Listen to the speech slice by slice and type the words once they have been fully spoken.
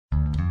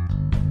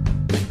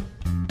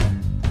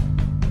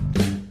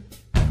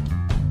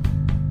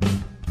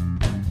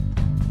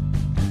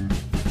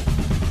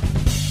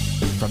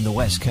the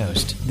West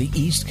Coast, the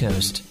East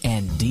Coast,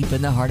 and deep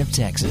in the heart of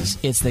Texas.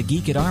 It's the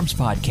Geek at Arms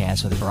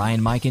podcast with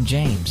Brian, Mike, and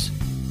James.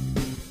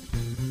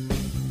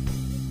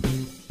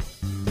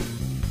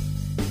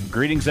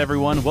 Greetings,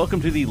 everyone. Welcome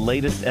to the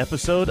latest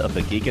episode of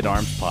the Geek at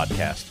Arms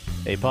podcast,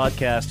 a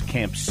podcast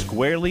camped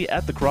squarely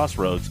at the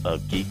crossroads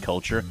of geek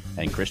culture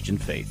and Christian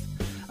faith.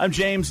 I'm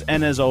James,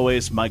 and as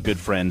always, my good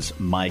friends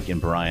Mike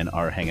and Brian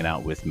are hanging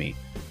out with me.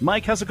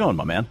 Mike, how's it going,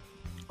 my man?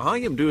 I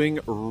am doing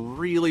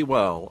really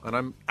well, and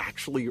I'm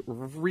actually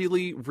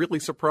really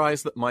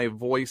surprised that my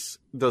voice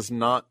does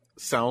not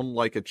sound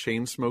like a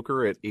chain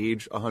smoker at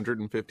age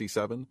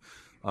 157.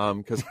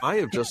 Because I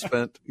have just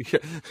spent,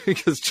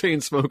 because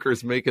chain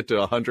smokers make it to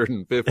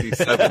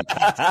 157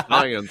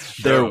 science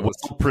shows. They're well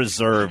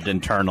preserved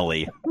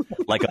internally,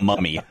 like a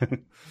mummy.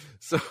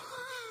 So,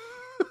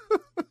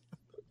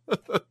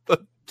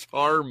 the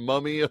tar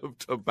mummy of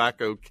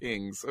tobacco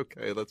kings.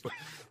 Okay, that's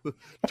the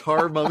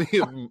tar mummy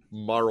of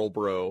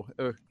Marlboro.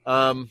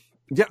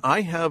 Yeah,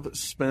 I have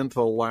spent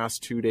the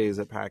last 2 days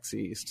at PAX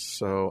East,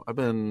 so I've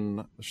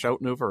been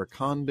shouting over a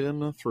con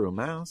bin through a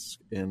mask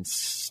and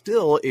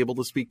still able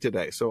to speak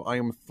today, so I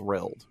am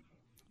thrilled.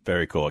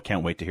 Very cool. I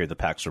can't wait to hear the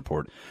PAX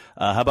report.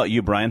 How about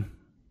you, Brian?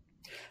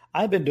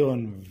 I've been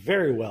doing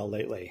very well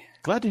lately.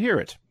 Glad to hear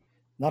it.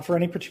 Not for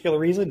any particular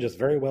reason, just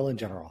very well in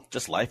general.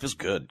 Just life is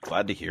good.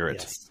 Glad to hear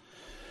it. Yes.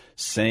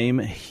 Same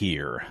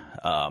here.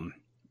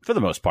 For the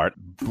most part,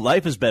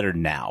 life is better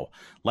now.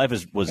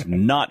 Life was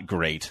not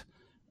great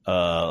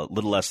a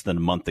little less than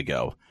a month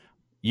ago.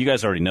 You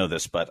guys already know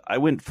this, but I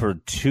went for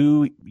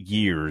 2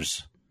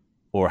 years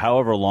or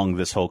however long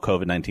this whole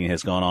COVID-19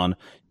 has gone on,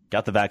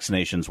 got the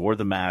vaccinations, wore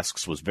the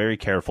masks, was very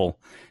careful,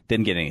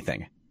 didn't get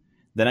anything.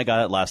 Then I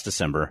got it last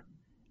December,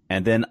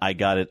 and then I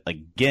got it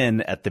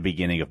again at the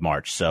beginning of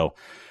March. So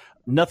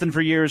nothing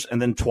for years,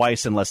 and then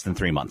twice in less than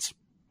 3 months.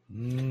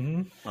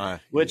 Mm-hmm.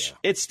 Which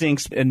it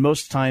stinks. And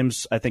most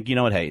times I think, you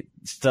know what, hey,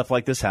 stuff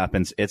like this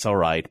happens. It's all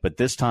right. But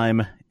this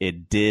time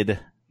it did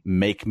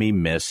make me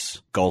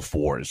miss Gulf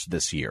Wars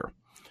this year,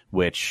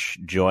 which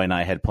Joy and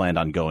I had planned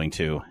on going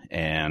to.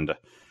 And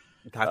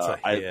that's a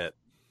hit.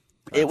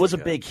 It was a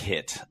big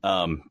hit.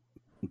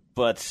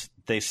 But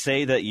they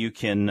say that you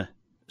can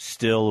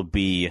still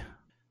be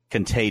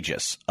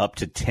contagious up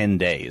to 10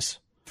 days.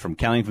 From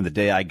counting from the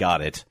day I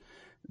got it,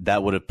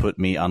 that would have put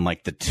me on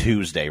like the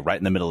Tuesday, right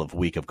in the middle of a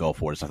week of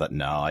Gulf Wars. I thought,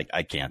 no,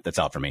 I can't. That's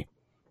out for me.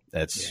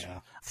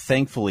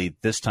 Thankfully,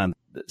 this time,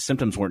 the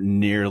symptoms weren't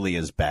nearly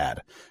as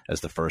bad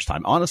as the first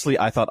time. Honestly,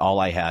 I thought all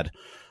I had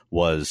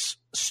was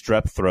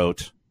strep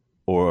throat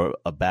or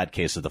a bad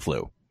case of the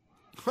flu.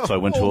 So I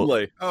went to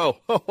only.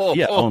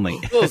 Only.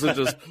 those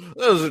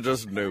are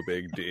just no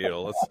big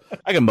deal.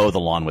 I can mow the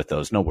lawn with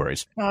those. No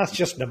worries. No, it's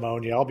just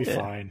pneumonia. I'll be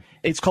fine.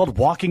 It's called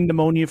walking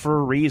pneumonia for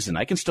a reason.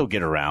 I can still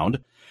get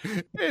around.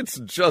 It's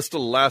just a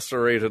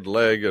lacerated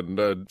leg and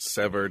a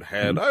severed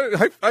head.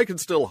 I can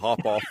still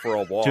hop off for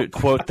a walk. To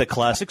quote the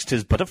classics,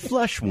 'tis but a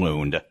flesh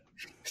wound.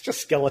 It's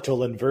just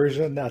skeletal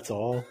inversion, that's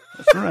all.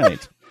 That's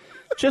right.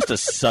 Just a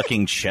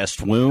sucking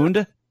chest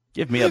wound.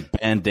 Give me a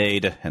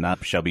Band-Aid and I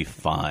shall be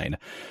fine.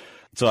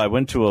 So I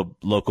went to a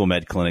local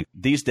med clinic.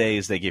 These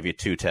days, they give you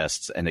 2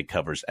 tests and it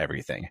covers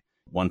everything.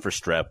 One for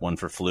strep, one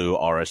for flu,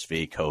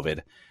 RSV,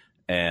 COVID.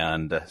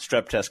 And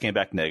strep test came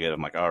back negative.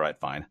 I'm like, all right,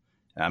 fine.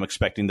 I'm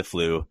expecting the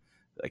flu.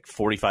 Like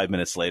 45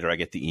 minutes later, I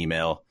get the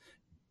email.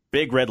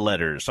 Big red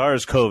letters,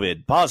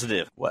 SARS-CoV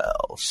positive.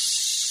 Well,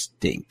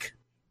 stink.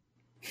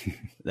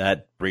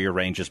 That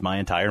rearranges my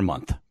entire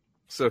month.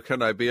 So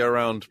can I be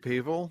around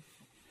people?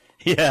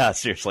 Yeah,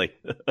 seriously.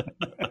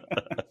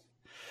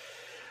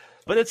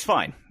 But it's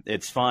fine.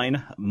 It's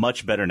fine.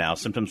 Much better now.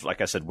 Symptoms, like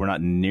I said, were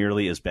not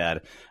nearly as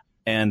bad.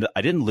 And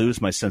I didn't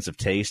lose my sense of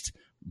taste,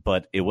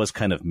 but it was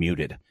kind of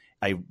muted.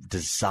 I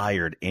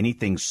desired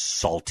anything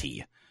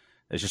salty.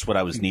 It's just what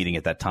I was needing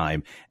at that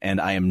time.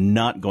 And I am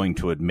not going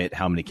to admit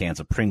how many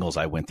cans of Pringles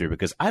I went through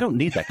because I don't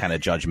need that kind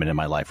of judgment in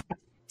my life.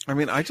 I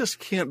mean, I just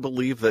can't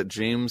believe that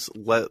James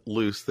let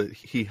loose that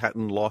he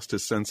hadn't lost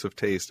his sense of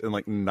taste, and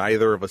like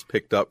neither of us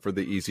picked up for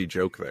the easy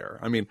joke there.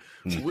 I mean,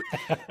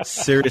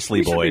 seriously,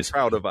 we boys, should be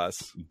proud of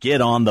us.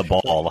 Get on the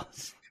ball.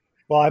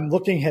 Well, I'm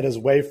looking at his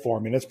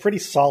waveform, and it's pretty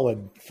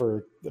solid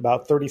for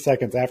about 30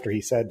 seconds after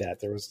he said that.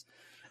 There was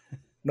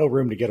no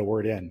room to get a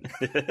word in.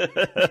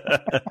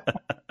 It's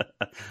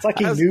like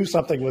he knew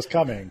something was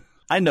coming.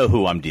 I know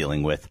who I'm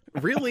dealing with.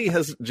 Really,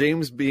 has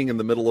James being in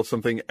the middle of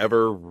something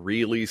ever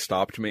really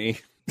stopped me?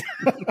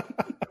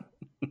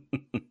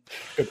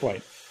 Good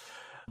point.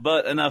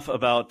 But enough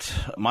about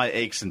my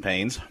aches and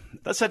pains.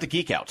 Let's head to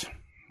Geek Out.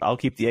 I'll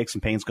keep the aches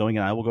and pains going,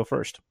 and I will go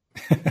first.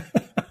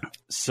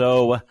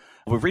 So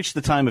we've reached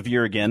the time of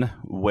year again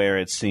where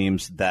it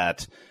seems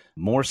that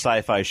more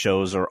sci-fi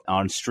shows are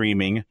on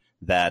streaming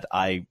that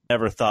I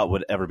never thought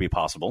would ever be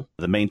possible.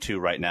 The main 2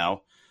 right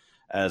now,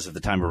 as of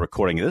the time we're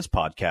recording this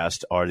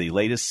podcast, are the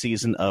latest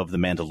season of The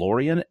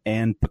Mandalorian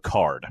and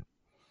Picard.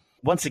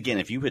 Once again,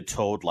 if you had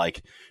told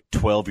like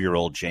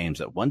 12-year-old James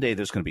that one day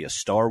there's going to be a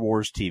Star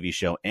Wars TV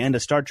show and a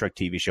Star Trek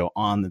TV show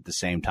on at the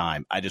same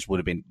time, I just would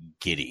have been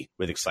giddy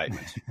with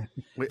excitement.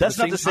 Wait, That's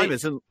not the to say.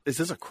 Is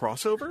this a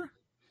crossover?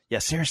 Yeah,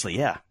 seriously,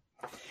 yeah.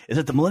 Is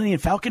it the Millennium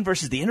Falcon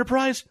versus the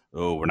Enterprise?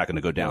 Oh, we're not going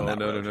to go down that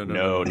road.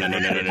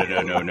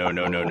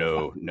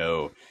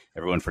 No.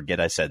 Everyone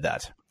forget I said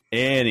that.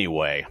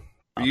 Anyway.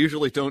 We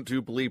usually don't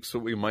do bleeps, but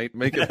we might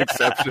make an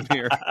exception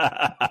here.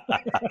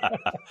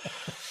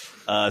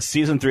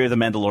 Season 3 of The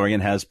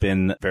Mandalorian has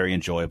been very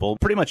enjoyable.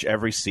 Pretty much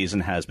every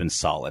season has been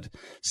solid.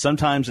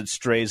 Sometimes it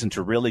strays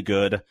into really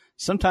good,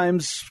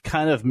 sometimes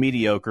kind of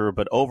mediocre,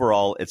 but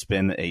overall it's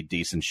been a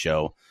decent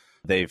show.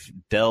 They've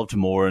delved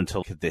more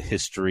into the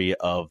history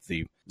of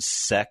the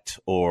sect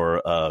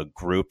or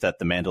group that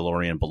the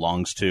Mandalorian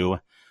belongs to.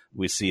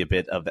 We see a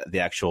bit of the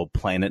actual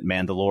planet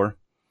Mandalore.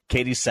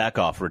 Katie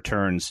Sackhoff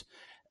returns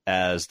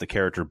as the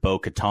character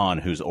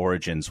Bo-Katan, whose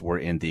origins were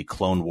in the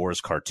Clone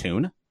Wars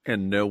cartoon.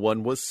 And no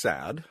one was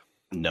sad.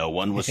 No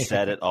one was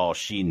sad at all.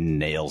 She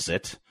nails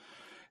it.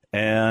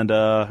 And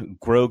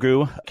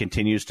Grogu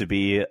continues to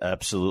be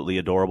absolutely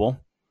adorable.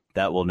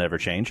 That will never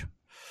change.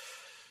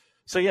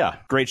 So yeah,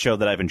 great show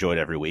that I've enjoyed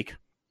every week.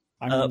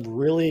 I'm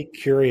really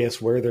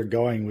curious where they're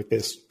going with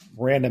this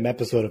random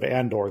episode of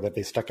Andor that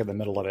they stuck in the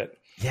middle of it.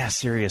 Yeah,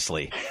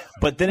 seriously.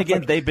 But then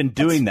again, they've been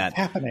doing that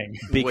happening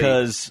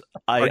because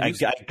I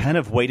kind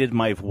of waded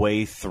my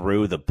way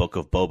through the Book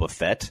of Boba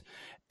Fett.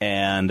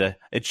 And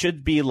it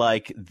should be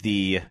like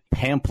the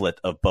pamphlet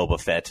of Boba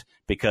Fett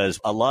because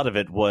a lot of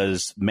it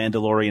was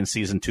Mandalorian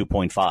season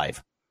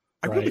 2.5.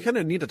 I really kind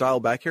of need to dial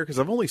back here because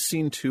I've only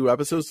seen 2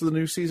 episodes of the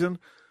new season.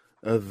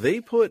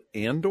 They put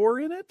Andor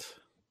in it?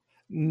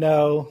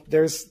 No,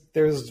 there's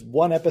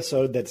one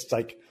episode that's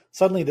like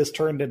suddenly this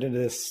turned into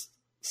this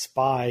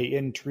spy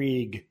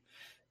intrigue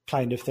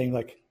kind of thing.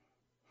 Like,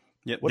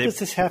 what does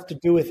this have to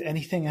do with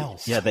anything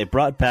else? Yeah, they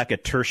brought back a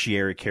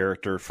tertiary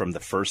character from the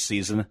first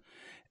season.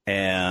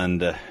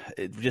 And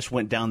it just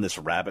went down this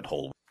rabbit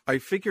hole. I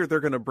figure they're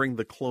going to bring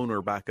the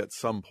cloner back at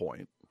some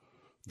point.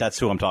 That's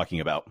who I'm talking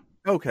about.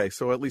 Okay,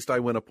 so at least I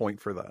win a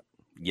point for that.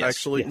 Yes.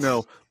 Actually, yes.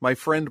 No. My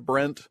friend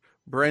Brent,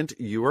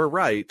 you are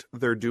right.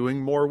 They're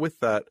doing more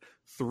with that.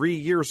 3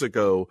 years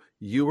ago,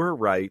 you were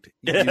right.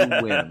 You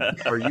win.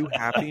 Are you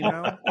happy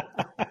now?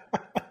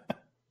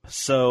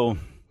 So,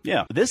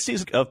 yeah, this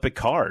season of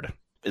Picard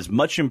is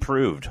much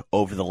improved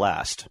over the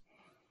last.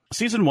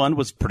 Season 1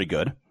 was pretty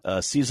good.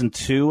 Season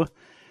 2...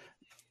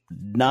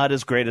 not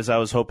as great as I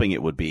was hoping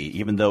it would be,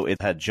 even though it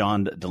had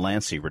John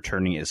Delancey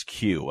returning as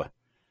Q.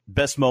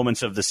 Best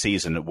moments of the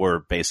season were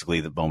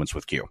basically the moments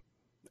with Q.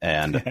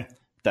 And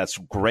that's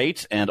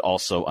great and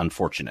also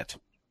unfortunate.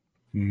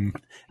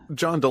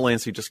 John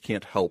Delancey just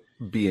can't help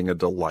being a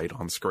delight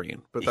on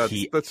screen. But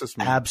that's just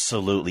me.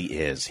 Absolutely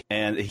is.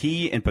 And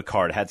he and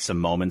Picard had some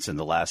moments in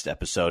the last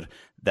episode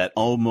that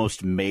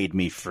almost made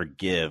me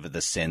forgive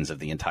the sins of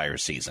the entire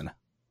season.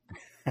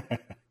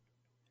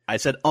 I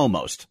said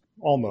almost.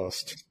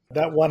 Almost.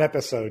 That one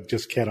episode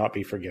just cannot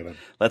be forgiven.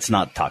 Let's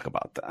not talk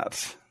about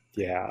that.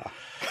 Yeah.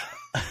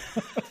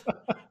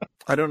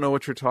 I don't know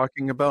what you're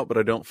talking about, but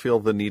I don't feel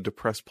the need to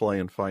press play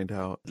and find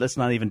out. Let's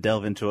not even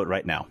delve into it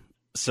right now.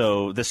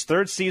 So this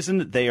third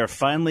season, they are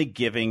finally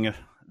giving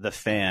the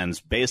fans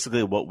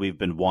basically what we've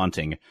been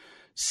wanting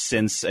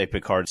since a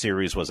Picard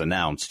series was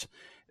announced.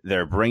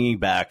 They're bringing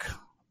back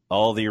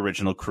all the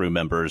original crew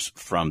members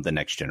from the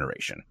Next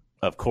Generation.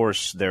 Of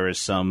course, there is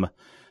some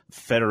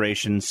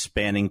Federation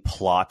spanning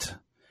plot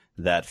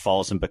that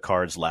falls in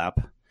Picard's lap.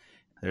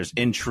 There's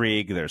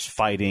intrigue, there's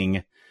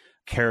fighting,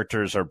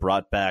 characters are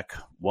brought back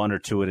 1 or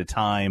 2 at a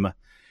time.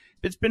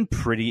 It's been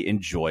pretty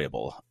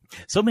enjoyable.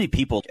 So many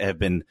people have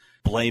been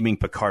blaming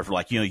Picard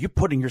for you're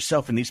putting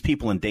yourself and these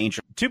people in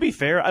danger. To be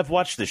fair, I've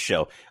watched this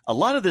show. A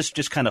lot of this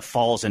just kind of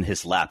falls in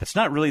his lap. It's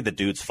not really the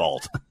dude's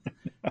fault.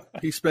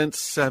 He spent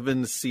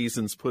 7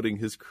 seasons putting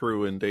his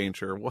crew in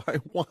danger.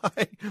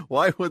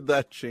 Why would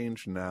that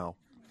change now?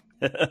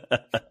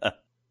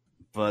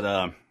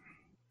 But,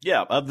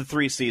 yeah, of the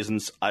 3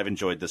 seasons, I've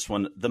enjoyed this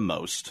one the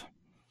most,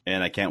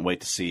 and I can't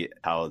wait to see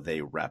how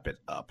they wrap it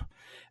up.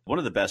 One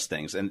of the best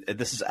things, and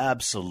this is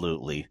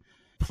absolutely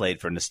played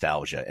for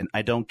nostalgia, and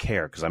I don't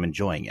care because I'm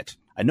enjoying it.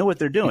 I know what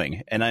they're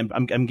doing, and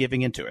I'm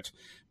giving into it.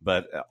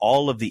 But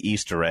all of the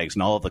Easter eggs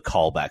and all of the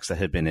callbacks that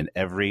have been in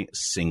every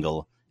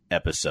single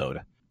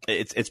episode,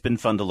 it's been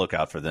fun to look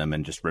out for them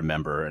and just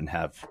remember and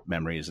have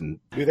memories. And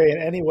do they in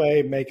any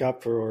way make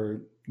up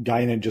for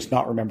Guinan just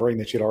not remembering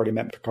that she'd already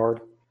met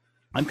Picard?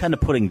 I'm kind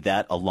of putting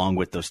that along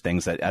with those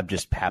things that I'm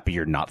just happy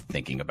you're not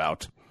thinking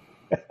about.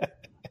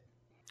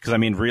 Because, I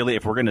mean, really,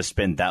 if we're going to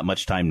spend that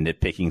much time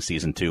nitpicking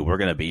season 2, we're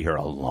going to be here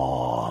a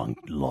long,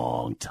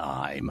 long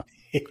time.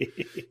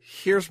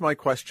 Here's my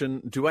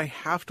question. Do I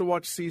have to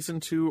watch season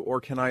 2,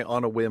 or can I,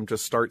 on a whim,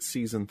 just start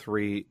season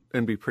 3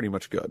 and be pretty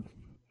much good?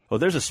 Well,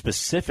 there's a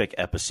specific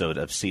episode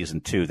of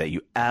season 2 that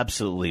you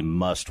absolutely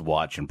must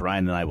watch, and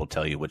Brian and I will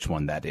tell you which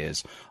one that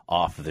is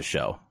off of the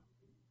show.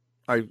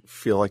 I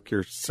feel like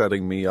you're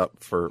setting me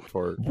up for...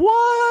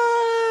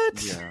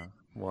 What? Yeah.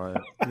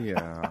 What?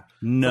 Yeah.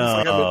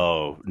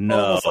 No.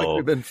 Almost like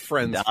we've been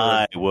friends.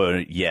 I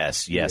would.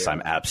 Yes. Yeah.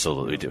 I'm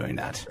absolutely doing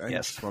that. I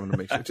yes. just wanted to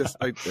make sure.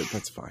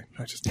 That's fine.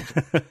 I just.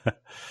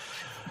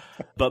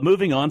 But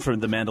moving on from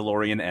The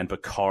Mandalorian and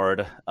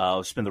Picard,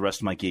 I'll spend the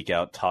rest of my geek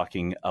out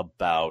talking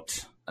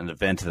about an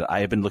event that I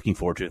have been looking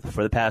forward to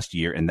for the past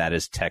year, and that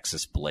is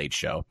Texas Blade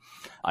Show.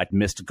 I'd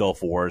missed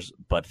Gulf Wars,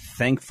 but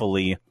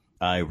thankfully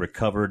I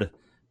recovered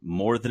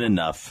more than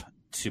enough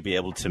to be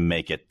able to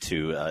make it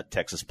to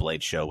Texas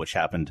Blade Show, which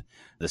happened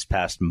this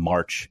past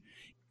March.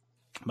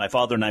 My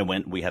father and I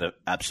went. We had an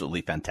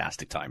absolutely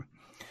fantastic time.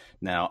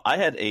 Now, I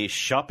had a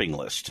shopping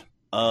list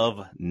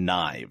of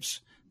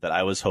knives that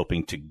I was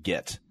hoping to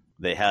get.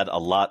 They had a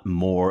lot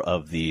more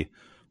of the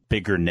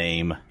bigger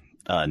name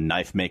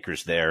knife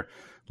makers there,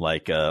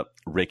 like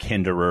Rick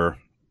Hinderer,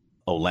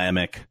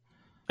 Olamic,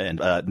 and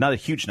not a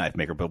huge knife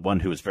maker, but one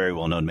who is very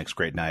well known, makes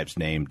great knives,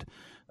 named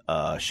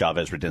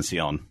Chavez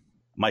Redencion.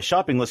 My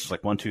shopping list was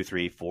like 1, 2,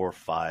 3, 4,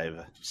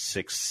 5,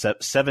 6,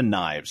 7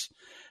 knives.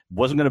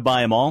 Wasn't going to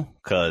buy them all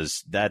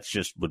because that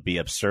just would be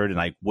absurd, and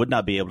I would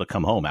not be able to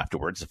come home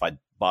afterwards if I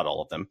bought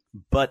all of them.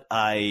 But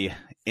I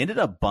ended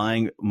up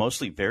buying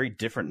mostly very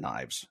different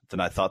knives than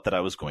I thought that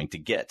I was going to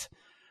get.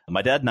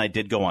 My dad and I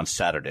did go on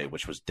Saturday,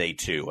 which was day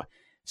 2.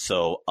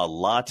 So a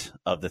lot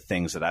of the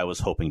things that I was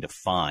hoping to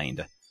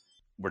find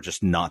were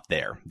just not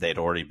there. They'd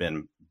already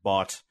been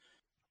bought,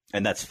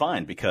 and that's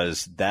fine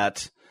because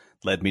that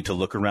led me to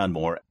look around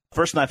more.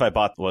 First knife I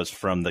bought was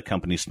from the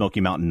company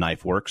Smoky Mountain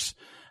Knife Works,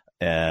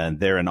 and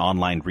they're an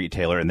online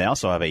retailer, and they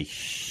also have a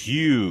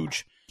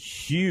huge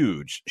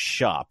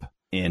shop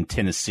in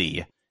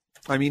Tennessee.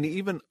 I mean,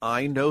 even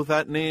I know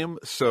that name,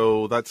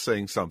 so that's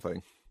saying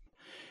something.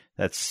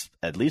 That's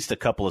at least a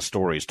couple of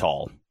stories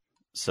tall.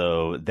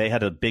 So they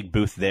had a big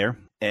booth there,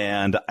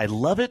 and I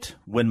love it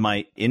when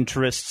my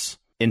interests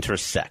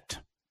intersect.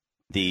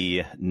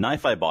 The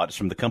knife I bought is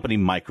from the company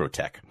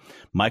Microtech.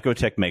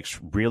 Microtech makes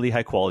really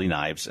high-quality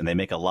knives, and they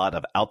make a lot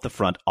of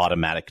out-the-front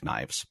automatic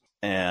knives.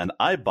 And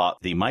I bought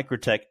the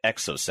Microtech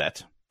Exo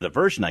Set. The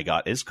version I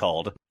got is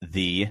called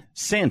the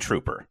Sand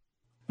Trooper.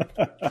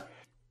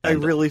 I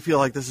really feel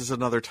like this is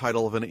another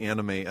title of an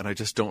anime, and I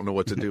just don't know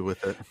what to do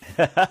with it.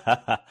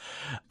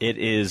 It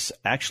is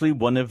actually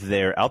one of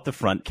their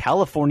out-the-front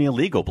California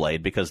legal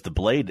blade because the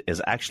blade is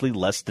actually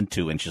less than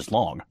 2 inches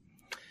long.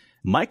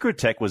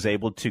 Microtech was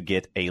able to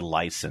get a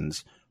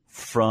license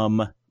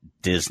from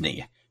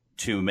Disney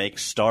to make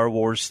Star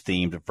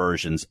Wars-themed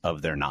versions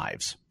of their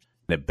knives.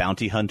 The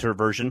Bounty Hunter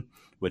version,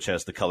 which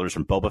has the colors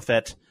from Boba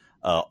Fett,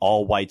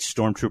 all-white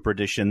Stormtrooper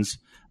editions,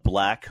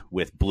 black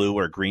with blue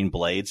or green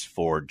blades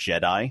for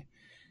Jedi,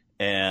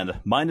 and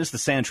mine is the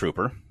Sand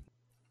Trooper.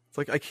 It's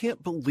like, I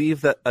can't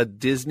believe that a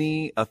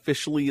Disney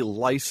officially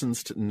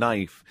licensed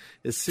knife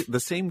is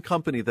the same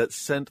company that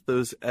sent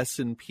those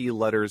S&P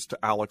letters to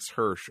Alex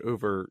Hirsch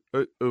over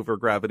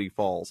Gravity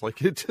Falls.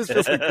 Like, it just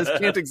feels like this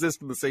can't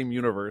exist in the same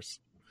universe.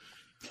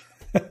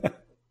 I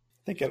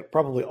think it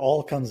probably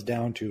all comes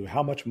down to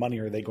how much money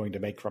are they going to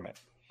make from it.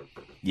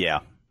 Yeah.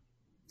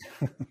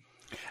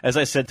 As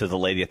I said to the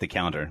lady at the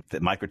counter,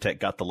 that Microtech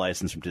got the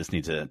license from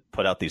Disney to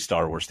put out these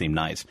Star Wars themed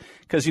knives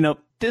because,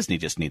 Disney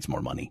just needs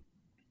more money.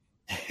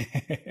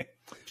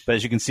 But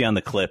as you can see on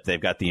the clip,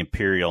 they've got the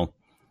Imperial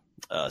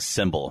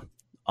symbol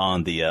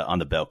on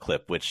the belt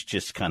clip, which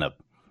just kind of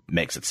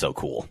makes it so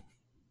cool.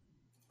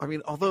 I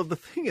mean, although the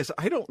thing is,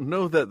 I don't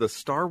know that the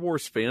Star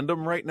Wars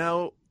fandom right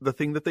now, the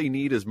thing that they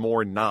need is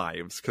more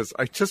knives, because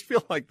I just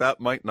feel like that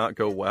might not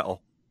go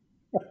well.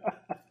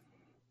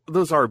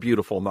 Those are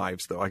beautiful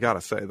knives, though. I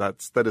gotta say,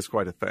 that is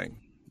quite a thing.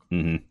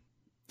 Mm-hmm.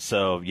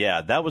 So,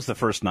 yeah, that was the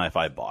first knife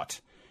I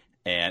bought.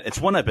 And it's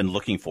one I've been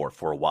looking for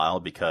a while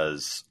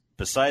because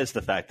besides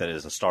the fact that it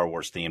is a Star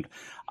Wars themed,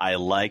 I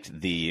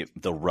liked the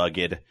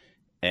rugged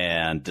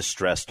and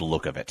distressed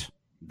look of it.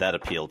 That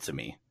appealed to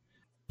me.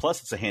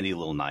 Plus, it's a handy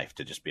little knife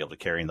to just be able to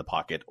carry in the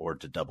pocket or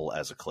to double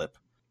as a clip.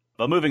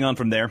 But moving on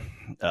from there,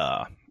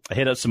 I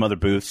hit up some other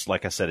booths.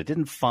 Like I said, I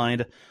didn't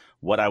find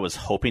what I was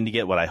hoping to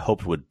get, what I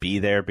hoped would be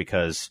there,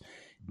 because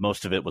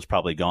most of it was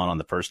probably gone on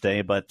the first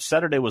day. But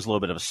Saturday was a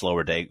little bit of a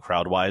slower day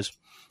crowd-wise.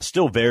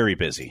 Still very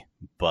busy,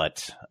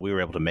 but we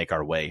were able to make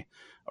our way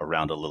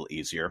around a little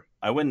easier.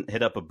 I went and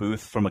hit up a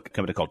booth from a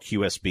company called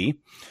QSB,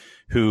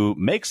 who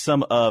makes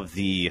some of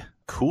the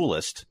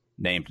coolest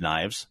named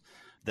knives.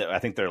 I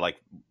think they're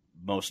like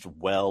most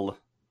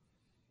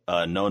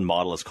well-known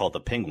model is called the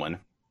Penguin.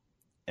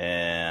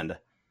 And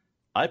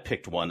I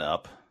picked one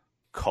up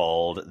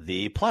called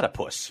the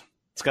Platypus.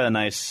 It's got a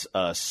nice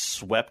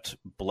swept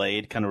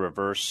blade, kind of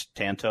reverse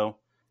tanto.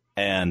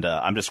 And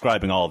I'm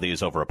describing all of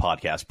these over a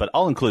podcast, but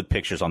I'll include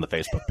pictures on the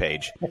Facebook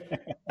page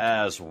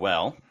as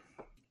well.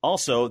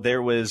 Also,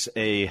 there was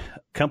a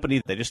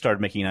company that just started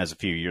making knives a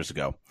few years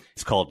ago.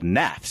 It's called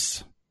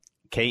KNAFS,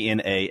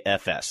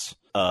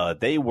 Knafs.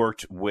 They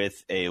worked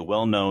with a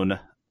well-known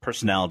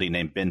personality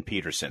named Ben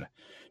Peterson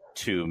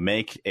to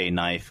make a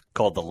knife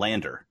called the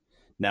Lander.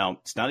 Now,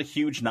 it's not a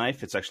huge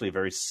knife. It's actually a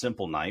very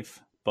simple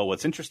knife. But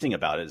what's interesting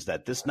about it is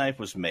that this knife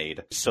was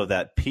made so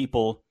that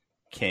people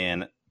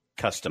can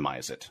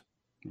customize it.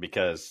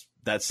 because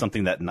that's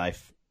something that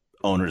knife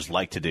owners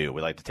like to do.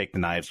 We like to take the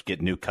knives,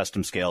 get new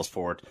custom scales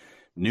for it,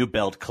 new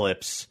belt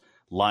clips,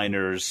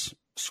 liners,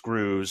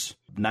 screws,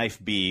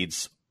 knife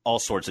beads, all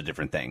sorts of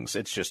different things.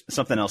 It's just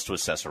something else to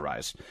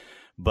accessorize.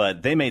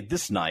 But they made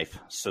this knife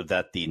so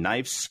that the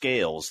knife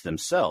scales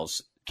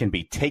themselves can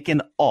be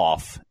taken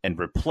off and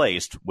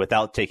replaced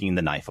without taking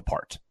the knife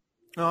apart.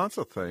 Oh, that's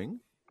a thing.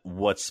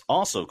 What's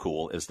also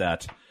cool is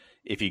that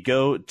if you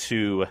go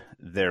to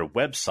their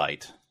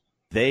website,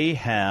 they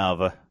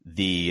have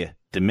the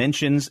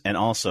dimensions and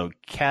also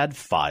CAD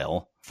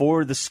file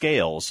for the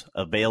scales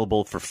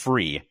available for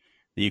free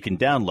that you can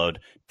download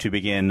to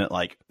begin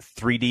like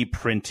 3D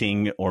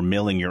printing or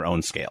milling your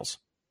own scales.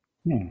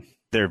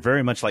 They're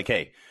very much like,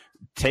 hey,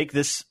 take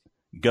this,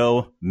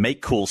 go,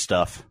 make cool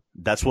stuff.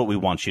 That's what we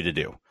want you to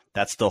do.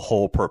 That's the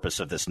whole purpose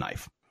of this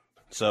knife.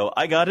 So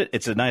I got it.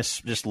 It's a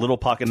nice, just little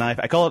pocket knife.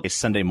 I call it a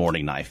Sunday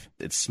morning knife.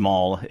 It's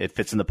small. It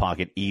fits in the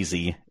pocket,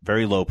 easy,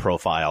 very low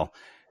profile.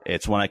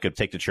 It's one I could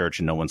take to church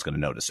and no one's going to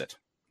notice it.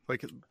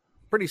 Like,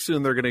 pretty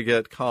soon they're going to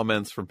get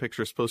comments from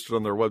pictures posted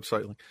on their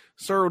website. Like,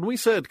 sir, when we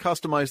said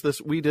customize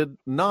this, we did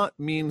not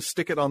mean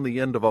stick it on the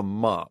end of a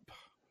mop.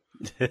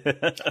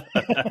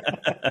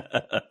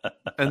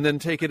 And then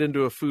take it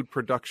into a food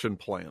production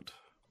plant.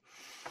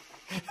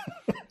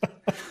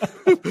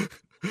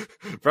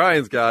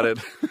 Brian's got it.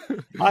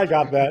 I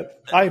got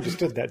that. I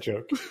understood that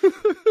joke.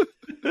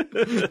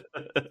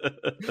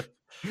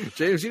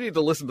 James, you need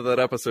to listen to that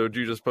episode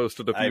you just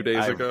posted a few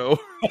days ago.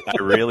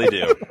 I really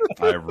do.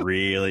 I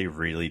really,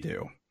 really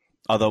do.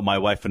 Although my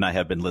wife and I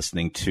have been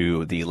listening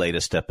to the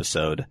latest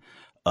episode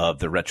of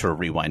the Retro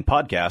Rewind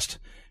podcast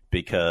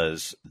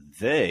because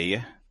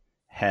they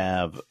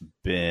have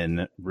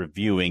been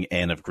reviewing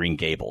Anne of Green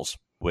Gables,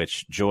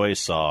 which Joy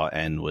saw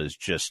and was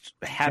just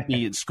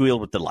happy and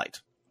squealed with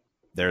delight.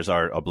 There's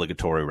our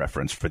obligatory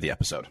reference for the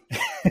episode.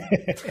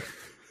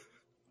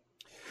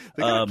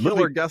 They got a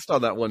killer guest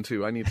on that one,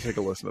 too. I need to take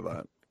a listen to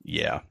that.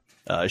 Yeah.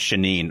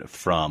 Shanine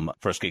from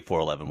First Geek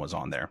 411 was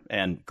on there,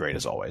 and great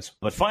as always.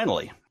 But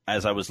finally,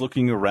 as I was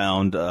looking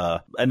around,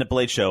 at the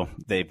Blade Show,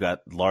 they've got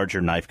larger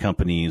knife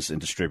companies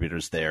and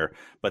distributors there,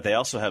 but they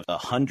also have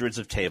hundreds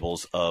of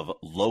tables of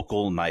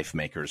local knife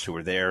makers who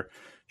are there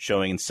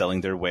showing and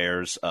selling their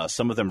wares.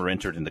 Some of them are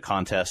entered into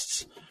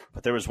contests,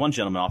 but there was one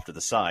gentleman off to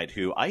the side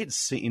who I had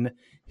seen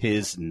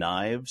his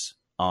knives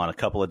on a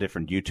couple of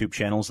different YouTube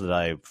channels that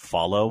I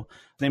follow.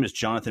 His name is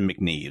Jonathan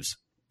McNeves,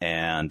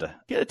 and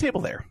he had a table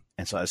there.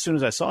 And so as soon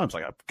as I saw him, I was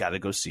like, I've got to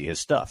go see his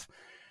stuff.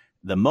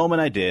 The moment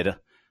I did,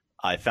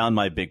 I found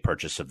my big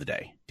purchase of the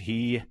day.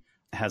 He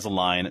has a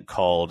line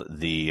called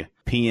the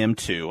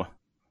PM2,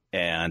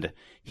 and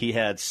he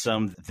had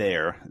some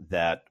there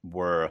that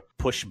were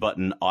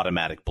push-button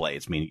automatic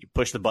blades, meaning you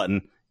push the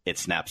button, it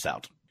snaps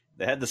out.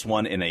 They had this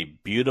one in a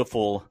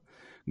beautiful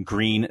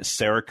green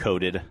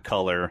Cerakoted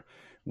color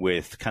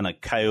with kind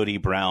of coyote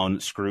brown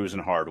screws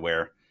and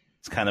hardware.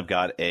 It's kind of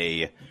got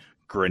a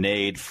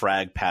grenade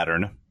frag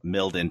pattern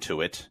milled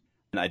into it.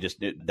 And I just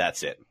knew,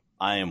 that's it.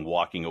 I am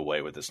walking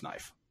away with this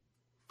knife.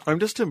 I'm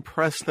just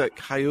impressed that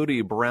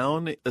coyote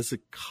brown is a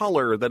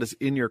color that is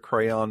in your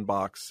crayon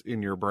box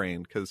in your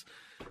brain, because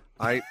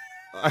I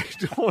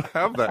don't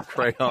have that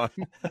crayon.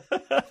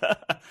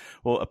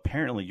 Well,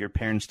 apparently your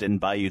parents didn't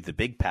buy you the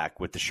big pack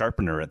with the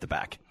sharpener at the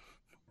back.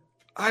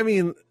 I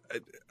mean,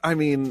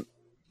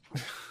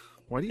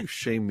 why do you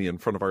shame me in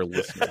front of our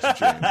listeners,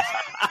 James?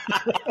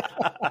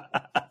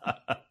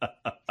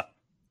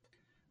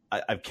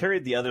 I've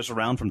carried the others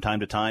around from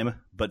time to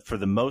time, but for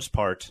the most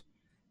part,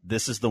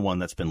 this is the one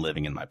that's been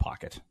living in my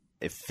pocket.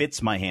 It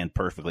fits my hand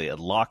perfectly. It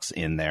locks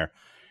in there.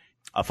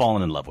 I've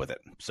fallen in love with it.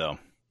 So,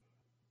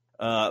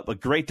 a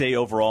great day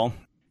overall,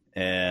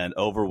 and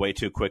over way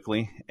too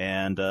quickly.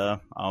 And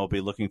I'll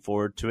be looking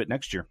forward to it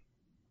next year.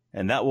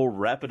 And that will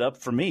wrap it up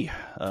for me.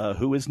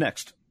 Who is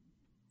next?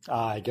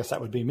 I guess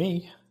that would be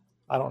me.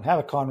 I don't have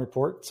a con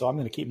report, so I'm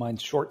going to keep mine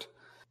short.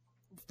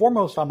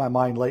 Foremost on my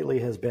mind lately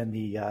has been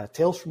the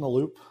Tales from the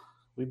Loop.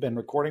 We've been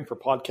recording for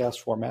podcast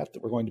format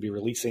that we're going to be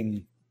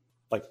releasing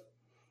like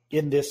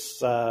in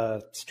this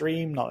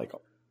stream, not like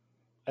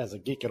as a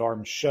Geek at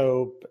Arms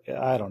show.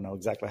 I don't know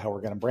exactly how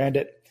we're going to brand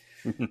it.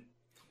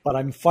 But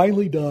I'm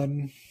finally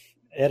done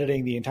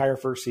editing the entire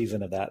first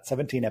season of that,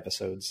 17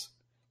 episodes.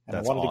 And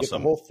That's I wanted awesome. to get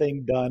the whole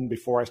thing done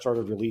before I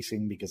started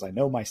releasing because I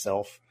know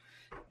myself.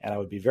 And I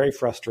would be very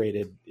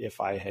frustrated if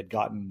I had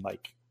gotten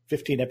like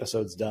 15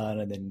 episodes done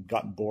and then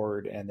gotten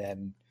bored and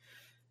then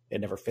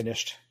it never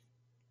finished.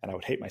 And I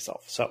would hate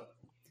myself. So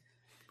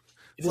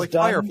it's like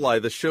done. Firefly.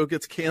 The show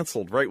gets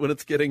canceled right when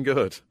it's getting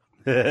good.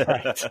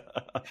 Right.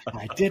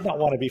 I did not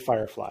want to be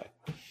Firefly.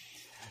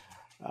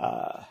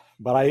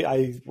 But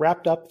I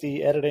wrapped up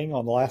the editing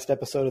on the last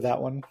episode of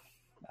that one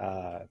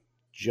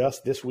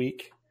just this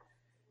week.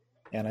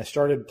 And I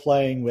started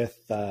playing with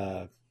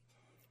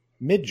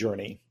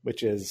Midjourney,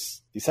 which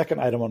is the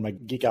second item on my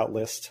Geek Out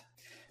list.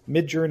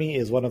 Midjourney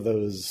is one of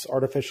those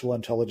artificial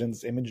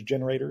intelligence image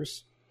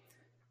generators.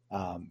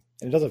 And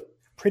it does a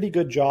pretty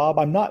good job.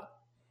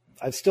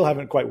 I still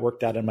haven't quite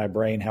worked out in my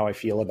brain how I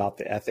feel about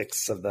the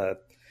ethics of the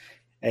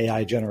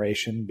AI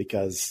generation,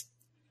 because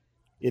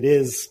it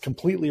is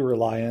completely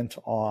reliant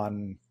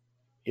on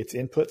its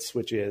inputs,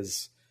 which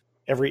is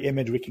every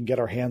image we can get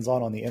our hands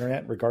on the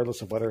internet,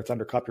 regardless of whether it's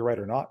under copyright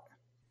or not.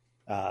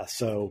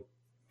 So,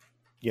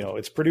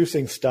 it's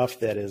producing stuff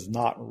that is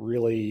not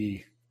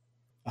really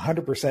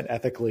 100%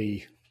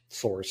 ethically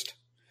sourced.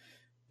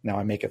 Now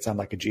I make it sound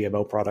like a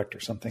GMO product or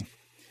something.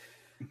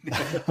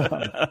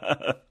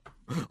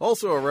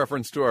 Also a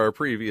reference to our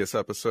previous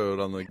episode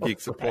on the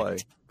Geeks at Play.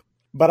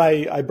 But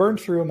I burned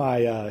through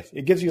my,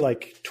 it gives you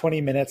like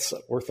 20 minutes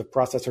worth of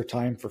processor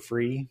time for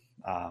free.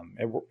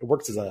 It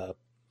works as a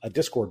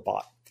Discord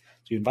bot.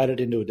 So you invite it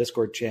into a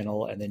Discord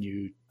channel and then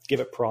you give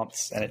it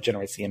prompts and it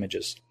generates the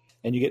images.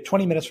 And you get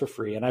 20 minutes for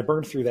free. And I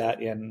burned through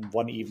that in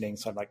one evening.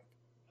 So I'm like,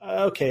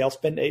 okay, I'll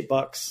spend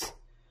 $8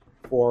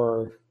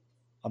 for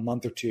a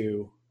month or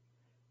two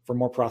for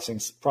more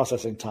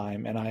processing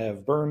time. And I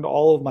have burned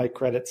all of my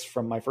credits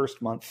from my first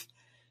month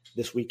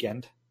this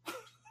weekend.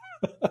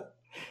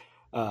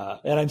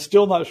 And I'm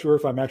still not sure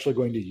if I'm actually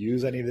going to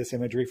use any of this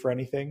imagery for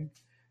anything,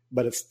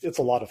 but it's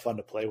a lot of fun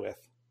to play with.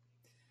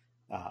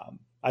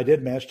 I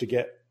did manage to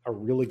get a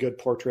really good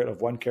portrait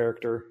of one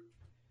character,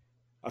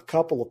 a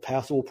couple of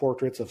passable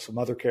portraits of some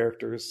other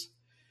characters,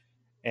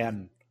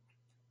 and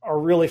a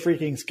really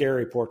freaking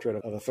scary portrait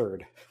of a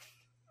third.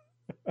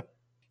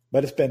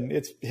 But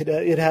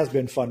it has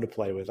been fun to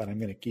play with, and I'm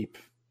going to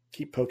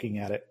keep poking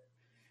at it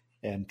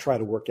and try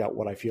to work out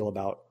what I feel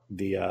about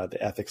the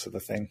ethics of the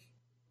thing.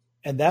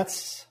 And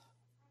that's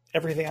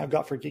everything I've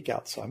got for Geek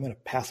Out. So I'm going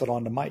to pass it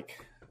on to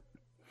Mike.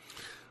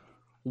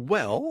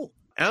 Well,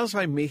 as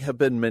I may have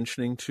been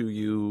mentioning to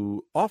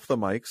you off the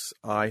mics,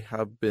 I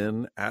have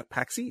been at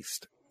PAX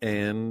East,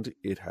 and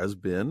it has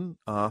been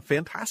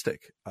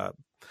fantastic.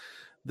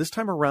 This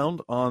time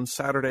around on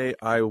Saturday,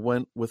 I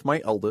went with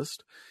my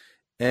eldest,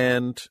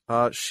 and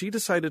she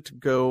decided to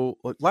go.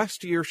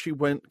 Last year, she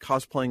went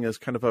cosplaying as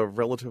kind of a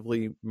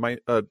relatively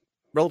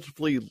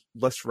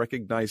less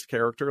recognized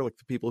character, like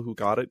the people who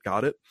got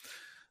it.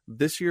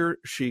 This year,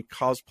 she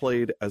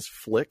cosplayed as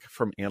Flick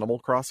from Animal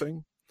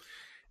Crossing,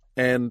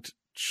 and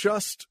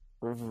just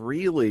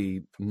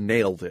really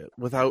nailed it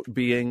without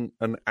being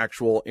an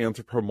actual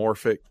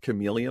anthropomorphic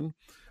chameleon.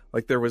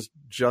 Like, there was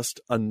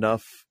just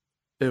enough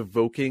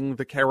evoking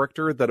the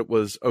character that it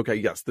was, okay,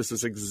 yes, this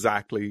is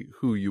exactly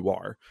who you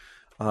are.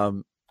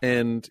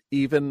 And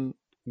even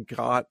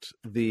got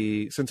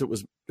since it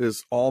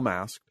is all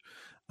masked,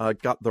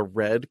 got the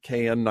red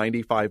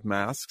KN95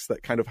 masks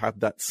that kind of have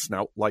that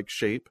snout-like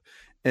shape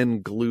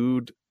and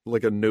glued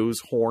like a nose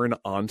horn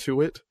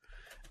onto it.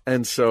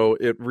 And so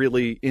it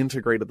really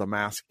integrated the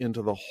mask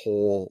into the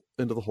whole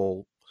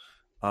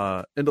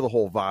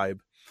vibe.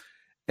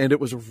 And it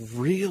was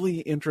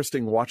really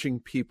interesting watching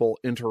people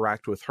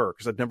interact with her,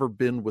 because I'd never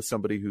been with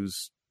somebody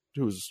who's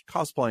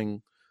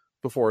cosplaying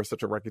before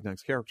such a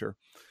recognized character.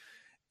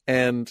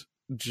 And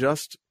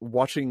just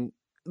watching,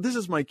 this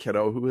is my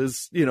kiddo who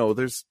is,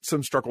 there's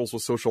some struggles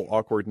with social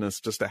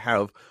awkwardness, just to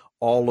have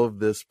all of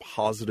this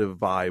positive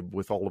vibe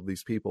with all of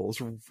these people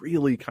is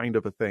really kind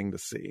of a thing to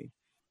see.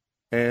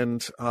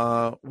 And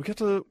we got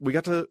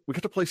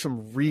to play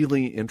some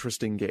really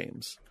interesting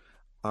games.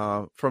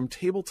 From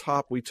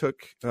tabletop, we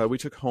took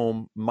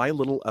home My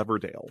Little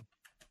Everdale.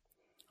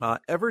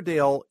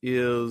 Everdale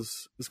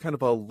is kind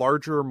of a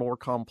larger, more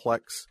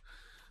complex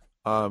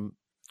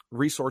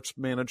resource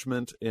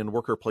management and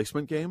worker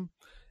placement game,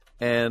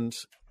 and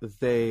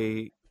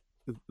they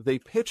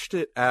pitched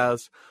it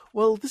as,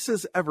 well, this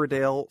is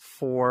Everdale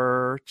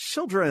for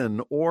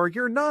children or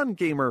your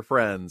non-gamer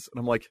friends. And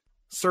I'm like,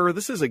 sir,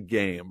 this is a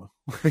game.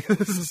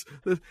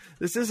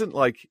 This isn't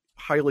like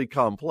highly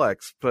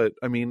complex, but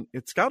I mean,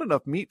 it's got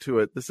enough meat to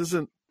it. This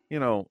isn't,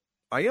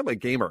 I am a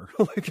gamer,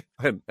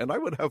 and I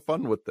would have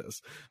fun with this.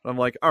 And I'm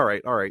like, all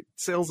right.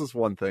 Sales is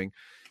one thing.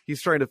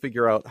 He's trying to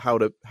figure out how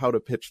to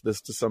pitch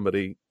this to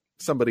somebody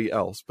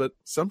else. But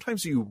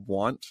sometimes you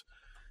want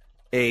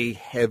a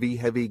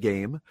heavy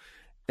game,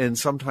 and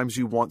sometimes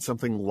you want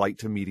something light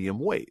to medium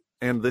weight.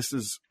 And this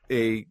is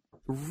a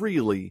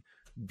really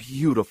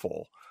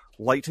beautiful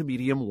light to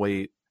medium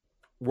weight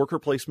worker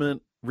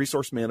placement,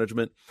 resource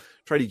management.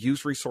 Try to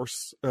use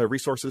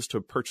resources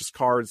to purchase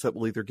cards that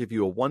will either give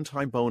you a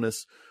one-time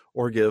bonus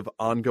or give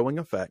ongoing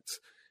effects.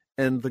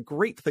 And the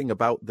great thing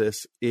about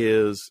this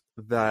is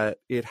that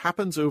it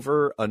happens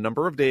over a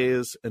number of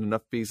days and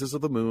enough phases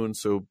of the moon.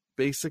 So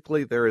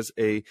basically there is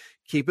a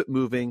keep it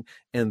moving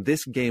and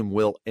this game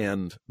will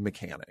end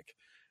mechanic.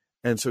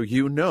 And so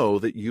you know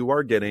that you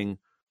are getting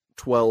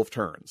 12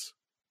 turns.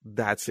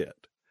 That's it.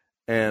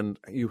 And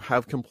you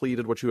have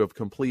completed what you have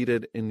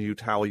completed, and you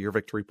tally your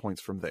victory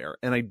points from there.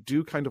 And I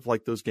do kind of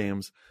like those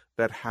games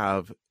that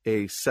have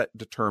a set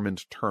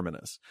determined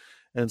terminus.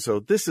 And so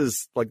this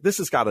has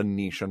got a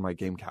niche in my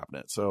game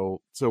cabinet.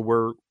 So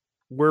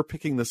we're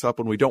picking this up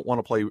when we don't want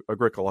to play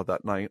Agricola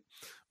that night,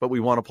 but we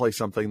want to play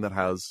something that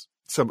has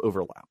some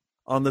overlap.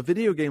 On the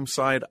video game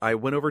side, I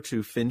went over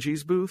to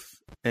Finji's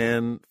booth,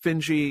 and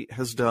Finji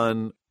has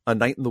done A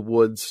Night in the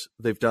Woods.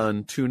 They've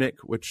done Tunic,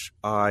 which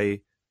I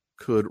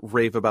could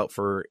rave about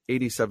for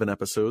 87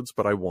 episodes,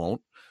 but I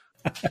won't.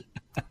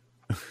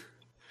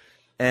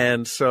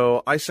 And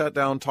so I sat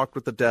down, talked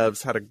with the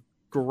devs, had a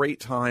great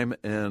time,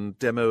 and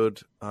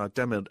demoed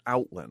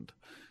Outland.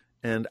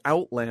 And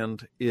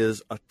Outland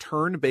is a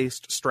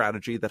turn-based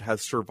strategy that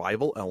has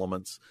survival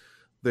elements.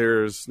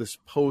 There's this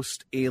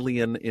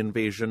post-alien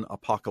invasion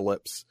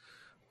apocalypse.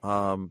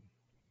 And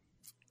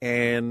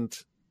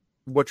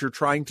what you're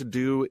trying to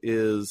do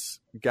is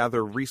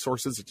gather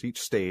resources at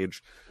each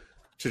stage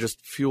to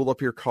just fuel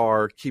up your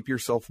car, keep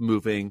yourself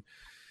moving,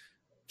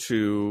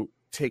 to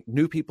take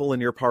new people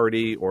in your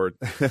party, or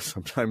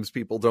sometimes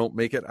people don't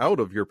make it out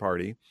of your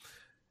party.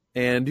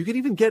 And you can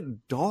even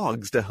get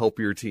dogs to help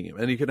your team.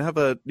 And you can have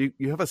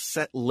you have a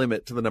set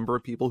limit to the number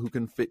of people who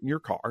can fit in your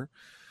car.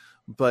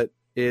 But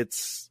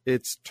it's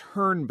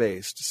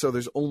turn-based, so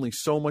there's only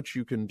so much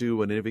you can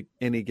do in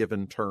any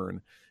given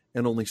turn,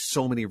 and only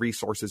so many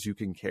resources you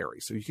can carry.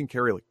 So you can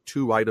carry like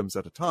 2 items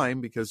at a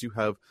time because you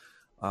have,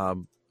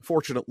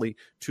 fortunately,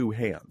 2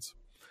 hands.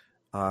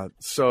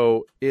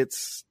 So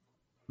it's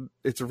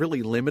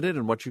really limited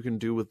in what you can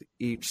do with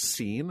each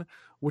scene,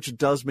 which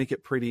does make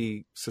it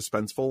pretty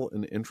suspenseful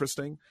and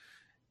interesting.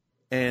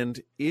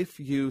 And if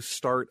you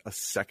start a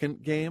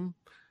second game,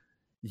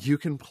 you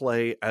can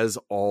play as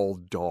all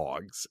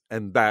dogs,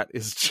 and that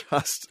is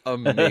just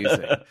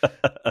amazing.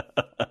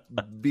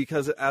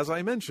 Because, as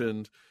I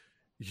mentioned,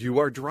 you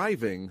are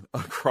driving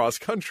across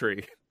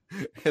country,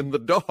 and the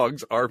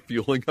dogs are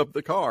fueling up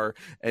the car.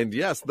 And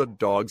yes, the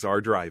dogs are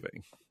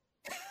driving.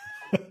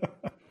 Well,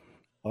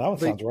 that one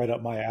sounds right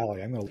up my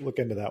alley. I'm going to look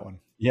into that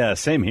one. Yeah,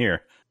 same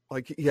here.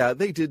 Like, yeah,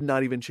 they did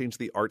not even change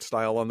the art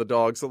style on the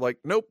dogs. They're like,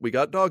 nope, we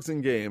got dogs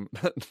in game.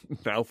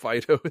 Now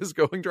Fido is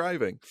going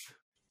driving.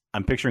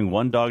 I'm picturing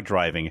one dog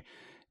driving,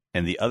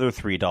 and the other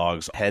 3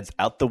 dogs, heads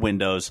out the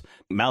windows,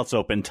 mouths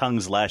open,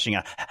 tongues lashing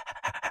out.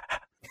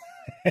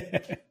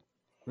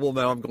 Well,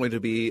 now I'm going to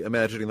be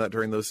imagining that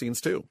during those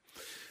scenes too.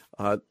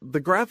 The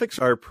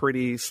graphics are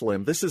pretty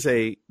slim. This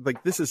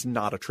is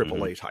not a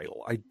AAA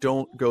title. I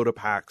don't go to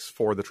PAX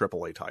for the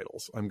AAA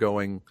titles. I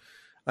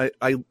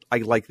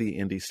like the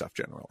indie stuff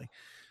generally.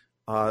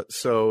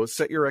 So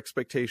set your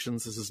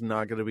expectations. This is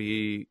not going to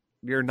be,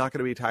 you're not going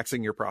to be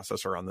taxing your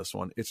processor on this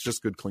one. It's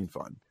just good, clean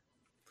fun.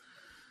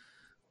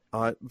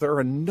 There are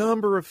a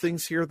number of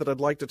things here that I'd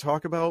like to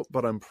talk about,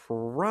 but I'm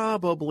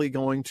probably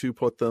going to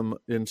put them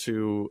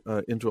into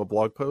a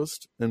blog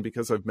post. And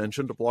because I've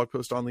mentioned a blog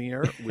post on the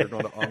air, we're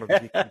going to honor the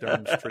Geek and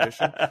Arms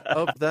tradition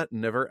of that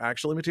never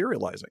actually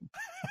materializing.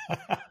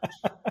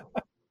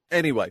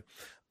 Anyway,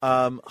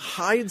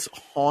 Hyde's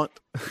Haunt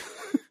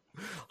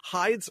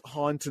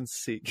and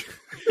Seek.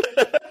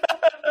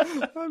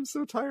 I'm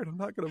so tired. I'm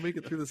not going to make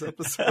it through this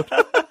episode.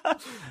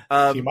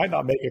 You might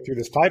not make it through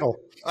this title.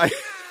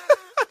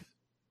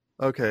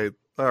 Okay,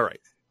 all right.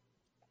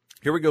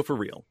 Here we go for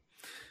real.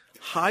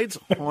 Hyde's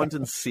Haunt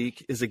and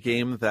Seek is a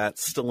game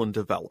that's still in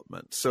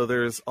development. So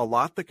there's a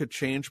lot that could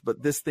change,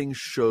 but this thing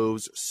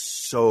shows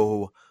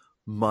so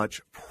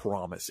much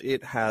promise.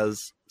 It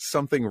has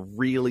something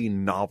really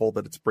novel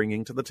that it's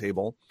bringing to the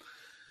table.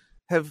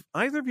 Have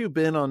either of you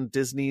been on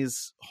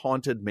Disney's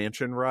Haunted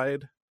Mansion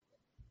ride?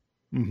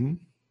 Mm-hmm.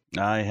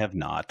 I have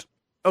not.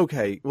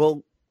 Okay,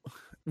 well,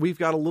 we've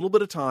got a little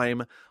bit of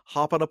time.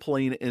 Hop on a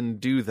plane and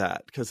do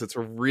that, because it's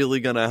really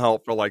going to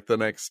help for like the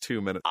next 2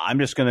 minutes. I'm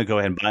just going to go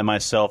ahead and buy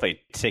myself a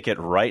ticket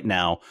right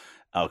now.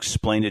 I'll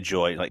explain to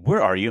Joy, like,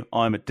 where are you? Oh,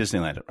 I'm at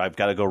Disneyland. I've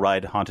got to go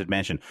ride Haunted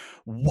Mansion.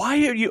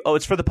 Why are you? Oh,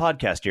 it's for the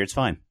podcast, dear. It's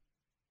fine.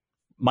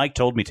 Mike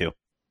told me to.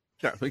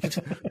 Yeah,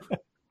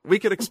 we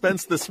could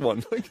expense this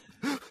one.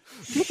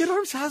 Geek and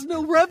Arms has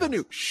no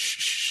revenue.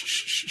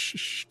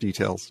 Shh.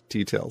 Details.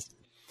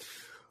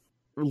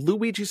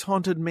 Luigi's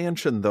Haunted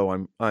Mansion,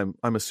 though, I'm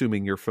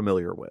assuming you're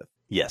familiar with.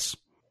 Yes.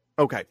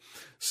 Okay,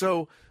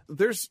 so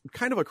there's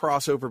kind of a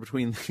crossover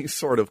between these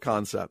sort of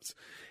concepts,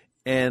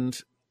 and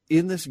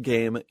in this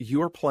game,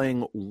 you are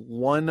playing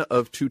one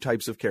of 2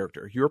 types of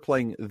character. You're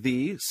playing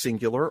the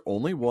singular,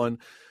 only one,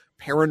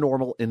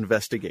 paranormal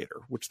investigator,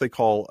 which they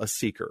call a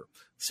seeker.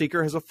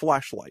 Seeker has a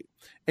flashlight,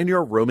 and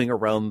you're roaming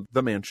around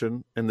the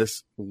mansion in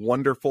this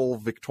wonderful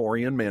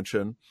Victorian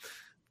mansion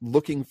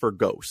looking for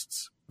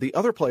ghosts. The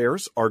other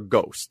players are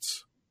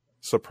ghosts.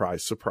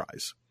 Surprise,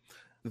 surprise.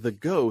 The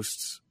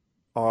ghosts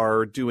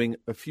are doing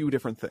a few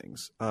different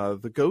things.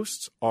 The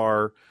ghosts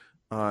are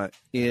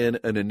in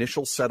an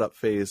initial setup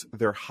phase.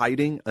 They're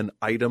hiding an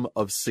item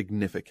of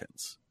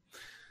significance.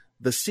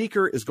 The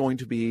seeker is going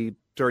to be,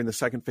 during the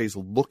second phase,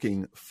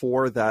 looking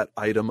for that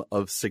item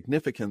of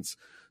significance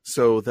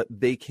so that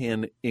they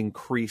can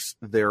increase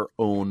their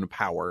own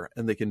power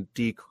and they can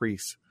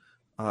decrease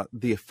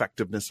the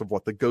effectiveness of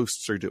what the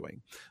ghosts are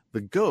doing.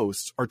 The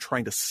ghosts are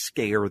trying to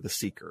scare the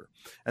seeker.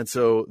 And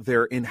so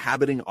they're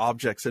inhabiting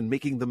objects and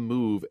making them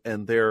move,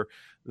 and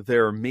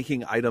they're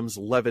making items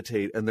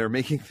levitate, and they're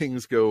making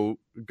things go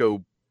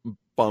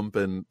bump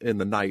in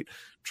the night,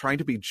 trying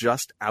to be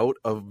just out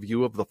of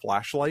view of the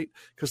flashlight,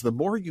 because the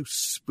more you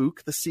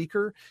spook the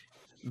seeker,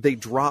 they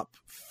drop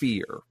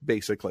fear,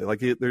 basically. Like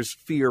there's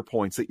fear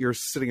points that you're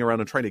sitting around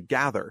and trying to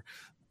gather.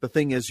 The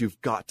thing is, you've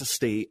got to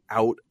stay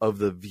out of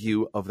the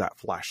view of that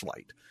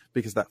flashlight,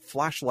 because that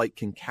flashlight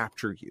can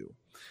capture you.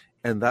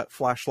 And that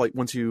flashlight,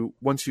 once you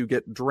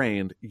get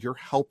drained, you're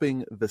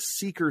helping the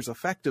Seeker's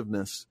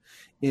effectiveness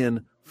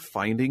in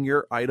finding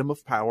your item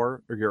of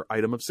power or your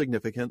item of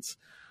significance.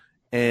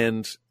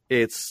 And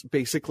it's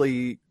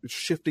basically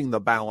shifting the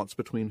balance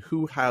between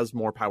who has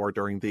more power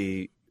during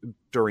the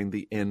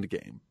end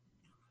game.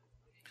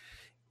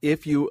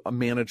 If you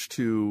manage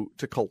to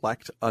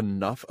collect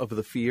enough of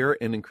the fear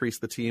and increase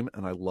the team,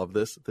 and I love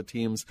this, the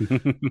team's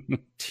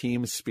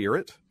team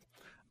spirit,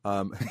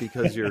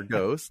 because you're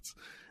ghosts,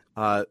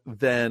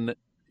 then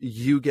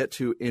you get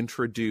to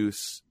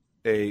introduce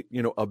a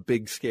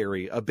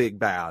big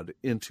bad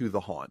into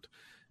the haunt.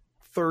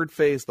 Third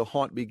phase, the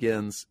haunt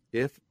begins.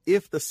 If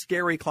the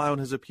scary clown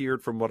has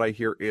appeared, from what I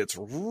hear, it's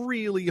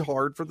really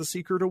hard for the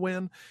Seeker to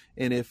win.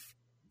 And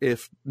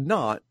if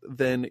not,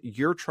 then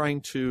you're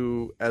trying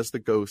to, as the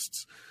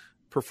ghosts,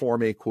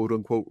 perform a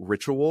quote-unquote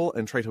ritual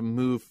and try to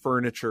move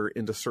furniture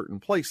into certain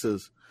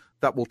places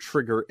that will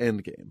trigger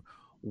endgame,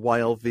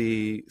 while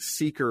the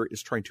Seeker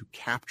is trying to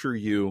capture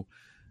you.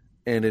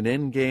 And in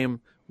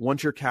endgame,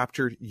 once you're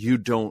captured, you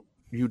don't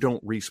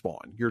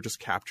respawn. You're just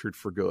captured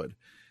for good.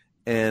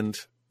 And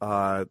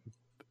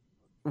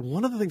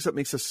one of the things that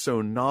makes this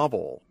so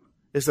novel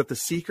is that the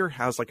Seeker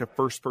has like a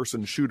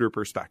first-person shooter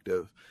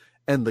perspective,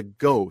 and the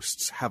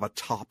ghosts have a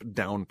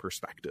top-down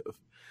perspective.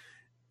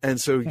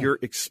 And so your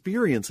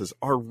experiences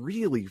are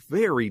really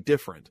very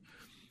different,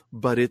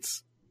 but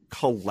it's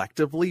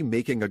collectively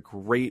making a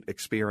great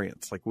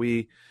experience. Like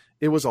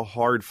it was a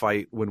hard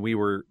fight when we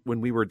were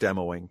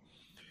demoing.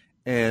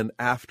 And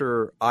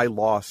after I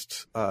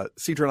lost,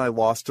 Cedra and I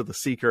lost to the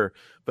Seeker,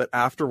 but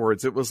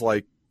afterwards it was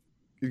like,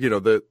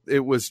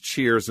 it was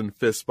cheers and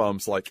fist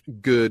bumps, like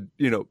good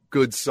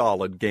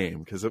solid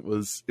game, because it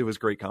was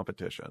great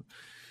competition.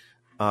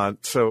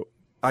 So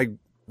I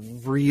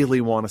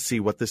really want to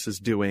see what this is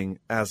doing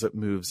as it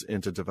moves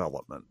into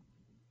development.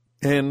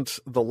 And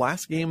the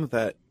last game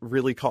that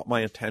really caught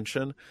my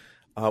attention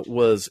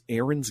was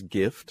Aaron's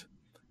Gift.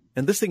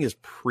 And this thing is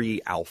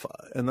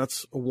pre-alpha. And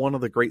that's one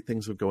of the great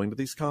things of going to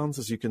these cons,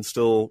 is you can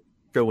still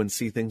go and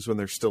see things when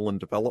they're still in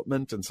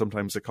development, and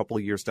sometimes a couple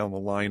of years down the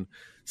line,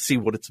 see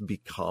what it's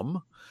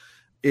become.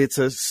 It's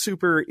a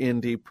super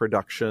indie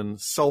production,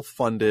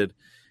 self-funded,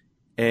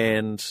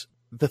 and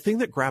the thing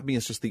that grabbed me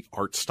is just the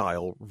art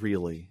style,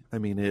 really. I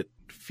mean, it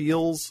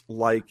feels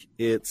like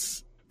it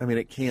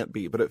can't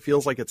be, but it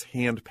feels like it's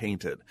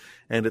hand-painted,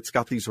 and it's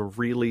got these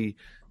really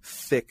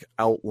thick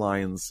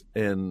outlines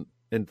and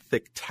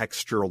thick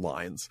texture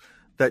lines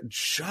that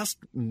just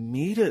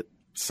made it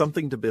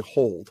something to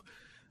behold.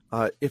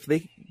 If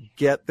they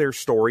get their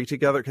story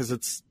together, because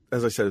it's,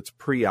 as I said, it's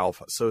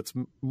pre-alpha, so it's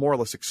more or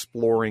less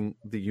exploring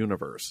the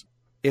universe.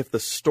 If the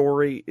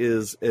story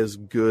is as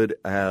good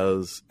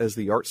as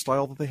the art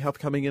style that they have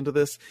coming into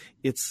this,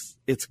 it's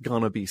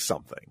gonna be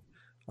something.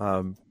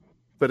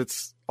 But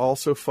it's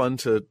also fun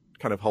to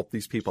kind of help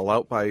these people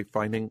out by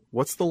finding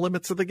what's the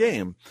limits of the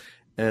game.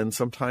 And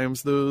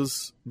sometimes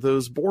those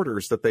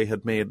borders that they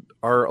had made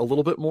are a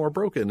little bit more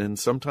broken. And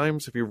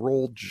sometimes if you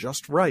roll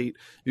just right,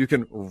 you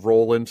can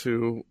roll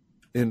into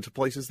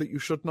places that you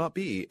should not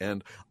be.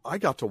 And I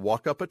got to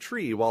walk up a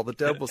tree while the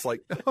dev was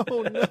like,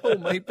 "Oh no,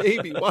 my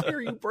baby, why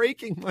are you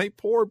breaking my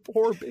poor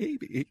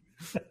baby?"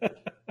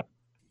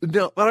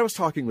 No, but I was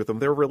talking with them.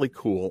 They're really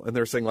cool. And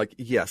they're saying, like,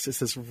 yes,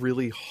 this is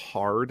really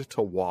hard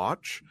to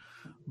watch,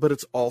 but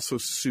it's also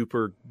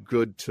super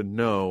good to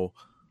know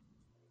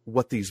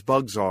what these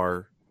bugs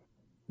are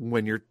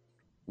when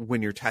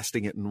you're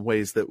testing it in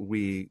ways that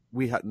we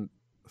hadn't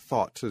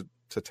thought to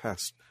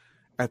test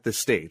at this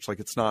stage. Like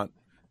it's not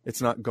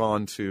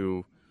gone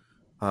to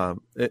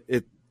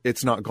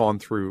it's not gone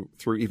through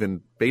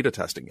even beta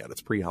testing yet.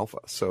 It's pre-alpha.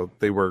 So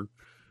they were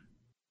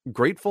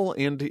grateful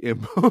and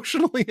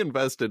emotionally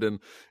invested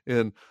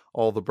in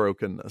all the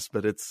brokenness,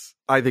 but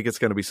I think it's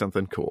going to be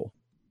something cool.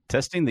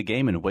 Testing the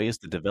game in ways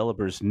the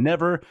developers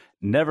never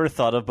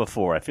thought of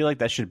before. I feel like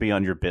that should be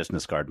on your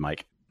business card,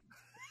 Mike.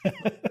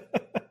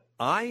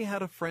 I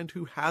had a friend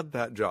who had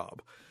that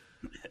job.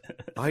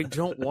 I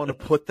don't want to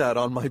put that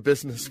on my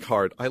business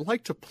card. I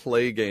like to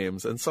play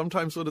games, and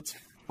sometimes when it's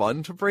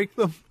fun to break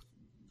them.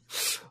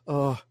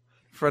 A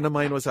friend of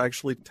mine was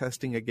actually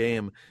testing a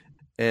game,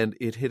 and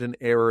it hit an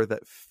error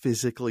that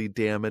physically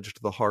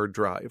damaged the hard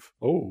drive.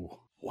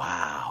 Oh,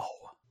 wow.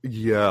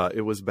 Yeah,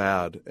 it was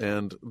bad.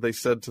 And they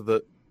said to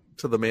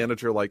the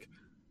manager, like,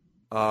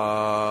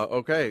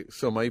 okay,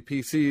 so my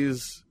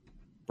PC's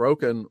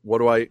broken. What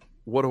do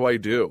I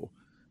do?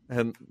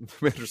 And the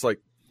manager's like,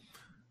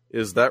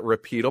 is that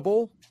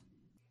repeatable?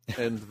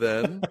 And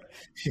then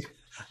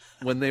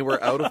when they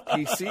were out of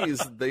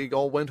PCs, they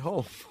all went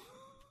home.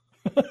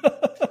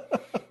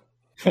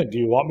 Do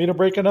you want me to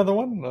break another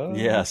one?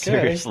 Yeah, okay.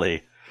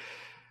 Seriously.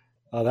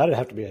 That'd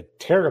have to be a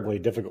terribly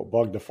difficult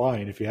bug to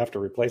find if you have to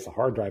replace a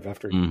hard drive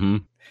after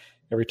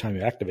every time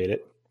you activate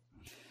it.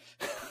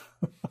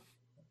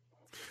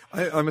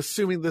 I'm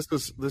assuming this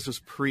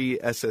was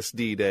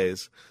pre-SSD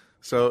days,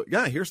 So,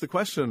 yeah, here's the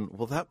question.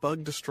 Will that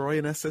bug destroy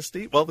an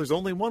SSD? Well, there's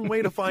only one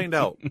way to find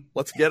out.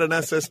 Let's get an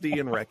SSD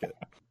and wreck it.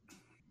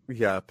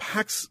 Yeah,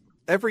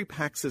 every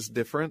PAX is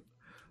different.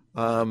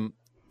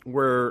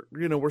 We're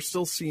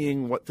still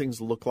seeing what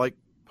things look like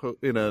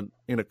in a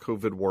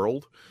COVID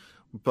world,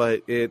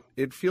 but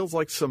it feels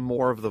like some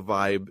more of the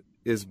vibe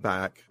is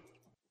back.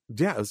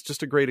 Yeah, it's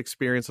just a great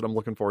experience, and I'm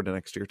looking forward to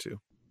next year, too.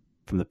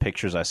 From the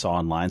pictures I saw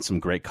online, some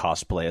great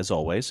cosplay as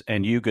always.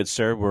 And you, good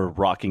sir, were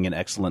rocking an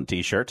excellent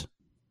T-shirt.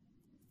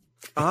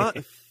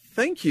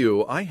 Thank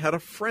you. I had a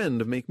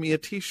friend make me a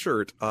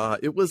T-shirt.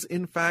 It was,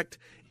 in fact,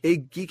 a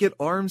Geek at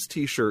Arms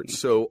T-shirt.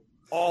 So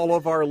all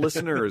of our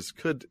listeners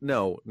could...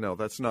 No,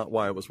 that's not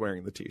why I was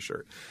wearing the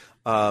T-shirt.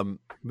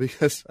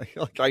 Because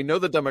I know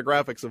the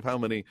demographics of how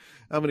many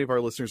of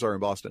our listeners are in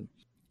Boston.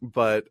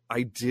 But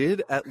I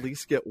did at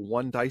least get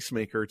one dice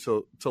maker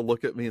to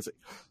look at me and say,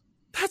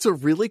 that's a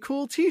really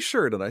cool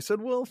T-shirt. And I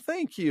said, well,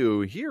 thank you.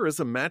 Here is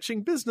a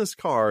matching business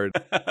card.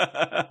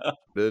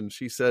 And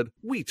she said,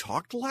 we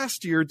talked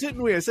last year,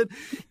 didn't we? I said,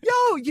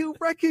 yo, you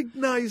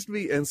recognized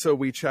me. And so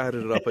we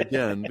chatted it up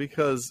again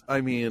because,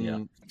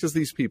 because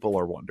these people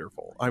are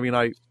wonderful.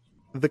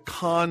 The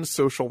con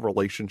social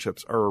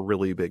relationships are a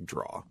really big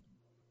draw.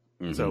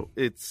 Mm-hmm. So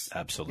it's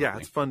absolutely,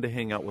 it's fun to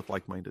hang out with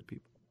like-minded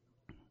people.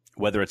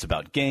 Whether it's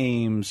about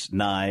games,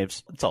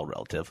 knives, it's all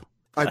relative.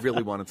 I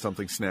really wanted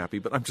something snappy,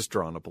 but I'm just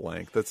drawing a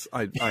blank.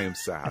 I am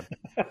sad.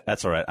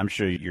 That's all right. I'm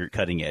sure your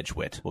cutting edge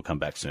wit will come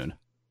back soon.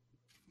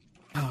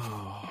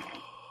 Oh,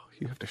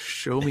 you have to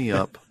show me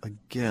up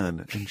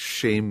again and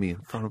shame me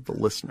in front of the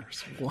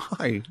listeners.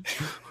 Why?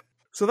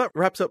 So that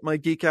wraps up my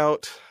Geek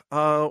Out.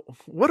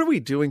 What are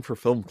we doing for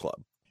Film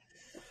Club?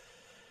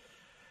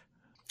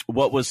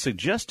 What was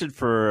suggested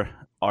for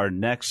our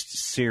next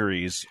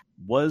series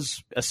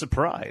was a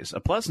surprise,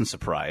 a pleasant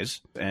surprise,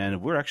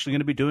 and we're actually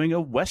going to be doing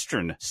a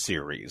Western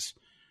series.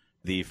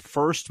 The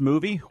first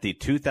movie, the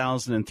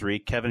 2003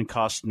 Kevin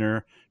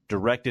Costner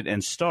directed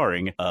and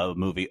starring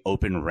movie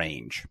Open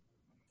Range.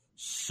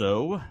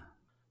 So,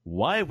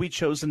 why have we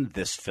chosen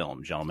this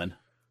film, gentlemen?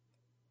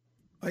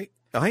 I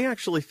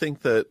actually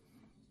think that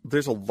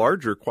there's a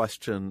larger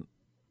question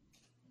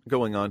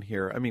going on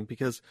here.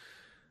 Because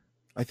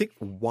I think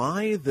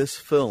why this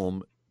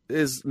film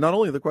is not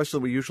only the question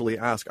that we usually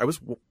ask. I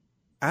was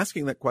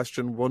asking that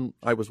question when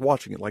I was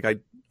watching it. Like,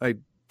 I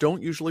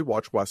don't usually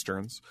watch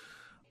Westerns,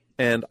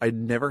 and I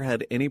never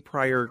had any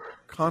prior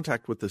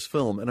contact with this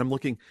film. And I'm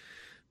looking,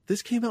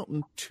 this came out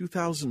in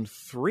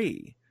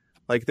 2003.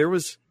 Like, there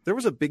was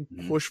a big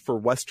push for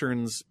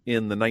Westerns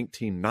in the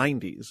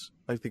 1990s.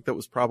 I think that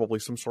was probably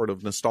some sort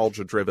of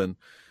nostalgia driven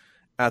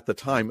at the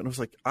time. And I was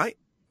like,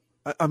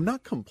 I'm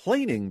not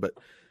complaining, but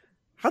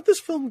how'd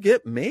this film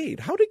get made?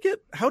 How'd it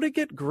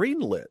get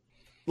greenlit?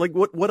 Like,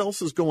 what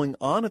else is going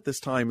on at this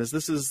time?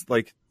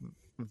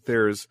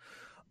 There's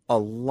a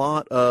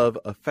lot of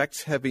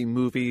effects heavy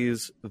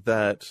movies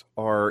that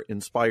are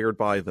inspired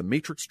by the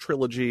Matrix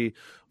trilogy.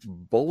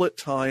 Bullet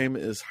time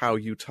is how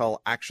you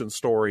tell action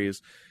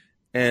stories.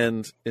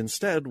 And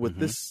instead with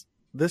this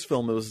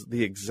film, it was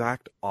the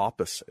exact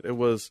opposite. It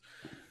was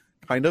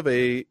kind of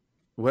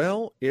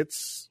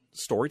its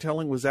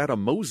storytelling was at a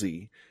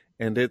mosey,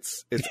 and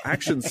its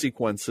action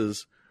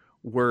sequences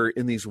were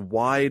in these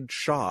wide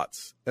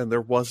shots, and there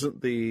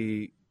wasn't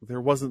the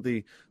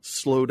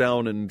slow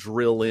down and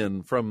drill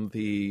in from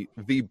the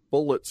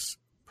bullet's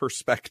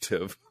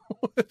perspective.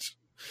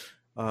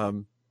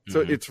 So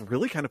it's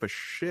really kind of a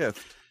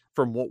shift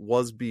from what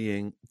was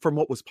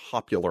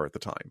popular at the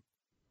time.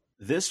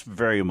 This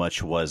very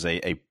much was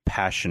a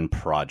passion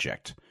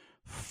project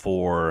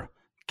for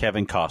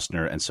Kevin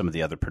Costner and some of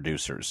the other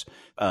producers,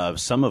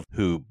 some of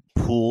who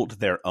pooled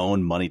their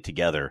own money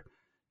together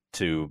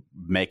to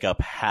make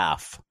up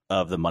half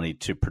of the money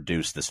to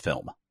produce this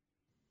film.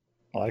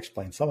 I'll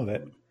explain some of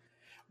it.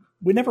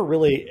 We never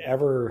really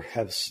ever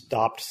have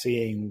stopped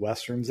seeing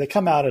Westerns. They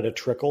come out at a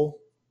trickle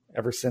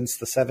ever since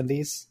the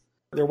 70s.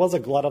 There was a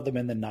glut of them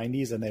in the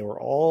 90s, and they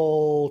were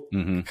all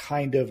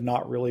kind of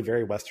not really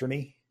very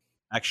Westerny.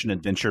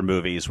 Action-adventure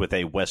movies with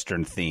a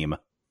Western theme.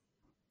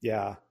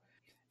 Yeah.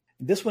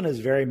 This one is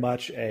very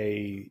much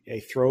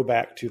a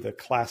throwback to the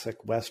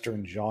classic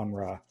Western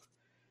genre.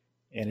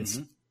 And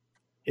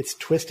it's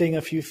twisting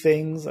a few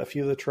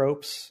of the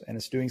tropes, and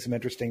it's doing some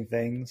interesting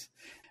things.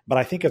 But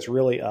I think it's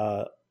really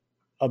a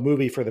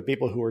movie for the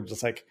people who are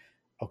just like,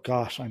 oh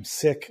gosh, I'm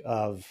sick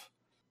of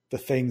the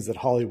things that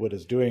Hollywood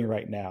is doing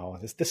right now.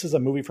 This is a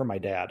movie for my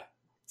dad.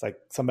 It's like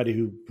somebody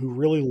who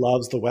really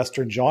loves the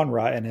Western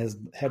genre and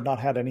had not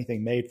had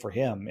anything made for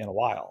him in a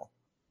while.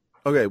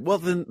 Okay, well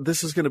then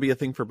this is going to be a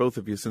thing for both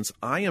of you, since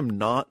I am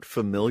not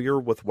familiar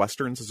with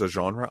Westerns as a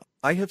genre.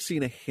 I have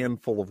seen a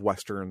handful of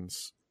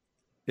Westerns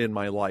in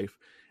my life.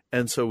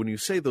 And so when you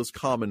say those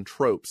common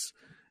tropes,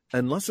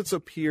 unless it's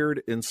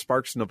appeared in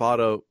Sparks,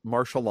 Nevada,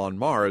 Marshall on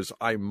Mars,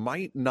 I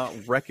might not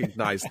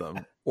recognize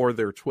them or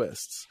their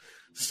twists.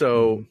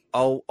 So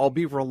I'll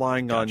be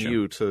relying on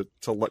you to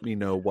let me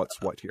know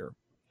what's what here.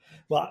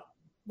 Well,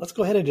 let's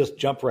go ahead and just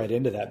jump right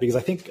into that, because I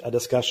think a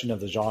discussion of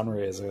the genre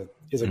is a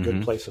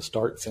good place to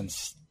start,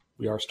 since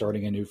we are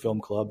starting a new film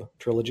club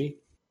trilogy.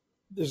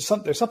 There's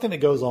something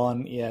that goes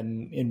on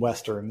in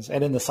Westerns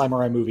and in the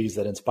samurai movies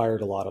that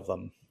inspired a lot of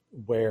them,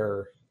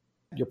 where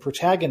your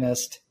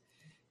protagonist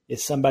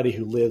is somebody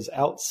who lives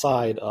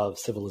outside of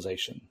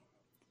civilization.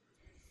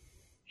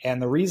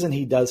 And the reason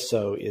he does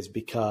so is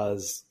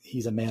because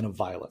he's a man of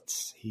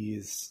violence.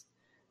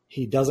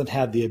 He doesn't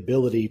have the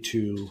ability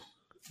to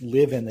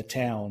live in the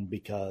town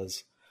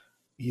because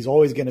he's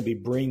always going to be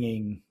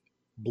bringing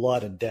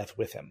blood and death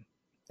with him.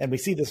 And we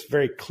see this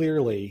very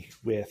clearly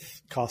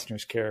with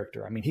Costner's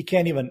character. I mean, he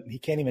can't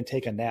even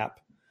take a nap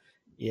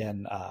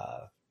in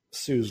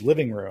Sue's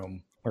living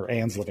room, or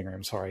Anne's living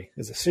room. Sorry,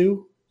 is it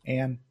Sue?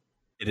 Anne?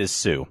 It is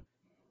Sue.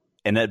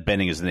 Annette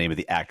Bening is the name of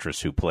the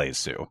actress who plays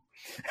Sue.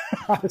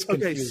 I was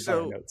Okay, confused by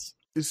the notes.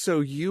 so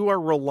you are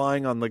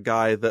relying on the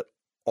guy that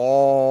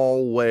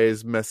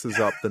always messes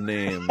up the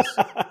names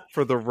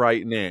for the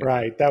right name.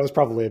 Right. That was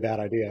probably a bad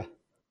idea.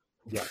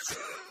 Yes.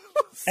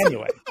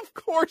 Anyway. Of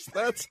course,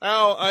 that's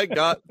how I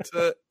got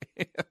to...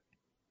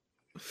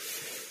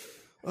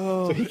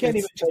 So he can't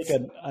even take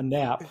a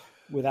nap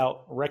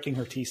without wrecking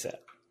her tea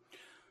set.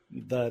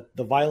 The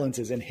violence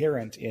is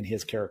inherent in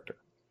his character.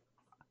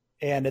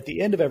 And at the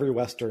end of every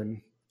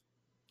Western,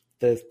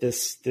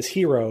 this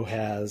hero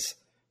has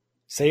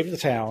saved the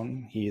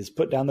town. He's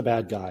put down the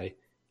bad guy.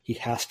 He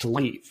has to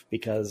leave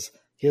because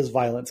his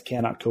violence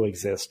cannot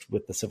coexist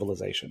with the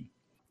civilization.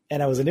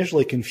 And I was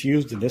initially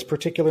confused in this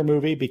particular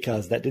movie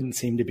because that didn't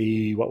seem to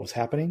be what was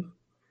happening,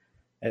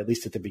 at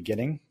least at the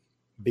beginning,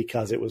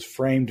 because it was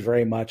framed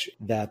very much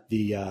that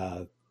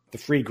the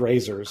free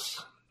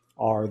grazers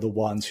are the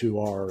ones who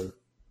are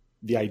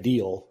the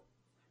ideal.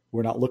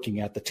 We're not looking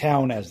at the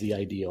town as the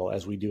ideal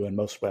as we do in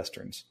most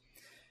Westerns.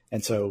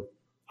 And so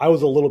I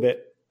was a little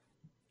bit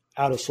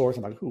out of sorts.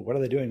 I'm like, ooh, what are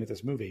they doing with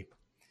this movie?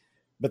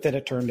 But then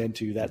it turned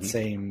into that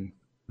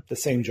the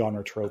same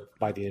genre trope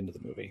by the end of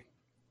the movie.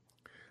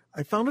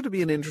 I found it to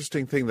be an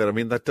interesting thing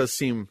that does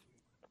seem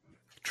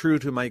true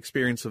to my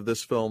experience of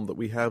this film, that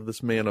we have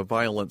this man of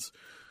violence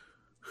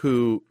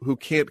who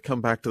can't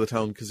come back to the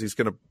town because he's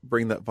going to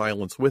bring that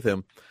violence with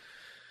him.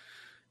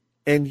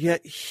 And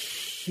yet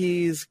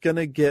he's going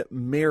to get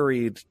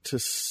married to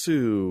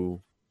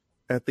Sue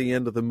at the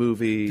end of the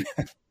movie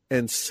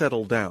and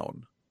settle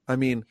down. I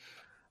mean,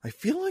 I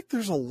feel like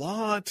there's a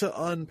lot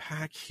to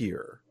unpack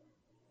here.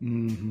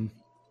 Mm-hmm.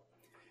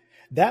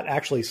 That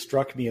actually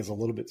struck me as a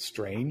little bit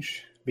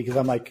strange because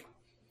I'm like,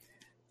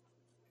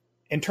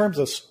 in terms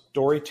of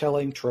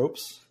storytelling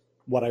tropes,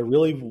 what I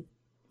really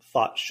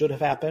thought should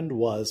have happened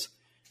was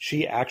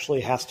she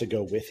actually has to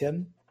go with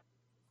him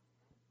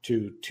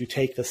to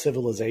take the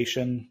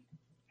civilization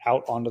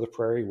out onto the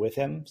prairie with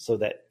him so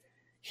that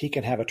he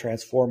can have a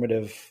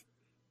transformative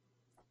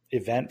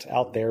event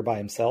out there by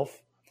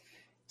himself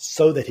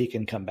so that he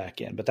can come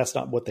back in. But that's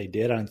not what they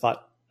did. And I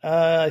thought,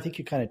 I think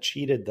you kind of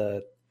cheated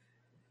the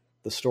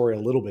story a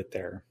little bit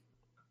there.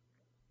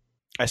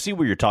 I see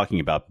what you're talking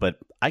about, but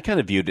I kind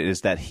of viewed it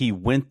as that he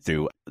went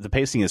through the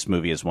pacing of this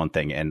movie is one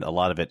thing. And a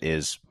lot of it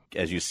is,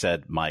 as you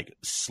said, Mike,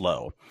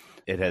 slow.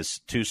 It has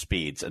two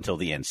speeds until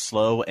the end,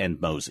 slow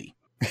and mosey.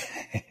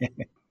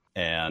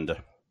 And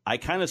I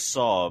kind of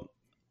saw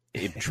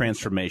a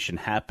transformation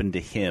happen to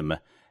him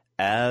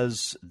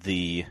as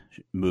the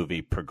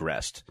movie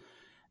progressed.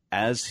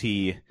 As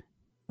he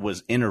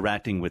was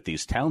interacting with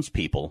these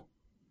townspeople,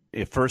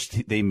 at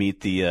first they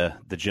meet the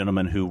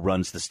gentleman who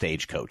runs the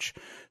stagecoach,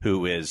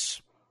 who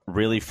is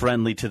really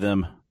friendly to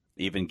them,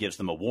 even gives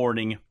them a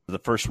warning, the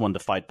first one to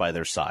fight by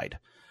their side.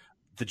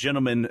 The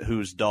gentleman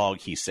whose dog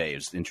he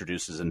saves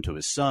introduces him to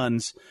his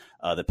sons,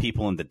 the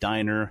people in the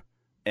diner.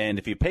 And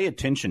if you pay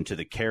attention to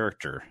the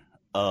character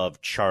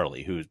of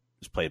Charlie, who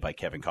is played by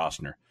Kevin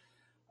Costner,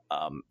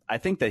 I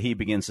think that he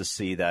begins to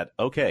see that,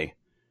 okay,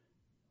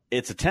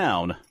 it's a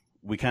town.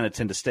 We kind of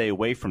tend to stay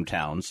away from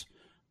towns.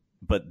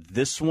 But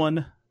this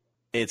one,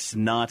 it's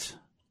not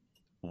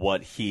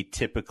what he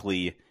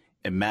typically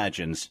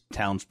imagines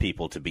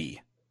townspeople to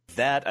be.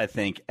 That, I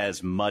think,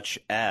 as much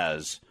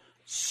as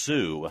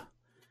Sue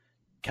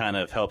kind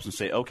of helps him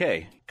say,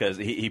 okay, because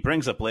he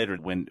brings up later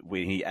when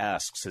he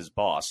asks his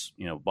boss,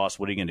 boss,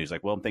 what are you going to do? He's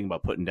like, well, I'm thinking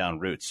about putting down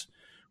roots.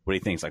 What do you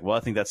think? He's like, well,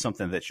 I think that's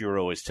something that you were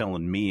always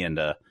telling me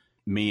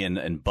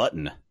and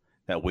Button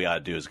that we ought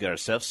to do is get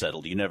ourselves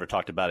settled. You never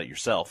talked about it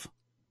yourself.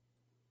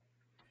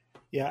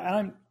 Yeah,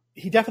 and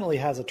he definitely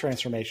has a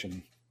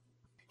transformation.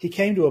 He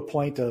came to a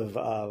point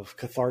of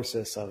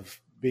catharsis,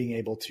 of being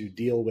able to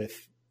deal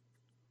with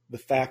the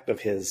fact of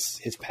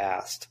his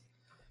past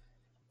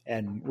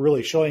and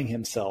really showing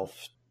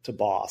himself to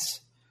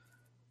boss,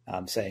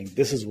 saying,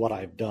 this is what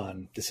I've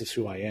done. This is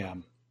who I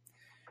am.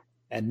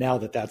 And now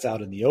that that's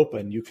out in the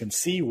open, you can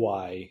see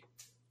why,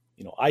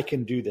 I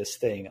can do this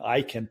thing.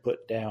 I can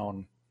put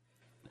down,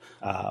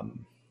 I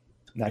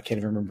can't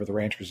even remember the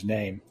rancher's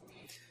name.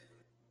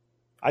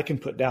 I can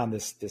put down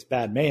this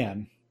bad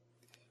man,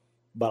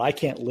 but I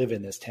can't live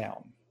in this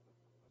town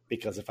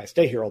because if I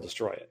stay here, I'll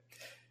destroy it.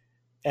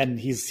 And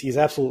he's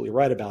absolutely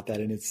right about that.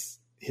 And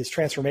his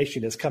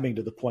transformation is coming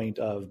to the point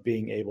of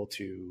being able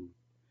to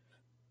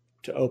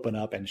open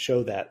up and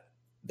show that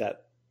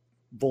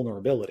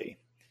vulnerability.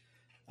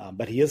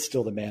 But he is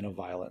still the man of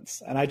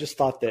violence. And I just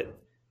thought that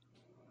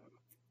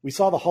we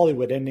saw the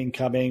Hollywood ending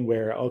coming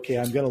where, okay,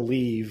 I'm going to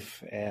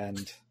leave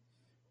and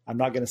I'm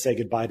not going to say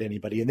goodbye to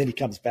anybody. And then he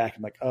comes back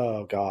and like,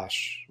 oh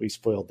gosh, we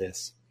spoiled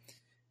this.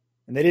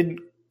 And they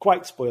didn't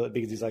quite spoil it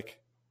because he's like,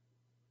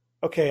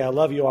 okay, I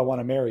love you. I want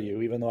to marry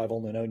you, even though I've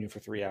only known you for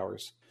 3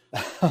 hours,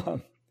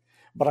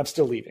 but I'm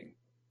still leaving.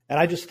 And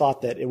I just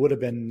thought that it would have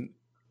been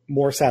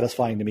more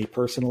satisfying to me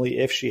personally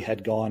if she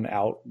had gone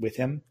out with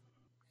him.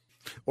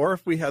 Or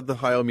if we had the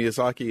Hayao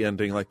Miyazaki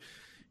ending, like,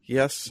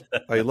 yes,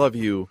 I love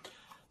you,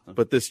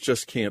 but this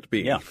just can't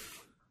be. Yeah.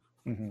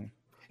 Mm-hmm.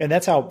 And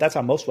that's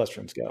how most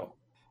Westerns go.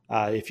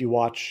 If you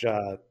watch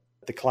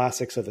the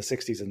classics of the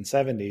 60s and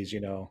 70s,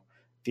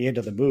 the end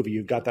of the movie,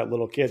 you've got that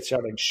little kid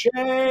shouting,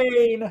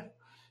 Shane!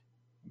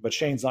 But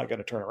Shane's not going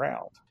to turn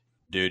around.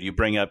 Dude, you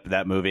bring up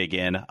that movie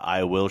again,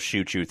 I will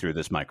shoot you through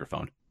this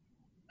microphone.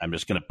 I'm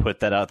just going to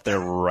put that out there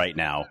right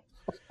now.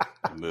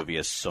 The movie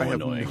is so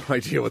annoying. I have no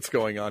idea what's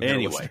going on here,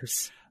 anyway,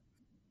 listeners.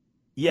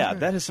 Yeah,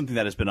 that is something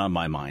that has been on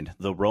my mind.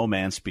 The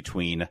romance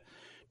between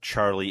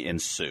Charlie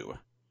and Sue.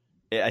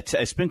 I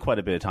spent quite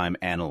a bit of time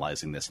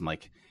analyzing this. I'm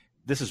like,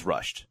 this is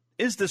rushed.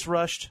 Is this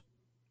rushed?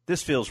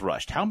 This feels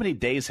rushed. How many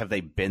days have they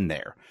been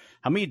there?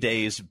 How many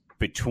days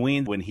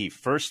between when he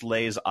first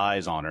lays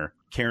eyes on her,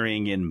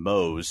 carrying in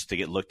Mose to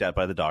get looked at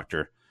by the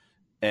doctor,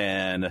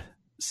 and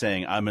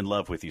saying, I'm in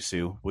love with you,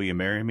 Sue. Will you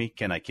marry me?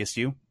 Can I kiss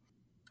you?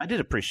 I did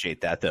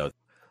appreciate that, though.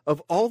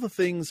 Of all the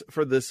things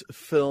for this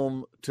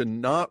film to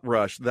not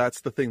rush,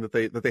 that's the thing that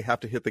they have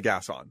to hit the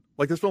gas on.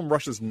 Like, this film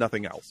rushes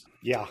nothing else.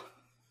 Yeah.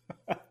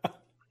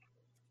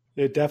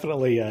 It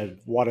definitely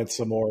wanted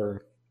some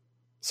more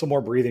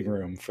breathing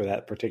room for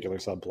that particular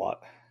subplot.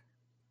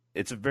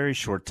 It's a very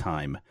short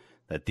time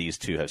that these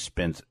two have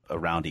spent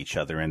around each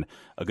other, and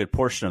a good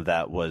portion of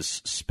that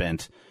was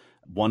spent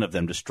one of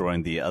them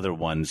destroying the other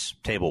one's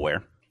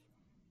tableware.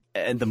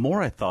 And the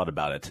more I thought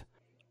about it,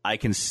 I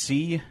can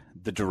see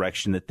the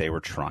direction that they were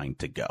trying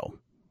to go,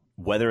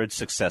 whether it's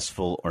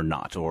successful or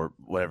not, or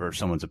whatever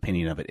someone's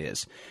opinion of it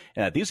is.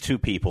 And these two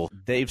people,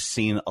 they've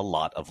seen a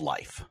lot of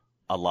life,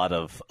 a lot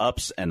of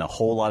ups and a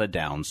whole lot of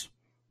downs,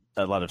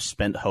 a lot of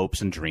spent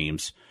hopes and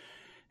dreams.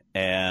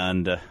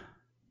 And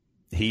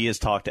he has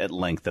talked at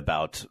length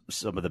about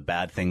some of the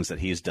bad things that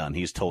he's done.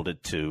 He's told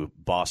it to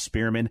Boss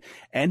Spearman,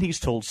 and he's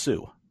told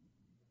Sue.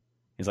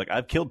 He's like,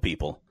 I've killed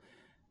people.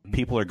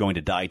 People are going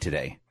to die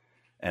today,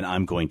 and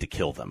I'm going to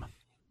kill them.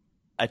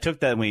 I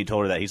took that when he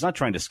told her that. He's not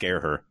trying to scare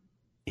her.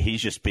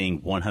 He's just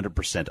being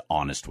 100%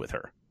 honest with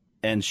her.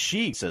 And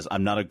she says,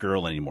 I'm not a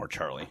girl anymore,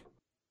 Charlie.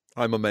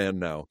 I'm a man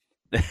now.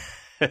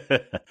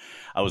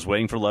 I was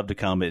waiting for love to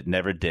come. It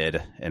never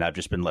did, and I've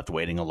just been left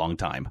waiting a long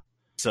time.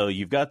 So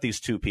you've got these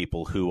two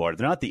people who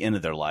they're not at the end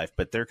of their life,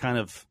 but they're kind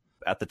of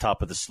at the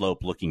top of the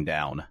slope looking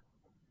down.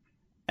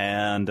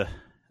 And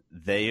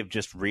they've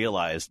just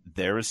realized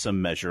there is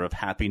some measure of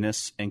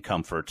happiness and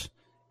comfort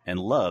and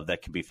love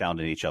that can be found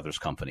in each other's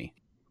company.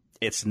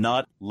 It's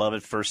not love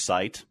at first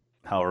sight,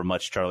 however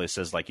much Charlie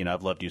says, like,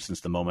 I've loved you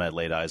since the moment I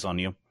laid eyes on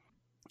you.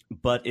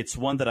 But it's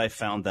one that I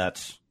found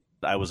that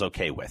I was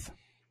okay with.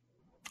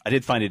 I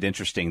did find it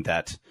interesting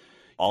that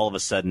all of a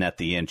sudden at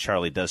the end,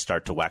 Charlie does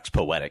start to wax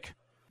poetic.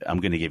 I'm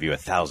going to give you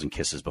 1,000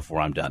 kisses before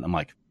I'm done. I'm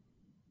like,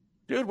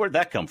 dude, where'd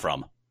that come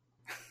from?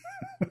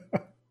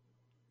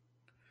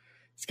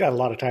 He's got a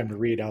lot of time to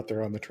read out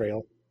there on the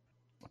trail.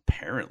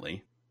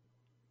 Apparently.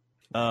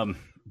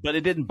 But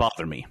it didn't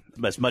bother me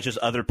as much as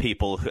other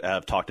people who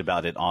have talked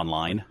about it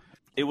online.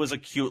 It was a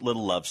cute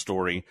little love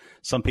story.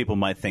 Some people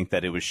might think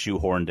that it was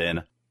shoehorned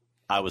in.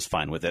 I was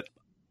fine with it.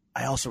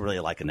 I also really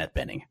like Annette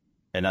Bening,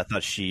 and I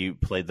thought she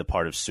played the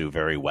part of Sue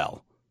very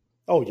well.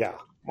 Oh, yeah,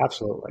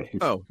 absolutely.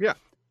 Oh, yeah.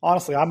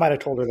 Honestly, I might have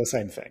told her the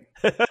same thing.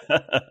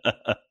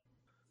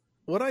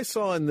 What I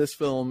saw in this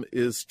film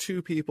is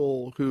two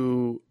people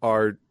who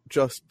are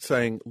just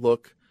saying,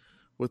 look,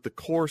 with the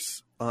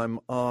course I'm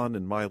on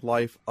in my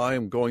life, I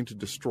am going to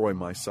destroy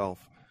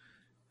myself.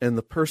 And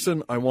the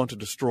person I want to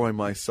destroy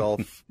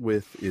myself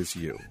with is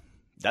you.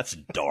 That's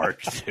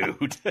dark,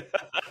 dude.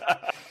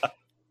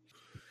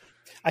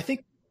 I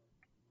think,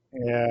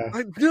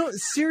 yeah. No,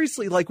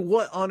 seriously, like,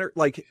 what on earth?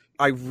 Like,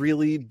 I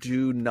really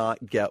do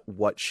not get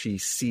what she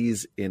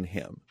sees in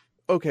him.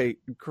 Okay,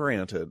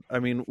 granted. I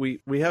mean,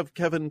 we have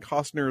Kevin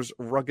Costner's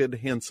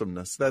rugged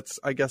handsomeness. That's,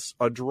 I guess,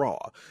 a draw.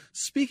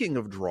 Speaking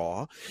of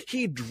draw,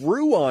 he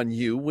drew on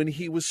you when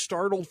he was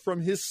startled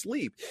from his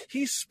sleep.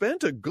 He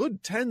spent a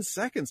good 10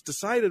 seconds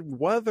decided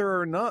whether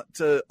or not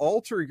to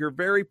alter your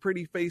very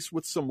pretty face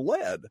with some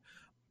lead.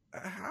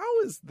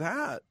 How is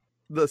that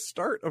the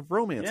start of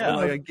romance? Yeah.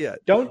 I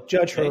get. Don't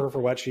judge her for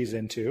what she's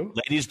into.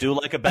 Ladies do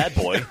like a bad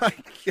boy.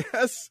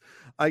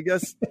 I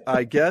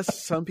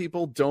guess some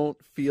people don't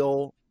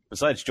feel.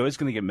 Besides, Joy's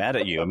going to get mad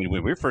at you. I mean,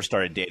 when we first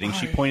started dating,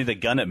 she pointed a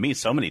gun at me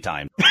so many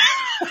times.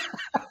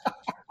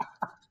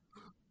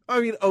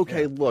 I mean,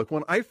 okay, look,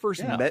 when I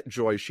first met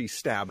Joy, she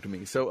stabbed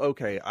me. So,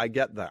 okay, I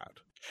get that.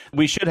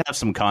 We should have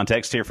some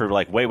context here for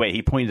like, wait,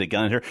 he pointed a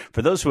gun at her.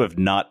 For those who have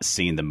not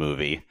seen the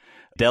movie,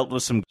 dealt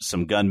with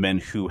some gunmen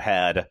who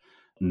had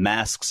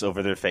masks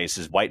over their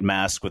faces, white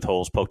masks with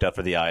holes poked out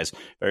for the eyes,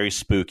 very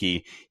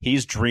spooky.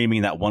 He's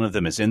dreaming that one of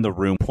them is in the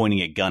room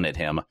pointing a gun at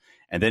him,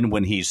 and then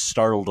when he's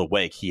startled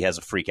awake, he has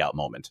a freak out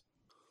moment.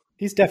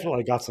 He's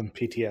definitely got some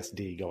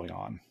PTSD going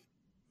on.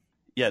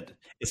 Yeah,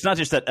 it's not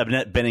just that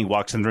Annette Bening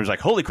walks in the room and is like,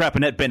 holy crap,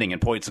 Annette Bening,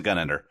 and points a gun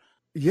at her.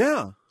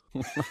 Yeah.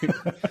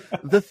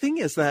 The thing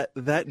is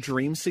that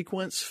dream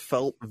sequence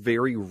felt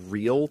very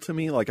real to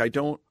me. Like I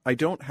don't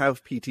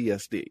have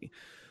PTSD,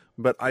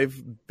 but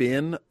I've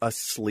been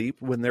asleep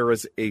when there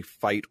is a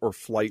fight or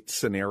flight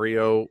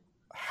scenario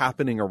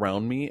happening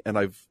around me, and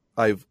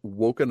I've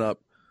woken up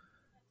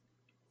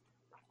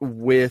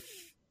with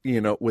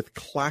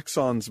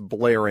klaxons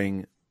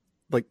blaring,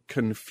 like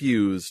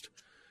confused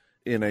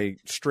in a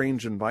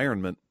strange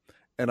environment,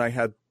 and I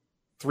had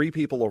 3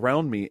 people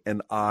around me,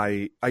 and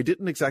I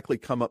didn't exactly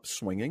come up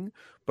swinging,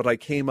 but I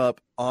came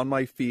up on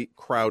my feet,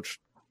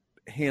 crouched,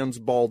 hands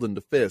balled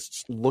into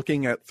fists,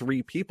 looking at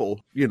 3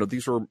 people.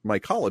 These were my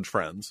college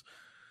friends.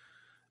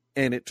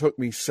 And it took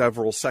me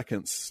several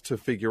seconds to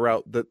figure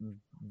out that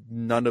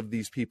none of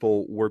these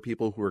people were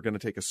people who were going to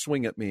take a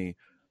swing at me,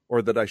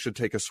 or that I should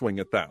take a swing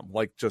at them.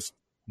 Like, just,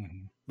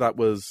 that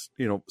was,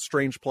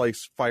 strange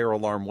place, fire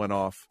alarm went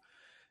off.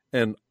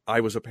 And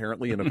I was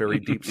apparently in a very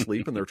deep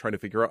sleep, and they're trying to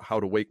figure out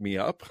how to wake me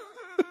up.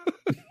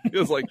 It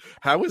was like,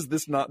 how is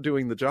this not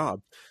doing the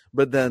job?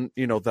 But then,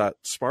 that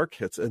spark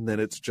hits, and then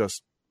it's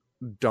just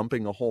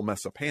dumping a whole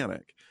mess of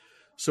panic.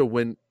 So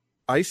when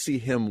I see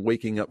him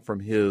waking up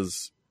from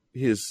his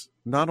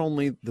not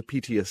only the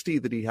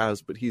PTSD that he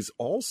has, but he's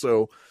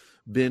also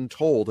been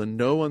told in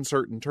no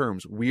uncertain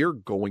terms, we're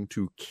going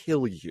to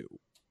kill you.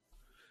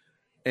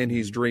 And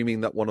he's dreaming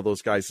that one of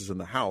those guys is in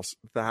the house.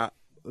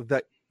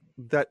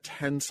 That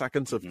 10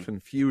 seconds of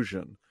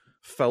confusion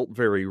felt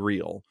very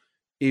real,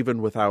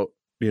 even without,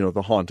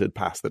 the haunted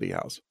past that he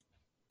has.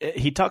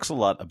 He talks a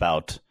lot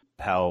about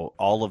how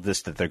all of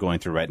this that they're going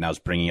through right now is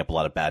bringing up a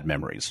lot of bad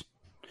memories.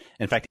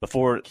 In fact,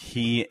 before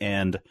he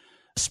and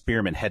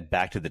Spearman head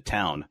back to the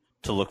town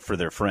to look for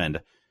their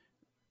friend,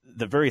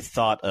 the very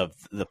thought of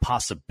the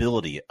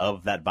possibility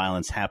of that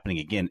violence happening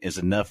again is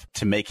enough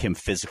to make him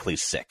physically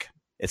sick.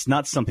 It's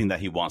not something that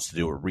he wants to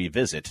do or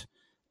revisit.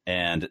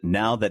 And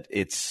now that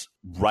it's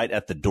right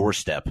at the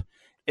doorstep,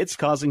 it's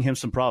causing him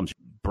some problems.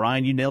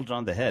 Brian, you nailed it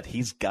on the head.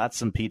 He's got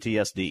some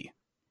PTSD.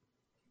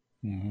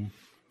 Mm-hmm.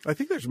 I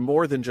think there's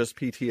more than just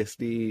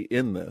PTSD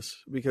in this,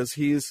 because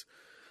he's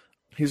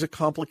a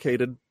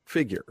complicated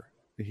figure.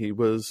 He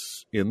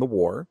was in the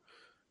war,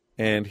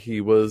 and he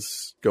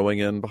was going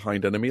in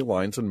behind enemy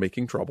lines and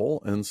making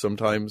trouble. And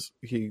sometimes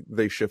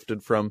they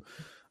shifted from,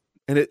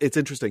 and it's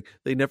interesting,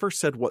 they never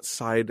said what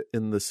side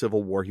in the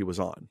Civil War he was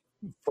on.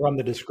 From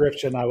the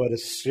description, I would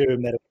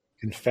assume that it was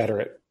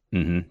Confederate,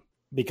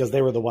 because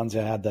they were the ones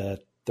that had the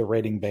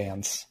raiding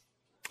bands.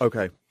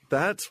 Okay,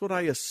 that's what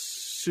I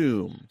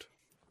assumed,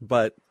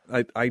 but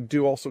I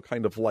do also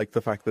kind of like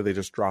the fact that they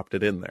just dropped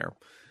it in there,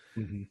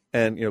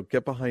 and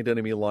get behind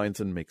enemy lines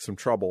and make some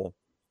trouble,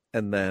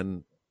 and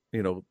then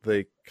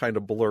they kind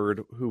of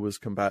blurred who was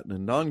combatant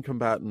and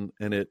non-combatant,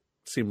 and it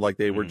seemed like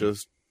they were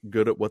just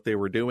good at what they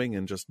were doing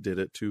and just did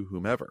it to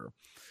whomever.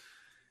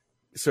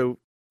 So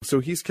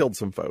he's killed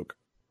some folk.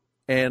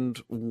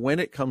 And when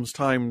it comes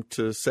time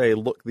to say,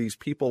 look, these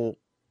people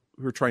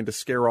who are trying to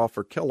scare off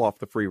or kill off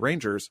the Free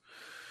Rangers,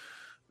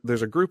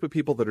 there's a group of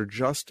people that are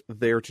just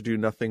there to do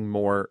nothing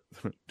more.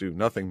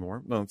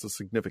 No, it's a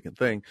significant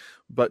thing,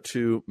 but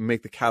to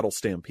make the cattle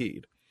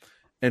stampede.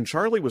 And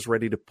Charlie was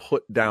ready to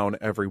put down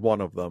every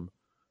one of them,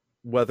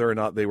 whether or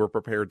not they were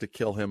prepared to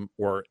kill him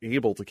or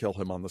able to kill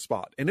him on the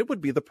spot. And it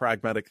would be the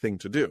pragmatic thing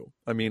to do.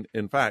 I mean,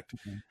 in fact,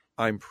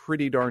 I'm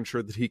pretty darn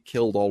sure that he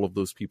killed all of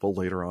those people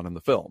later on in the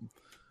film.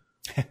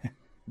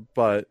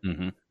 But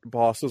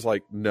Boss was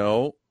like,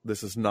 no,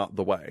 this is not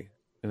the way.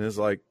 And is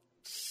like,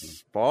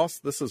 boss,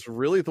 this is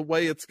really the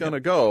way it's going to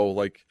go.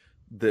 Like,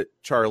 that,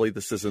 Charlie,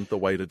 this isn't the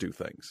way to do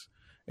things.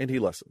 And he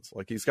listens.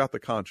 Like, he's got the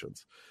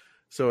conscience.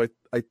 So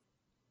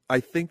I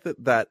think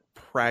that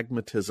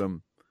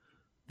pragmatism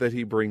that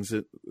he brings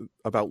it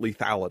about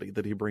lethality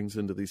that he brings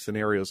into these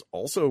scenarios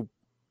also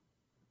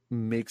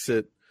makes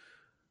it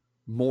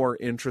more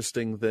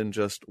interesting than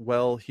just,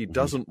 well, he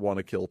doesn't want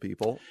to kill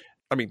people.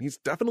 I mean, he's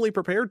definitely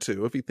prepared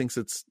to if he thinks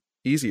it's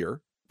easier,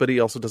 but he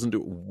also doesn't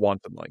do it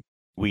wantonly.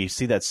 We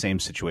see that same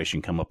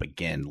situation come up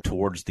again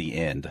towards the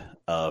end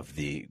of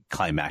the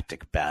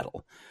climactic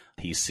battle.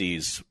 He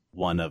sees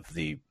one of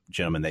the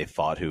gentlemen they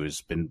fought who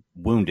has been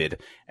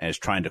wounded and is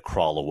trying to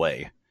crawl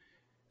away.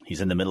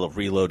 He's in the middle of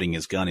reloading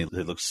his gun. He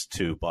looks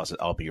to Boss,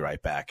 I'll be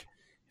right back.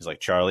 He's like,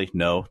 Charlie,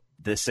 no,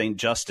 this ain't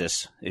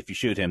justice. If you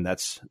shoot him,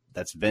 that's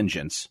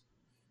vengeance.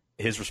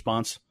 His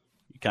response,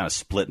 you kind of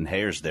splitting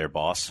hairs there,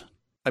 boss.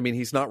 I mean,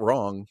 he's not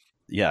wrong.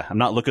 Yeah, I'm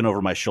not looking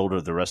over my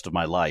shoulder the rest of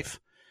my life.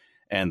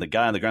 And the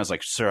guy on the ground's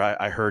like, sir,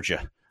 I heard you.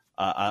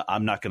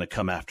 I'm not going to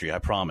come after you, I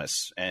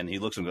promise. And he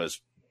looks and goes,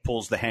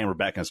 pulls the hammer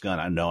back on his gun.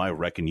 I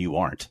reckon you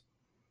aren't.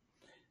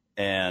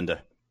 And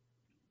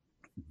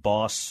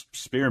Boss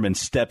Spearman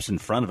steps in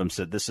front of him,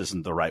 said, this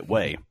isn't the right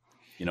way.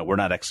 we're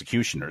not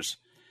executioners.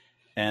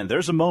 And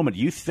there's a moment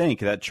you think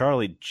that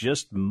Charlie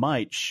just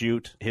might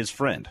shoot his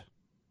friend.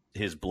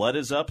 His blood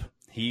is up.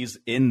 He's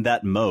in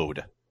that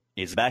mode.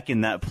 He's back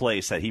in that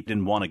place that he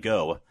didn't want to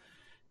go,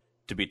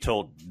 to be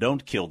told,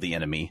 don't kill the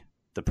enemy,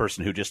 the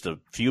person who just a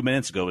few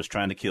minutes ago was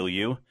trying to kill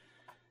you.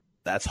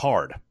 That's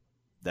hard.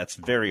 That's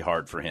very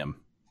hard for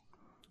him.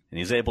 And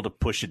he's able to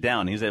push it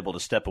down. He's able to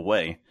step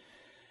away.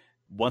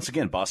 Once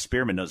again, Boss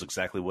Spearman knows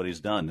exactly what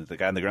he's done. The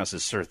guy on the ground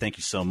says, sir, thank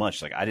you so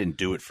much. Like, I didn't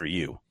do it for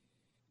you.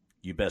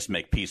 You best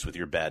make peace with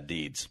your bad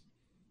deeds.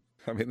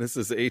 I mean, this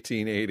is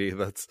 1880.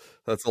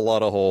 That's a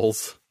lot of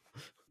holes.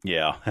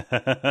 Yeah.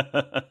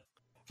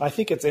 I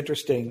think it's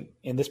interesting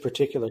in this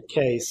particular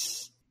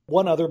case.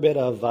 One other bit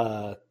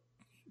of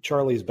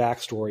Charlie's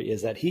backstory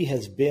is that he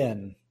has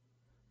been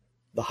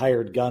the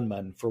hired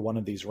gunman for one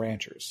of these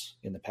ranchers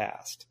in the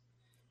past.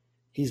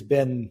 He's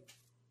been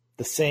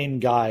the same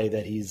guy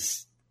that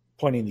he's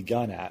pointing the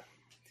gun at.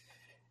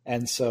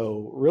 And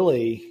so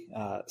really,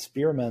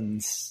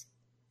 Spearman's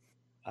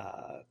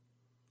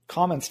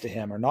comments to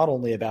him are not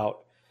only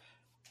about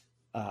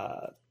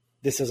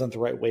this isn't the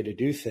right way to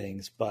do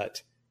things,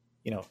 but,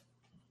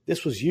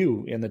 this was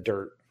you in the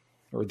dirt,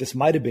 or this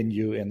might have been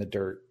you in the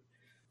dirt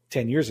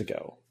 10 years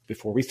ago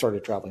before we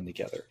started traveling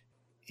together.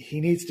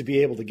 He needs to be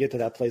able to get to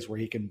that place where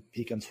he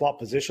can swap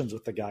positions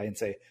with the guy and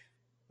say,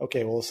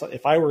 okay, well,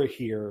 if I were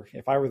here,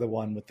 if I were the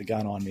one with the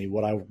gun on me,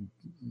 would I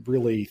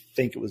really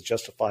think it was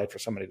justified for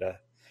somebody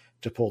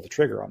to pull the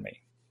trigger on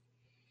me?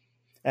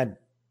 And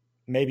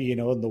maybe,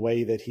 in the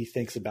way that he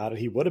thinks about it,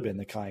 he would have been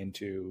the kind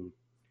to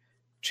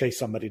chase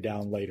somebody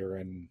down later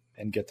and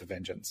get the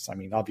vengeance. I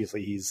mean,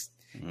 obviously he's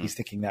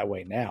thinking that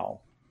way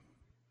now.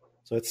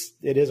 So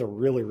it is a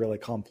really, really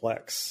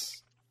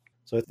complex.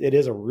 So it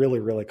is a really,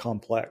 really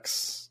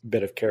complex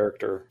bit of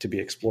character to be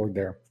explored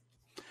there.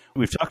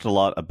 We've talked a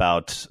lot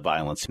about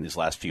violence in these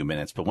last few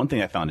minutes, but one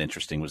thing I found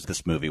interesting was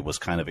this movie was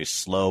kind of a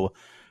slow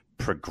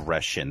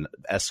progression,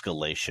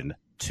 escalation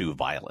to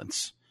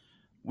violence.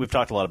 We've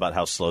talked a lot about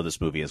how slow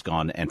this movie has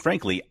gone, and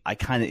frankly, I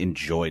kind of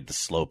enjoyed the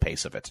slow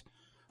pace of it.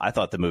 I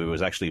thought the movie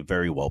was actually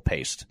very well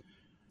paced.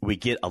 We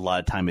get a lot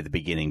of time at the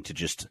beginning to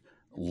just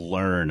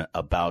learn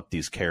about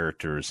these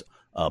characters,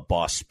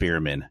 Boss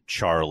Spearman,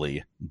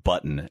 Charlie,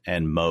 Button,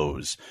 and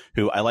Mose,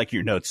 who, I like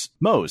your notes,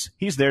 Mose,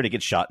 he's there to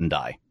get shot and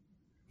die.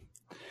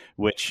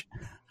 Which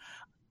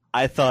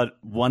I thought,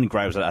 one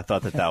gripe was that I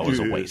thought that was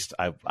a waste.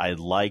 I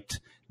liked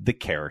the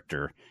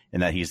character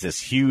and that he's this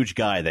huge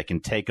guy that can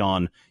take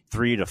on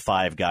 3 to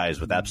 5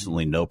 guys with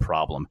absolutely no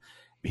problem.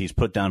 He's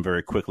put down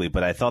very quickly,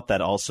 but I thought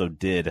that also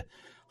did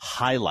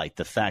highlight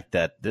the fact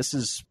that this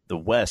is the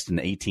West in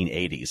the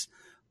 1880s.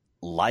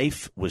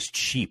 Life was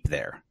cheap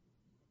there,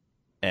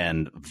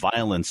 and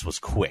violence was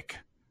quick.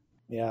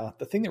 Yeah,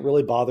 the thing that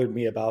really bothered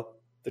me about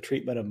the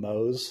treatment of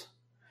Mose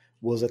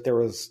was that there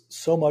was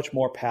so much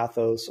more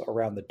pathos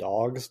around the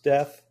dog's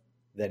death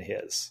than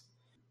his.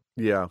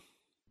 Yeah.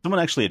 Someone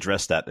actually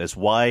addressed that as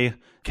why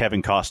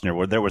Kevin Costner,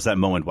 where there was that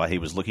moment while he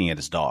was looking at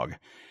his dog.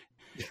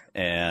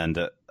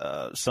 And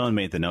someone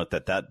made the note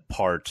that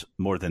part,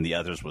 more than the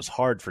others, was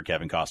hard for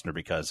Kevin Costner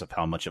because of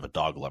how much of a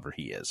dog lover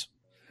he is.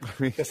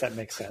 I guess that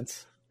makes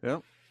sense.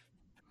 Yeah.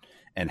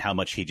 And how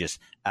much he just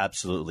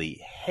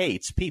absolutely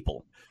hates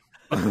people.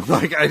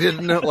 Like, I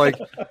didn't know,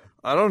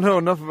 I don't know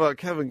enough about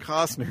Kevin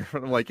Costner.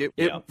 Like, it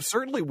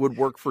certainly would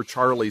work for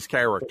Charlie's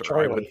character.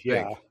 Charlie, I would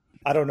think.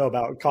 I don't know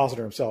about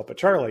Costner himself, but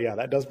Charlie,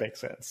 that does make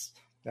sense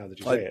now that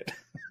you say it.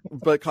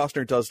 But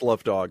Costner does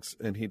love dogs,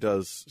 and I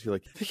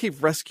think he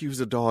rescues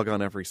a dog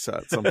on every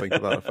set, something to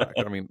that effect.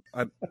 I mean,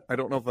 I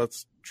don't know if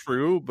that's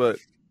true, but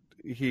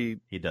he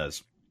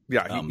does.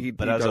 Yeah,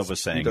 but as I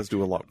was saying, he does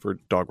do a lot for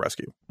dog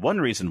rescue.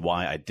 One reason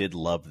why I did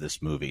love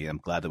this movie, I'm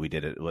glad that we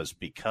did it, was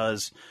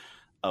because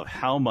of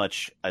how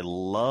much I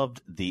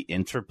loved the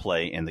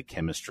interplay and the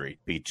chemistry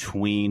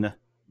between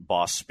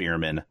Boss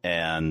Spearman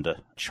and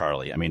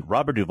Charlie. I mean,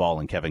 Robert Duvall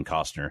and Kevin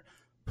Costner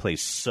play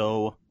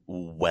so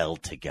well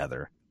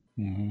together.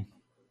 Mm-hmm.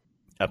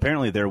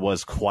 Apparently, there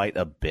was quite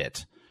a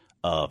bit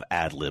of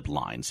ad-lib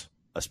lines,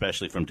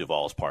 especially from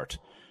Duvall's part.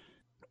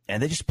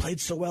 And they just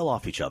played so well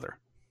off each other.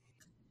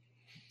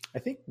 I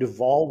think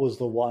Duvall was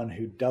the one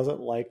who doesn't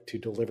like to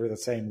deliver the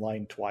same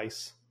line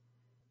twice,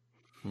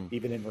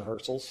 even in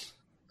rehearsals.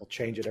 He'll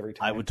change it every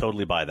time. I would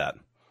totally buy that.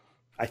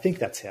 I think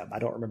that's him. I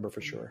don't remember for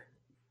sure.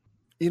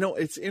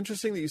 It's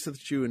interesting that you said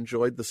that you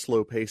enjoyed the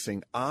slow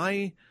pacing.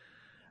 I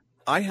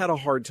had a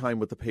hard time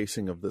with the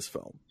pacing of this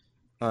film.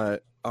 When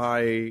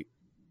I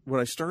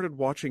started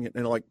watching it,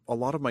 and a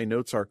lot of my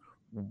notes are,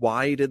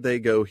 why did they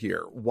go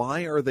here?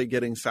 Why are they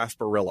getting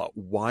sarsaparilla?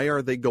 Why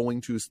are they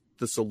going to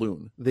the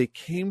saloon? They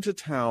came to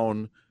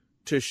town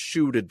to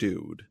shoot a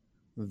dude.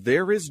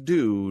 There is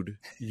dude.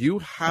 You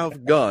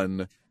have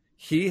gun.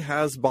 He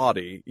has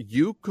body.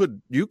 You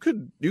could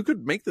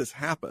make this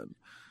happen.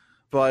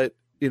 But,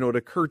 it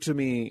occurred to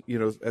me,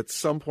 at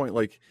some point,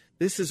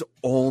 this is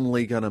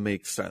only going to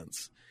make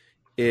sense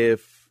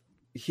if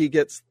he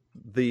gets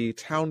the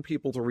town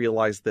people to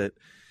realize that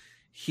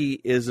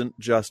he isn't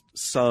just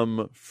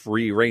some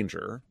free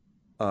ranger.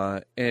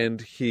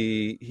 and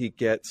he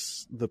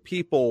gets the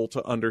people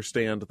to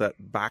understand that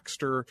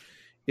Baxter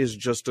is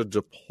just a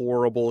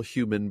deplorable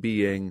human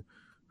being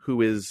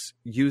who is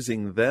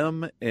using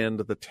them and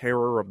the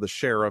terror of the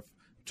sheriff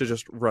to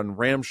just run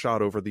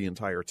ramshot over the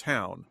entire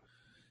town,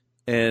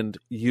 and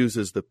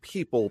uses the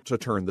people to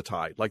turn the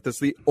tide. Like, that's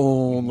the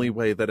only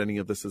way that any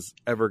of this is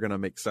ever going to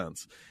make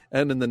sense.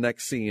 And in the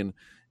next scene,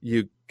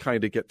 you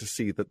kind of get to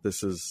see that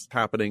this is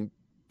happening,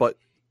 but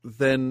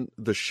then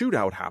the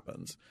shootout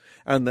happens,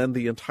 and then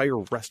the entire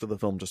rest of the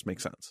film just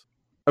makes sense.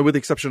 With the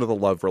exception of the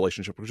love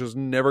relationship, which is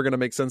never going to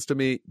make sense to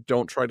me.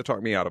 Don't try to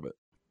talk me out of it.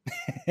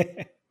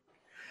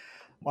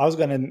 Well, I was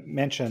going to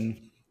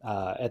mention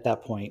at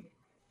that point,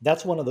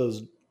 that's one of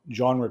those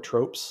genre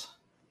tropes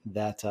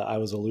that I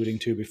was alluding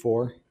to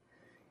before,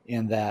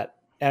 and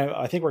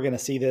I think we're going to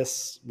see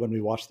this when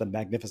we watch The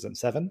Magnificent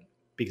Seven,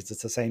 because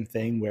it's the same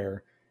thing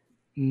where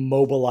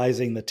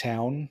mobilizing the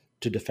town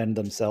to defend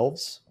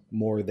themselves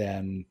more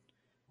than,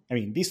 I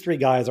mean, these three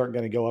guys aren't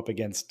going to go up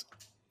against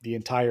the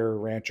entire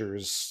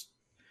ranchers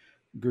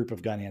group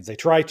of gun hands. They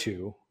try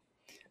to,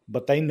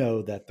 but they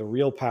know that the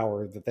real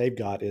power that they've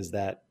got is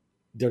that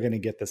they're going to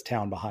get this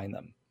town behind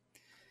them.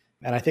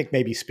 And I think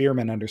maybe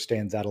Spearman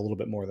understands that a little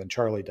bit more than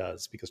Charlie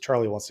does, because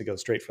Charlie wants to go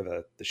straight for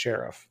the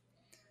sheriff.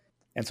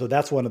 And so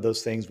that's one of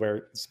those things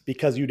where,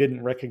 because you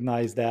didn't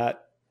recognize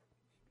that,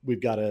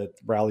 we've got to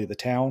rally the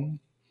town,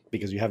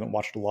 because you haven't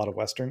watched a lot of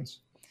Westerns.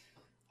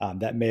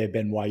 That may have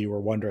been why you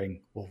were wondering,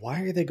 well,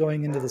 why are they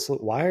going into this?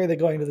 Why are they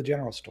going to the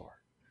general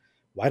store?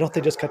 Why don't they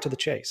just cut to the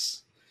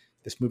chase?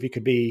 This movie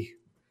could be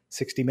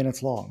 60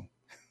 minutes long.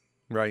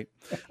 Right.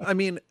 I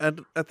mean, at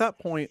that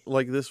point,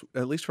 like this,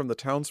 at least from the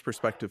town's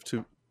perspective,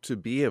 to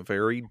be a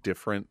very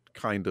different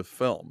kind of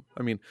film.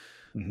 I mean,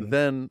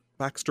 then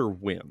Baxter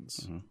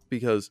wins,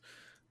 because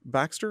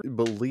Baxter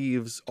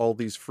believes all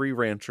these free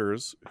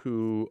ranchers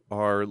who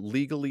are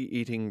legally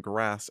eating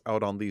grass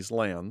out on these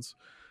lands,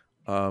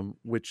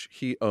 which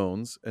he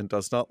owns and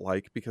does not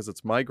like, because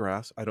it's my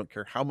grass. I don't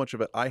care how much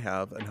of it I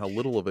have and how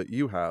little of it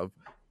you have.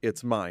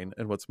 It's mine,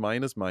 and what's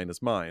mine is mine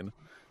is mine,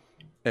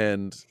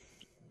 and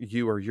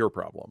you are your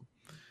problem.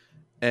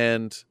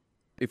 And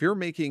if you're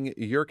making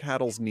your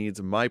cattle's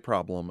needs my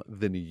problem,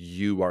 then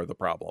you are the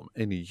problem,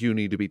 and you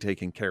need to be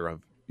taken care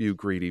of, you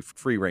greedy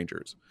free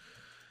rangers.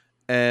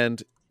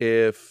 And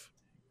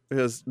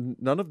because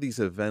none of these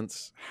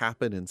events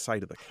happen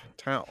inside of the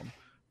town,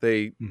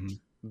 they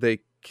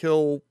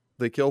kill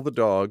the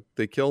dog,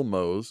 they kill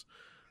Mose,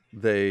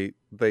 they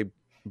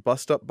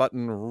bust up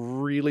Button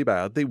really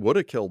bad. They would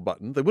have killed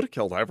Button, they would have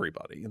killed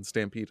everybody and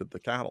stampeded the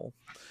cattle.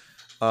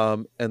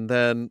 And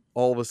then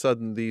all of a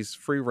sudden, these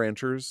free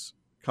ranchers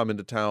come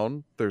into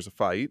town. There's a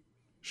fight.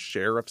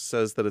 Sheriff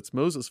says that it's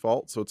Moses'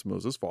 fault, so it's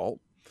Moses' fault.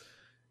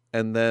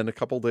 And then a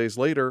couple days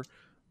later,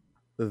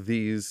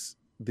 these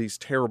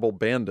terrible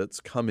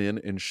bandits come in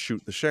and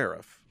shoot the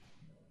sheriff.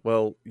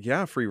 Well,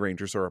 yeah, free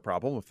rangers are a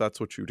problem if that's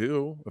what you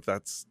do, if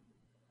that's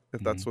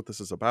what this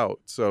is about.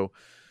 So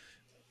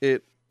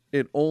it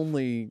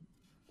only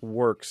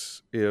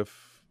works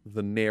if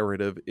the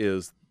narrative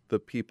is the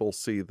people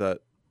see that,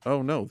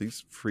 oh no,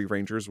 these free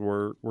rangers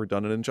were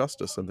done an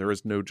injustice, and there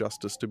is no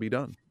justice to be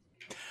done.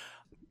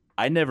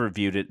 I never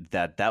viewed it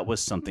that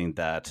was something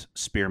that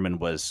Spearman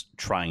was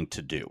trying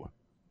to do.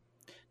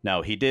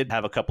 Now, he did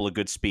have a couple of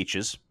good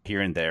speeches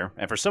here and there,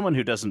 and for someone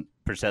who doesn't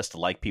profess to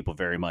like people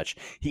very much,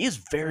 he is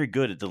very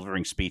good at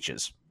delivering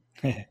speeches.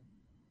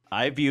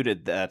 I viewed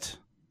it that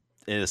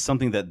it is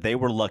something that they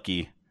were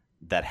lucky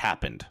that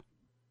happened.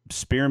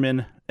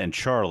 Spearman and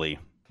Charlie,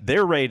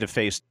 they're ready to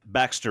face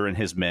Baxter and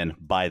his men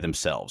by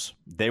themselves.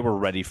 They were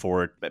ready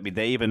for it. I mean,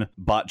 they even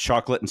bought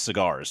chocolate and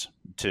cigars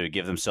to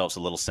give themselves a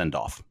little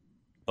send-off.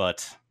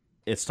 But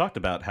it's talked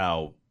about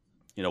how,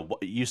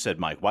 you said,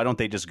 Mike, why don't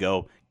they just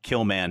go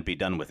kill man, be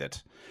done with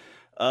it?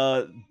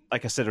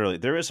 Like I said earlier,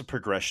 there is a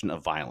progression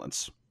of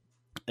violence.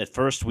 At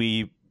first,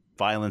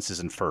 violence is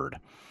inferred.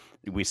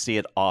 We see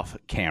it off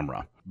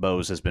camera.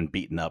 Bose has been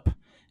beaten up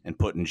and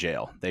put in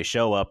jail. They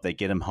show up, they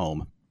get him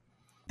home.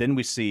 Then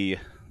we see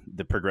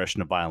the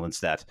progression of violence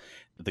that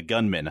the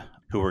gunmen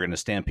who were going to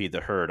stampede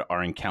the herd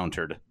are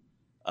encountered.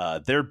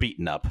 They're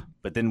beaten up,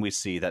 but then we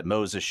see that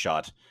Mose is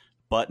shot,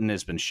 Button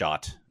has been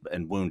shot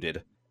and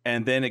wounded,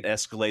 and then it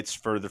escalates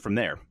further from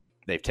there.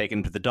 They've taken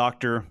him to the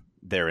doctor,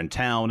 they're in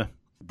town,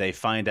 they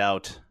find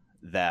out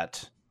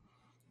that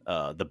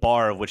the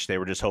bar of which they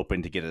were just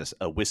hoping to get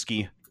a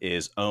whiskey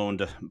is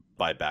owned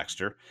by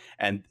Baxter,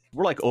 and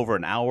we're like over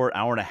an hour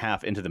and a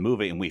half into the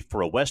movie, and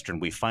for a Western,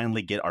 we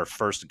finally get our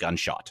first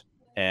gunshot.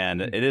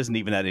 And it isn't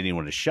even that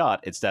anyone is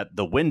shot, it's that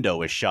the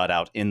window is shot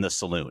out in the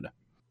saloon,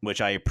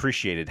 which I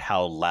appreciated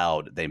how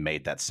loud they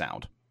made that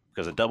sound,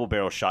 because a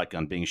double-barrel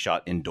shotgun being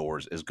shot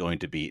indoors is going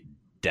to be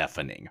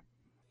deafening.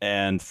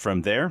 And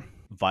from there,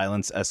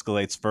 violence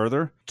escalates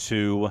further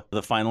to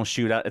the final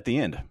shootout at the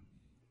end.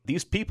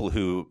 These people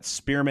who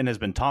Spearman has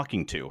been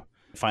talking to,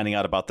 finding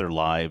out about their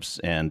lives,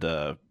 and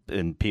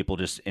people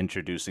just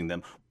introducing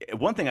them.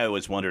 One thing I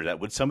always wondered,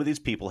 that would some of these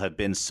people have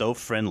been so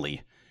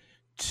friendly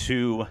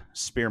to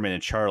Spearman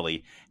and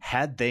Charlie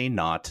had they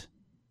not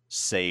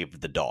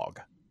save the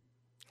dog.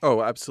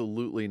 Oh,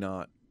 absolutely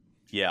not.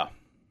 Yeah.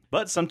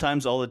 But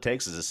sometimes all it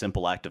takes is a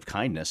simple act of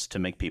kindness to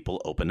make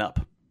people open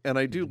up. And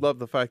I do love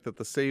the fact that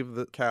the save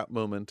the cat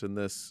moment in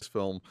this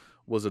film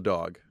was a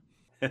dog.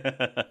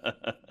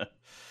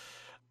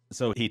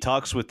 So he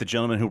talks with the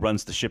gentleman who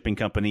runs the shipping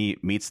company,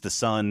 meets the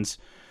sons,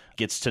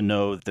 gets to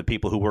know the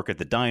people who work at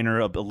the diner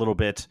a little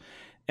bit,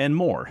 and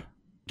more.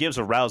 Gives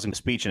a rousing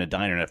speech in a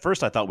diner. And at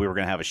first I thought we were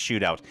going to have a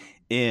shootout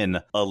in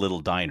a little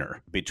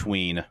diner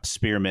between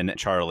Spearman,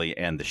 Charlie,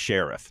 and the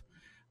sheriff.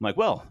 I'm like,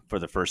 well, for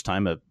the first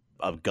time, a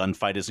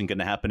gunfight isn't going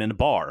to happen in a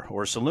bar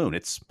or a saloon.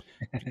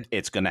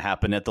 It's going to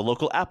happen at the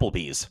local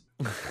Applebee's.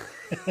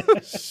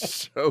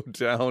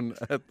 Showdown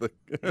at the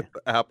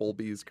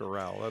Applebee's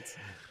corral. That's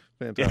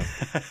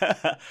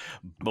fantastic.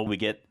 But we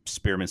get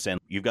Spearman saying,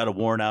 you've got a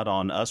warrant out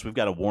on us. We've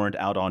got a warrant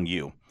out on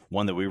you.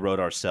 One that we wrote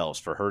ourselves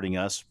for hurting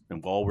us.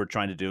 And all we're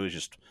trying to do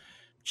is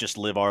just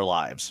live our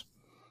lives.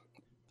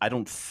 I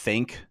don't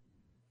think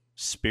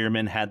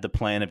Spearman had the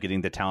plan of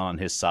getting the town on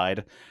his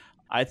side.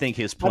 I think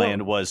his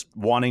plan was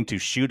wanting to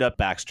shoot up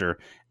Baxter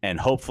and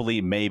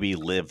hopefully maybe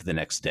live the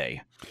next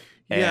day.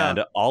 Yeah.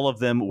 And all of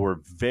them were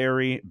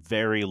very,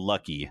 very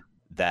lucky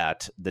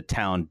that the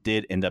town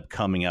did end up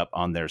coming up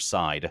on their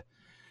side.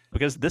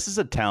 Because this is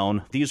a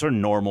town, these are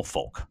normal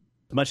folk.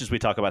 Much as we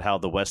talk about how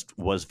the West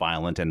was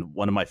violent, and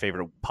one of my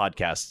favorite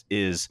podcasts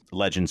is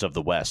Legends of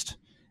the West.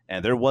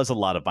 And there was a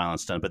lot of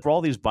violence done. But for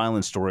all these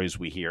violent stories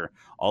we hear,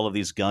 all of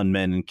these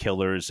gunmen and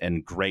killers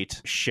and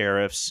great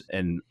sheriffs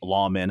and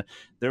lawmen,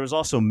 there was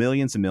also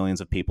millions and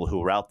millions of people who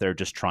were out there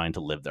just trying to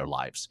live their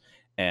lives.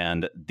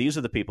 And these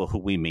are the people who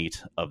we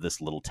meet of this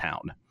little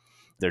town.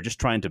 They're just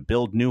trying to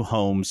build new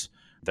homes.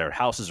 Their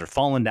houses are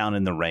falling down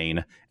in the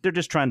rain. They're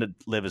just trying to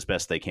live as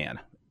best they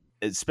can,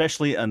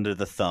 especially under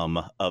the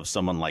thumb of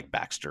someone like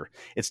Baxter.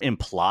 It's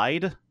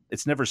implied.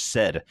 It's never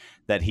said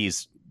that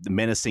he's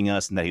menacing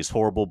us and that he's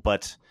horrible,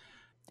 but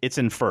it's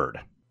inferred.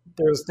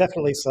 There's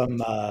definitely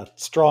some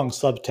strong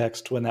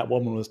subtext when that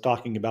woman was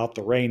talking about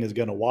the rain is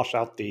going to wash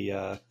out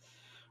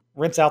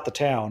rinse out the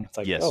town. It's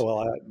like, yes. Oh, well,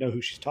 I know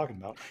who she's talking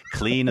about.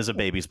 Clean as a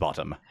baby's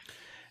bottom.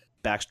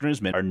 Baxter and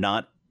his men are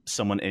not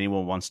someone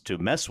anyone wants to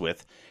mess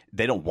with.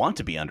 They don't want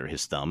to be under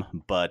his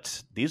thumb,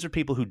 but these are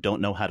people who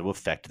don't know how to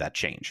affect that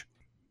change.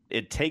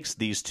 It takes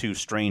these two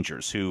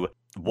strangers who,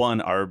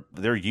 one,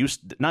 they're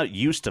not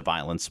used to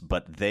violence,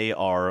 but they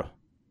are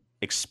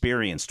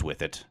experienced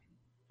with it.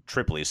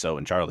 Triply so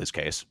in Charlie's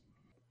case.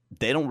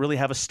 They don't really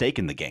have a stake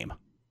in the game.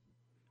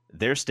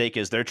 Their stake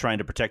is they're trying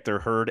to protect their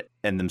herd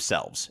and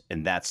themselves,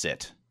 and that's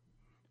it.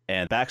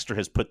 And Baxter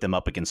has put them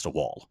up against a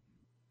wall.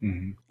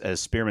 Mm-hmm. As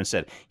Spearman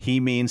said, he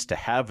means to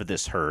have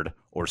this herd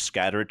or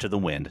scatter it to the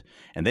wind,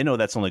 and they know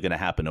that's only going to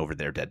happen over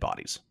their dead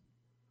bodies.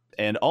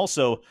 And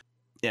also,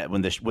 yeah,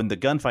 when the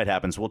gunfight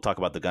happens, we'll talk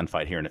about the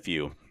gunfight here in a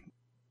few.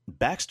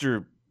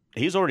 Baxter,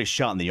 he's already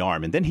shot in the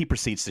arm, and then he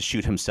proceeds to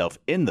shoot himself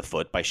in the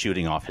foot by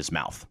shooting off his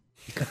mouth.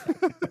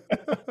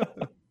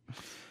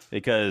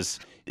 Because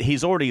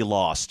he's already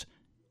lost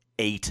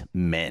 8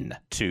 men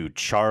to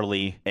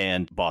Charlie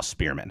and Boss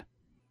Spearman.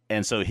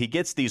 And so he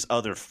gets these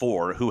other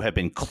 4 who have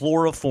been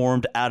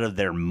chloroformed out of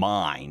their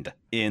mind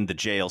in the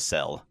jail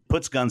cell,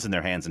 puts guns in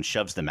their hands and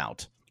shoves them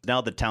out. Now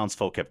the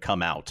townsfolk have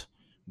come out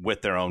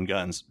with their own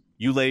guns.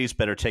 You ladies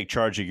better take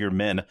charge of your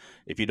men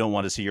if you don't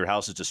want to see your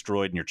houses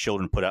destroyed and your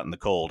children put out in the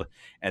cold.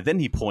 And then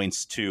he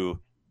points to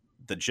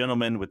the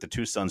gentleman with the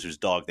 2 sons whose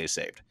dog they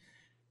saved.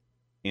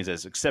 He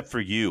says, except for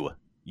you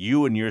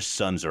and your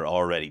sons are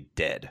already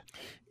dead.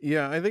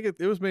 Yeah, I think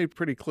it was made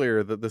pretty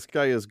clear that this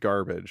guy is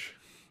garbage.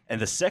 And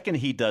the second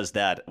he does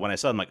that, when I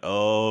saw him, I'm like,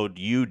 oh,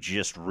 you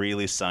just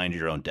really signed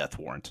your own death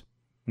warrant.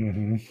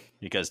 Mm-hmm.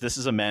 Because this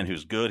is a man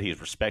who's good,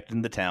 he's respected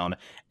in the town,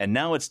 and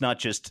now it's not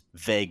just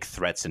vague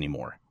threats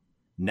anymore.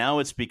 Now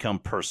it's become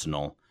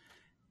personal.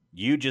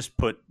 You just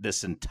put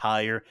this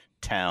entire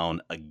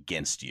town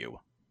against you.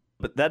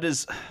 But that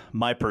is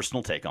my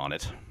personal take on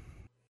it.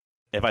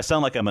 If I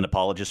sound like I'm an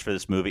apologist for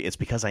this movie, it's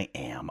because I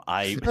am.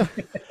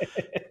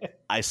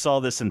 I saw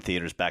this in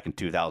theaters back in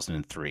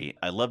 2003.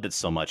 I loved it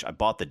so much. I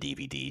bought the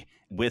DVD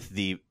with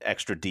the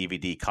extra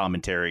DVD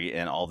commentary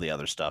and all the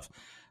other stuff.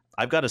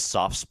 I've got a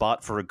soft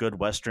spot for a good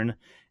Western,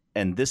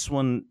 and this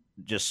one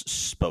just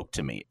spoke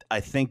to me.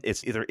 I think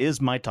it's either is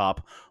my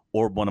top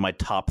or one of my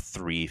top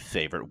 3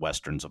 favorite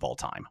Westerns of all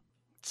time.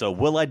 So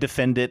will I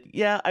defend it?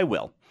 Yeah, I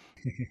will.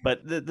 But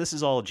this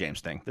is all a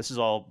James thing. This is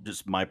all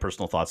just my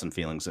personal thoughts and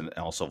feelings, and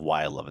also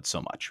why I love it so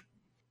much.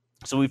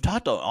 So we've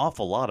talked an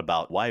awful lot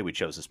about why we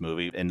chose this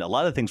movie, and a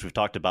lot of things we've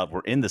talked about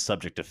were in the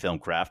subject of film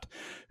craft.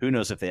 Who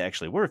knows if they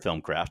actually were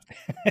film craft?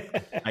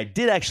 I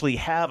did actually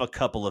have a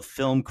couple of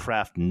film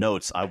craft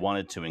notes I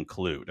wanted to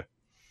include.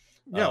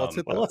 Yeah,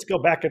 let's go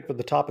back up to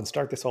the top and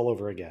start this all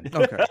over again.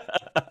 Okay.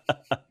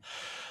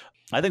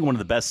 I think one of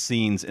the best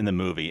scenes in the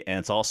movie, and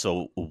it's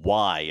also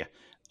why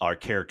our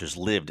characters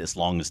lived as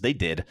long as they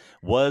did,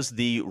 was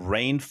the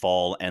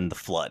rainfall and the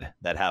flood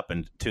that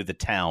happened to the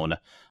town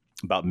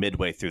about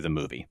midway through the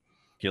movie.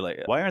 You're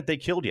like, why aren't they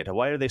killed yet?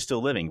 Why are they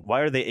still living?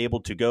 Why are they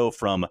able to go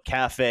from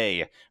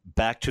cafe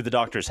back to the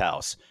doctor's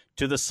house,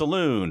 to the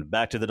saloon,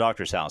 back to the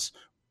doctor's house?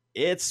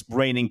 It's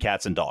raining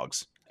cats and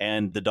dogs,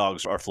 and the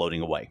dogs are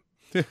floating away.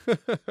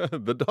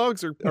 The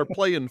dogs are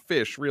playing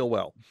fish real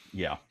well.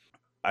 Yeah.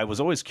 I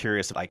was always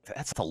curious, like,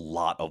 that's a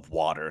lot of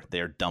water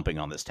they're dumping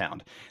on this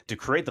town. To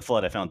create the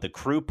flood, I found the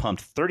crew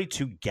pumped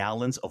 32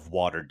 gallons of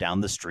water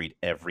down the street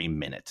every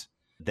minute.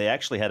 They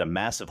actually had a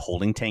massive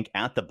holding tank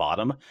at the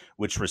bottom,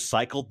 which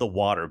recycled the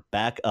water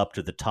back up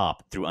to the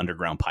top through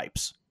underground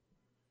pipes.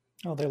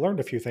 Oh, they learned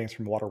a few things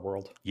from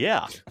Waterworld.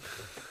 Yeah.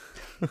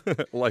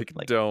 like,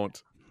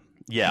 don't.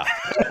 Yeah.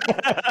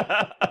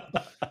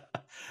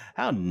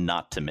 How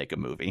not to make a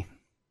movie.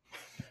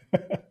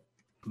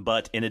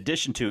 But in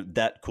addition to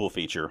that cool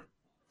feature,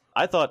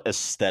 I thought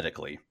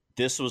aesthetically,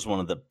 this was one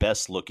of the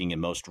best looking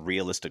and most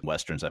realistic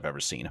Westerns I've ever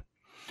seen.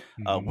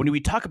 When we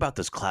talk about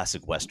those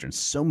classic Westerns,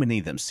 so many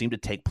of them seem to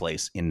take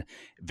place in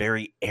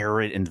very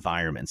arid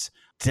environments,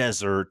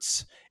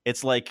 deserts.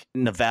 It's like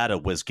Nevada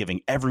was giving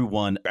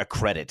everyone a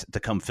credit to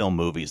come film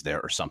movies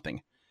there or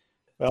something.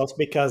 Well, it's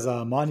because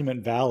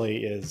Monument Valley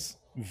is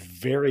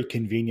very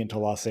convenient to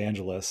Los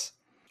Angeles,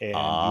 and you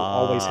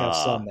always have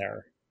sun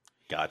there.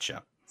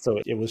 Gotcha. So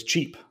it was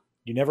cheap.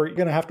 You're never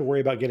going to have to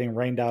worry about getting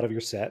rained out of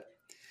your set,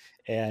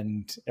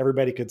 and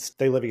everybody could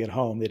stay living at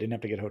home. They didn't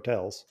have to get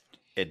hotels.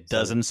 It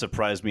doesn't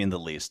surprise me in the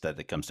least that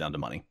it comes down to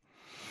money.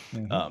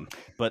 Mm-hmm.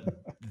 But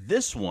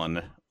this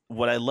one,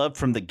 what I loved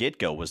from the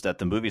get-go was that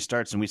the movie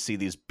starts and we see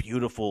these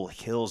beautiful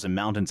hills and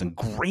mountains and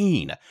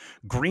green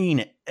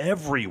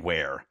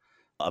everywhere.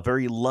 A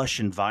very lush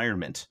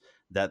environment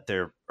that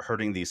they're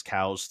herding these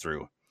cows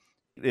through.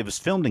 It was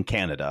filmed in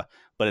Canada,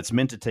 but it's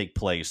meant to take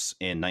place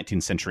in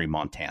 19th century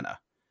Montana.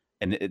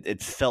 And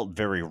it felt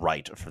very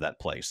right for that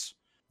place.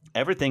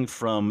 Everything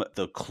from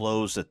the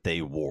clothes that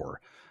they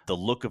wore, the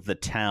look of the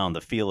town,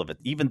 the feel of it,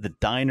 even the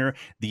diner,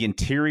 the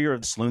interior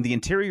of the saloon, the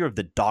interior of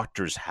the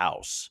doctor's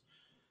house,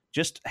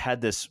 just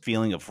had this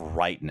feeling of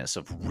rightness,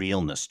 of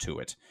realness to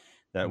it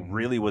that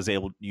really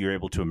you're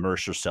able to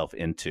immerse yourself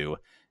into.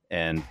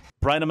 And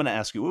Brian, I'm going to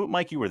ask you,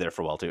 Mike, you were there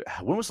for a while too.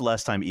 When was the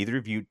last time either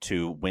of you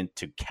two went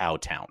to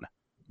Cowtown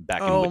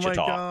back in Wichita? Oh my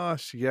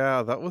gosh.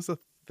 Yeah, that was a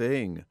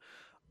thing.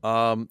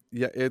 Yeah,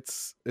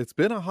 it's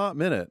been a hot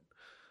minute.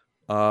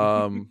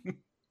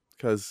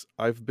 Cause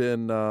I've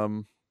been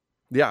out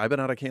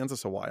of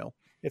Kansas a while.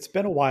 It's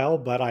been a while,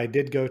 but I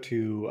did go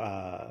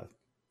to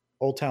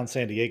Old Town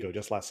San Diego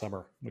just last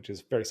summer, which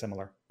is very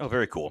similar. Oh,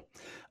 very cool.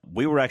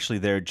 We were actually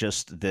there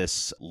just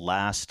this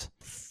last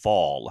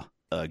fall.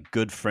 A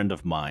good friend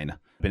of mine,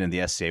 been in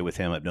the SCA with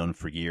him. I've known him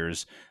for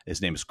years.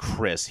 His name is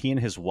Chris. He and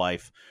his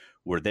wife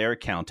were there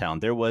at Cowtown.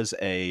 There was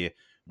a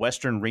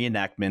Western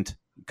reenactment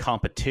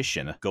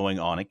competition going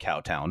on at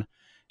Cowtown.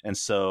 And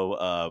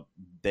so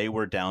they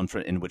were down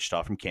in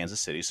Wichita from Kansas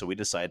City. So we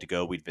decided to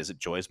go. We'd visit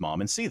Joy's mom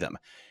and see them.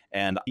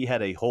 And he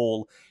had a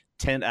whole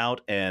tent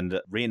out and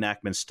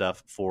reenactment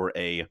stuff for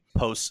a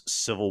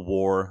post-Civil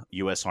War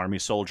U.S. Army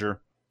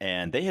soldier.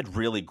 And they had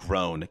really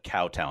grown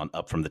Cowtown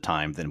up from the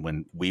time than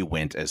when we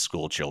went as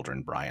school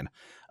children, Brian.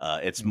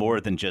 It's more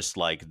than just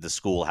like the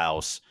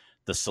schoolhouse,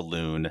 the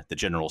saloon, the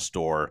general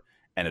store,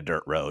 and a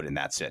dirt road. And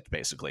that's it,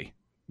 basically.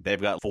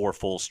 They've got 4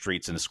 full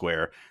streets in a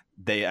square.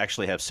 They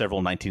actually have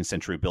several 19th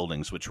century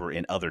buildings, which were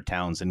in other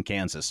towns in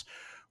Kansas,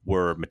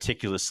 were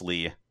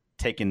meticulously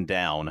taken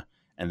down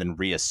and then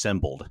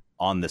reassembled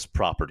on this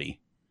property.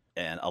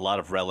 And a lot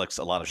of relics,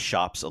 a lot of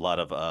shops, a lot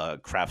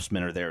of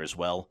craftsmen are there as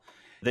well.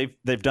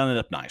 They've done it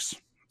up nice,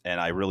 and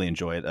I really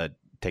enjoy it,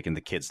 taking the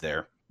kids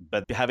there.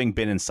 But having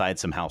been inside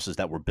some houses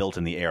that were built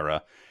in the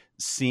era,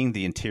 seeing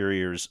the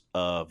interiors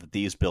of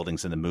these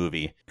buildings in the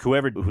movie,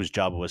 whose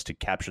job it was to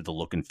capture the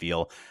look and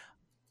feel,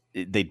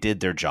 they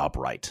did their job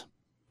right.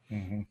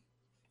 Mm-hmm.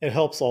 It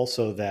helps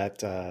also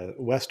that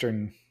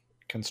Western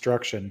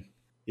construction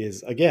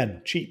is,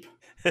 again, cheap.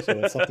 So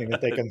it's something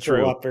that they can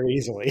throw up very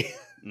easily.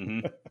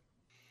 Mm-hmm.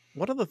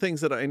 One of the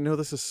things that I know,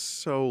 this is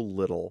so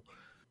little,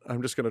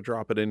 I'm just going to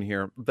drop it in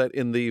here, that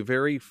in the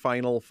very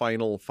final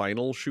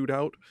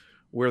shootout,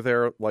 where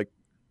they're like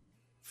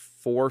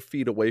 4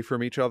 feet away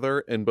from each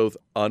other and both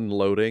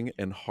unloading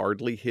and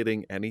hardly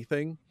hitting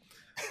anything.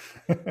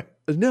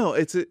 No,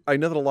 I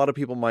know that a lot of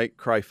people might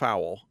cry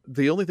foul.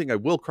 The only thing I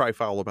will cry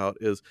foul about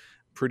is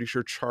pretty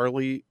sure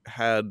Charlie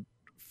had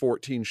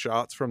 14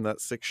 shots from that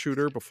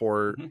 6-shooter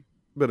before. Mm-hmm.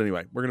 But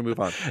anyway, we're going to move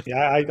on.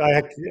 Yeah,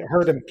 I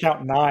heard him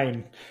count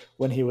 9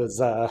 when he was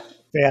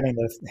fanning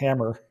the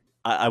hammer.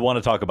 I want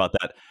to talk about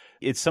that.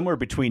 It's somewhere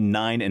between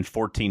 9 and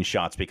 14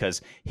 shots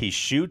because he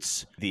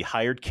shoots the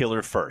hired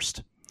killer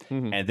first.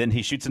 Mm-hmm. And then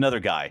he shoots another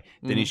guy.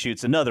 Then he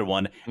shoots another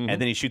one. Mm-hmm.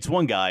 And then he shoots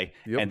one guy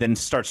and then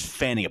starts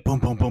fanning it. Boom,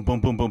 boom, boom, boom,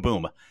 boom, boom,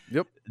 boom.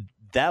 Yep.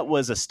 That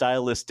was a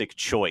stylistic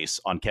choice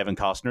on Kevin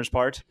Costner's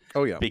part.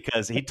 Oh, yeah.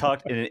 Because he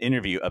talked in an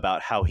interview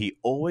about how he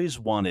always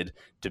wanted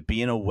to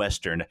be in a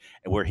Western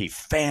where he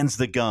fans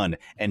the gun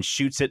and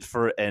shoots it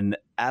for an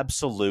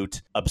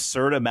absolute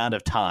absurd amount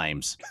of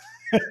times.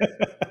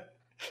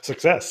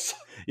 Success.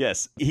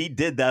 Yes, he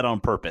did that on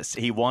purpose.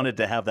 He wanted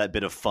to have that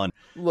bit of fun.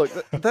 Look,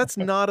 that's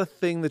not a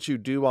thing that you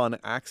do on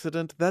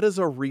accident. That is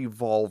a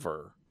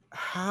revolver.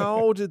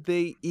 How did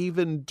they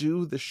even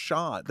do the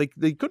shot?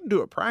 They couldn't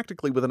do it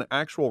practically with an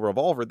actual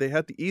revolver. They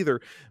had to either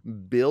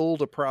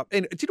build a prop.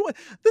 And do you know what?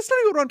 That's not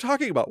even what I'm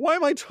talking about. Why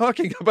am I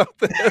talking about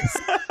this?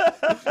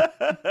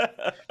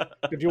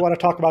 Did you want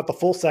to talk about the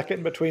full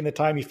second between the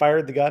time he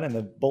fired the gun and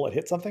the bullet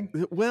hit something?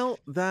 Well,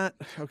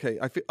 okay.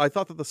 I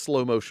thought that the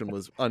slow motion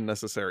was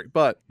unnecessary,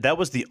 but that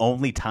was the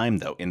only time,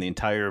 though, in the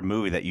entire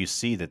movie that you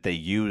see that they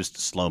used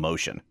slow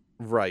motion.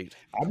 Right.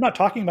 I'm not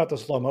talking about the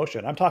slow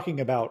motion. I'm talking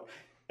about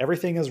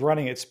everything is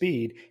running at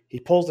speed. He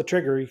pulls the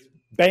trigger,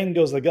 bang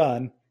goes the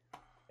gun,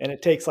 and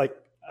it takes like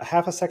a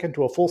half a second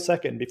to a full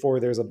second before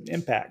there's an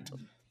impact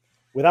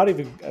without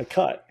even a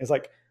cut. It's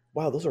like,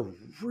 wow, those are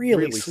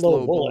really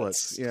slow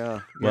bullets. Yeah.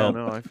 Well,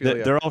 no, I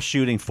feel they're all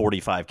shooting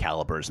 .45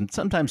 calibers, and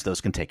sometimes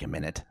those can take a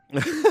minute.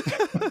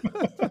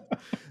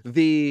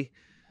 The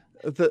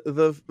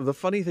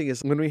funny thing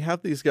is when we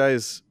have these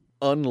guys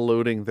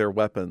unloading their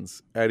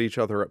weapons at each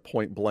other at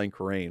point blank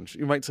range,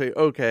 you might say,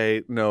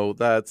 okay, no,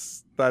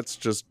 that's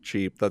just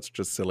cheap. That's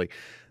just silly.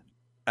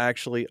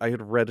 Actually, I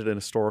had read an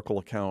historical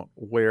account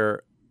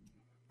where,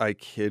 I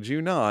kid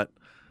you not,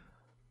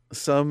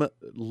 some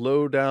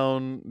low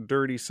down,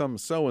 dirty some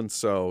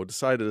so-and-so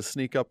decided to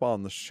sneak up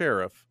on the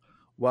sheriff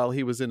while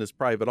he was in his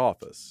private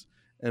office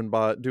and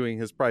by doing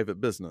his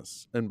private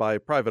business. And by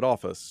private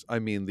office, I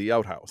mean the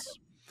outhouse.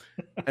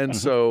 And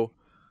so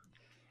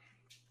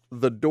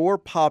the door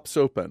pops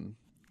open.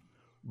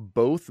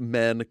 Both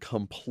men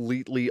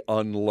completely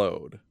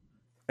unload.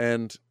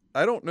 And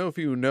I don't know if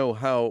you know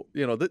how,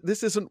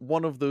 this isn't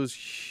one of those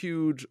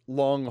huge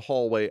long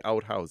hallway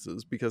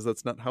outhouses, because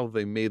that's not how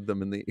they made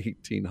them in the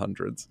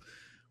 1800s.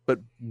 But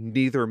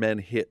neither men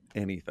hit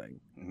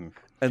anything. Mm-hmm.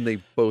 And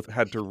they both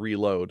had to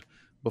reload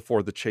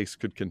before the chase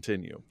could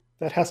continue.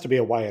 That has to be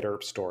a Wyatt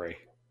Earp story.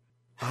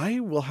 I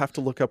will have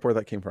to look up where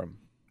that came from.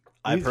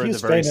 I've heard the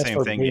very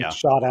same thing, being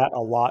shot at a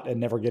lot and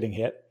never getting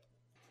hit.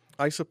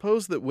 I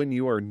suppose that when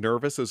you are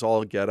nervous as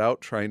all get out,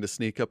 trying to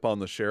sneak up on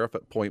the sheriff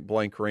at point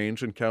blank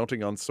range and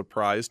counting on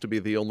surprise to be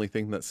the only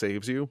thing that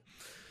saves you,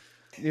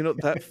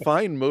 that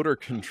fine motor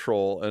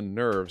control and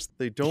nerves,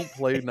 they don't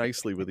play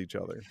nicely with each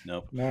other.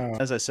 Nope. No.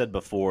 As I said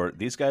before,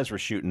 these guys were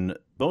shooting,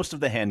 most of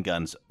the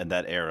handguns in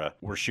that era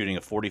were shooting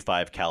a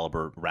 .45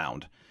 caliber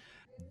round.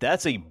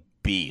 That's a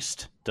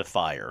beast to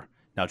fire.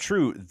 Now,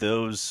 true,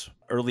 those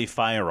early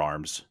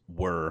firearms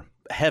were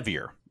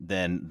heavier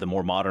than the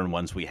more modern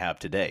ones we have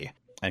today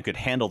and could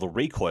handle the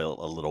recoil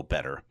a little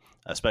better,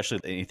 especially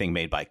anything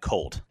made by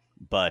Colt.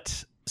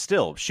 But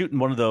still, shooting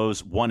one of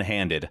those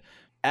one-handed,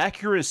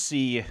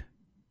 accuracy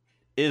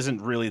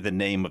isn't really the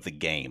name of the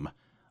game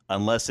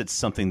unless it's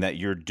something that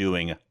you're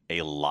doing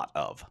a lot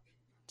of.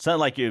 It's not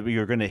like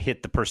you're going to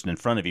hit the person in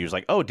front of you. It's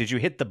like, oh, did you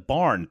hit the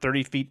barn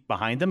 30 feet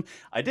behind them?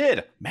 I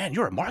did. Man,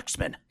 you're a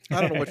marksman. I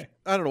don't know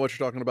what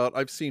you're talking about.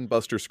 I've seen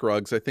Buster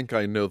Scruggs. I think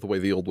I know the way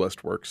the Old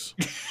West works.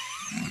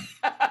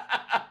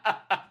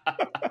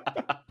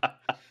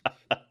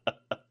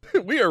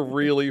 We are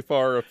really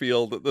far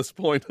afield at this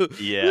point.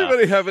 Yeah. Does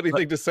anybody have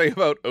anything to say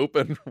about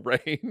open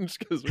range?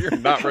 Because we are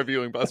not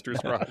reviewing Buster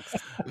Scruggs.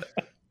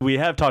 We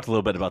have talked a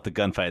little bit about the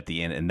gunfight at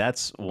the end, and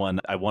that's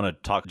one I want to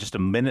talk just a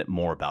minute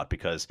more about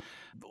because,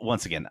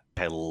 once again,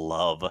 I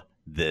love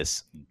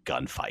this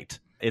gunfight.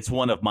 It's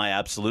one of my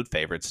absolute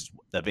favorites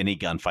of any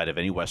gunfight, of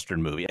any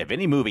Western movie, of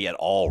any movie at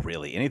all,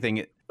 really.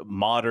 Anything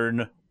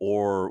modern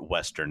or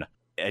Western.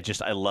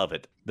 I love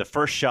it. The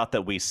first shot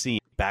that we see,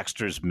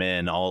 Baxter's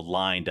men all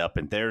lined up,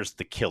 and there's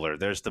the killer.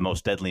 There's the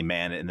most deadly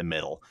man in the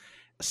middle,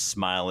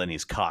 smiling,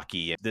 he's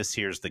cocky. This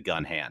here's the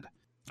gun hand.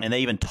 And they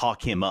even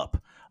talk him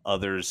up.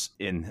 Others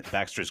in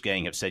Baxter's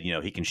gang have said,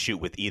 he can shoot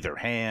with either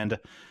hand.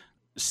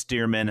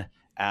 Stearman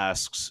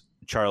asks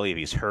Charlie if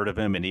he's heard of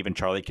him, and even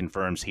Charlie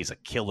confirms he's a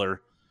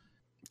killer.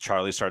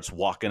 Charlie starts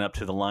walking up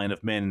to the line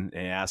of men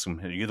and asks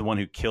him, are you the one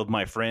who killed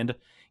my friend?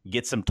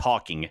 Gets him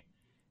talking.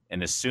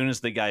 And as soon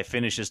as the guy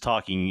finishes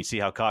talking, you see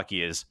how cocky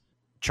he is.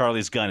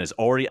 Charlie's gun is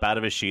already out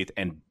of his sheath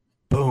and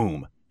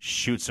boom,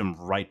 shoots him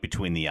right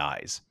between the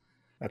eyes.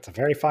 That's a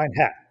very fine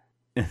hat.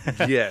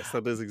 Yes,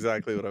 that is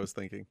exactly what I was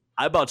thinking.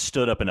 I about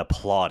stood up and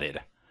applauded.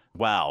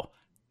 Wow,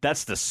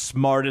 that's the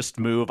smartest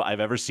move I've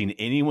ever seen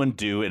anyone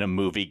do in a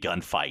movie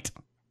gunfight.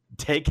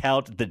 Take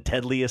out the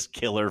deadliest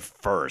killer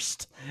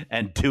first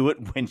and do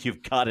it when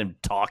you've got him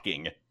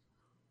talking.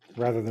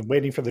 Rather than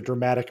waiting for the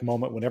dramatic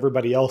moment when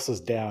everybody else is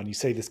down, you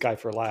save this guy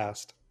for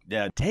last.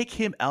 Yeah, take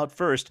him out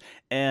first,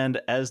 and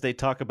as they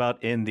talk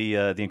about in the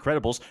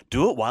Incredibles,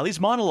 do it while he's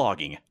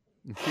monologuing.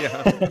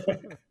 Yeah.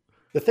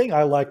 The thing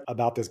I liked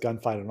about this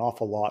gunfight an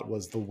awful lot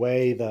was the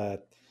way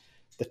the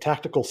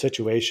tactical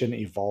situation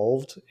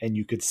evolved, and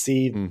you could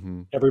see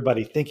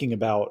everybody thinking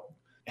about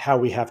how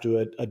we have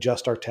to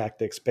adjust our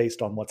tactics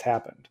based on what's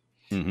happened.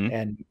 Mm-hmm.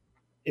 And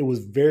it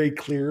was very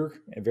clear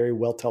and very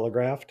well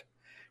telegraphed,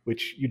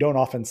 which you don't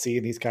often see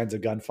in these kinds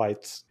of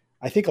gunfights.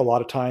 I think a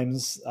lot of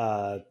times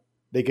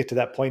they get to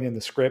that point in the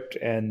script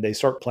and they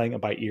start playing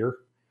it by ear.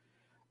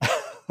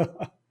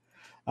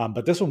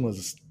 But this one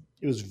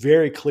it was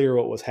very clear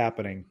what was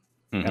happening.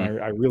 And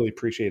I really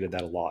appreciated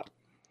that a lot.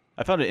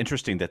 I found it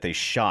interesting that they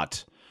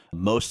shot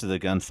most of the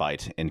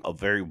gunfight in a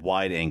very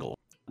wide angle.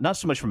 Not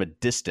so much from a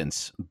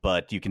distance,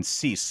 but you can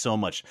see so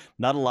much.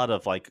 Not a lot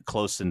of like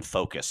close in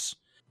focus.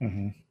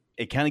 Mm-hmm.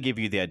 It kind of gave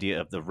you the idea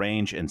of the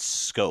range and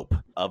scope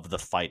of the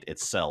fight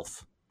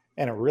itself.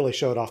 And it really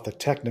showed off the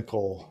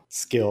technical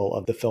skill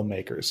of the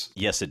filmmakers.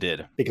 Yes, it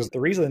did. Because the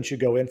reason that you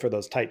go in for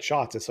those tight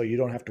shots is so you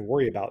don't have to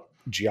worry about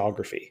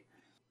geography.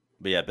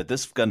 But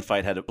this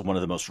gunfight had one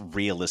of the most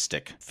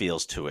realistic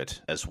feels to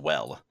it as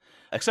well.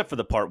 Except for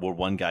the part where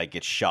one guy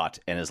gets shot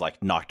and is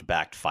like knocked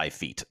back 5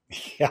 feet.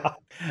 Yeah,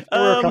 there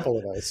were a couple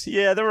of those.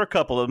 Yeah, there were a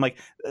couple of them. Like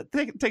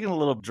taking a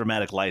little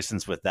dramatic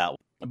license with that.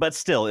 But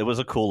still, it was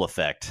a cool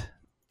effect.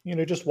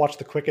 Just watch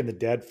The Quick and the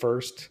Dead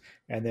first,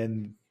 and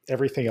then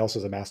everything else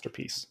is a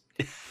masterpiece.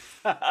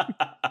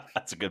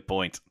 That's a good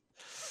point.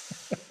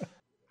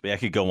 I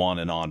could go on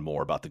and on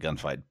more about the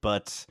gunfight,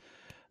 but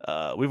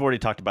we've already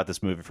talked about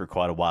this movie for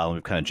quite a while, and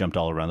we've kind of jumped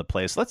all around the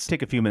place. Let's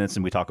take a few minutes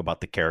and we talk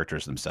about the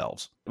characters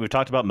themselves. We've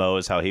talked about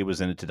Mose, how he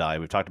was in it to die.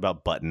 We've talked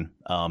about Button.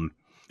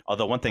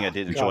 Although one thing I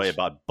did enjoy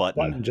about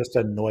Button just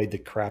annoyed the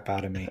crap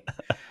out of me.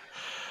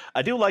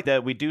 I do like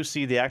that we do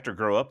see the actor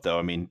grow up, though.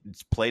 I mean,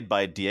 it's played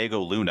by Diego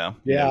Luna.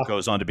 Yeah. Who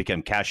goes on to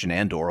become Cassian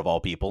Andor, of all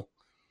people.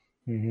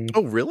 Mm-hmm.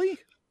 Oh, really?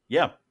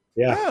 Yeah.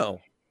 Yeah.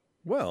 Oh,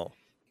 well,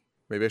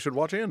 maybe I should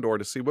watch Andor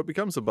to see what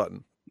becomes of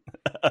Button.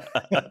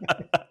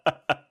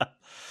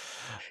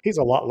 He's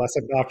a lot less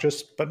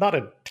obnoxious, but not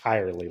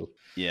entirely.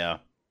 Yeah.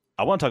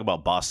 I want to talk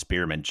about Boss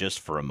Spearman just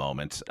for a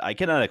moment. I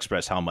cannot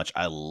express how much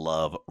I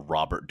love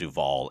Robert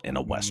Duvall in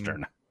a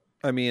Western.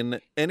 I mean,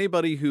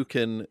 anybody who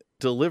can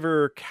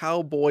deliver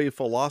cowboy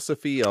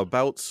philosophy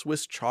about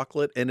Swiss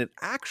chocolate and it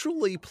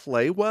actually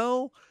play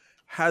well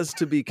has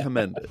to be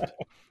commended.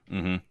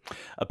 Mm-hmm.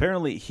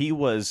 Apparently, he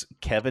was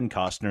Kevin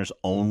Costner's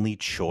only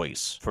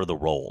choice for the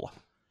role.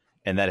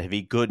 And that if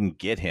he couldn't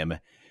get him,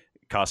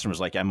 Costner was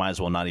like, I might as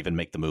well not even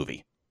make the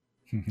movie.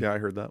 Yeah, I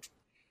heard that.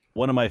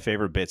 One of my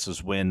favorite bits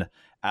is when,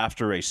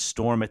 after a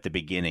storm at the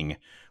beginning,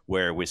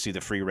 where we see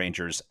the Free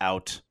Rangers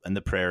out in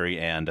the prairie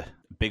and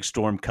big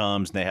storm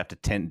comes and they have to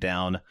tent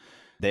down.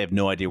 They have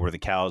no idea where the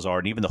cows are,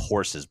 and even the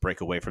horses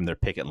break away from their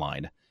picket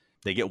line.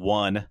 They get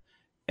one,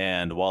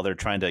 and while they're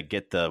trying to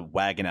get the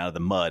wagon out of the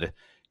mud,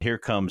 here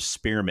comes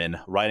Spearman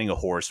riding a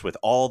horse with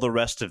all the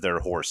rest of their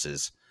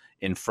horses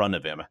in front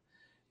of him.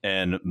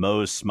 And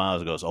Mose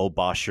smiles and goes, "Oh,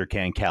 boss sure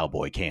can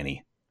cowboy, can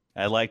he?"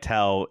 I liked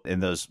how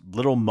in those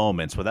little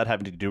moments, without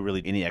having to do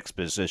really any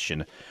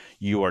exposition,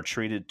 you are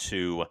treated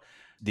to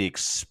the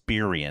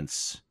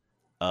experience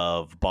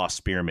of Boss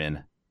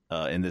Spearman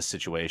in this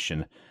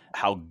situation,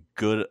 how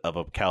good of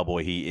a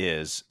cowboy he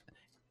is,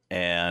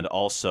 and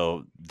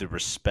also the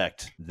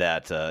respect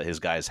that his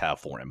guys have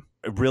for him.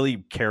 A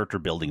really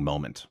character-building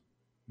moment.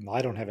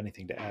 I don't have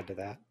anything to add to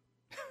that.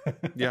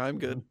 Yeah, I'm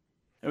good.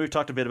 And we've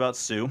talked a bit about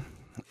Sue.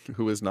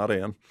 Who is not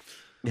Anne.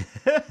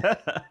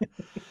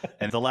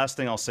 And the last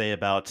thing I'll say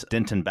about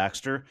Denton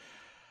Baxter,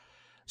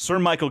 Sir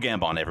Michael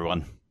Gambon,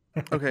 everyone.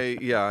 Okay,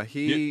 yeah,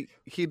 he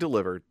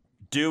delivered.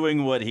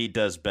 Doing what he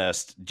does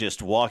best,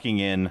 just walking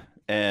in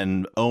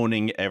and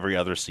owning every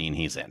other scene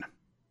he's in.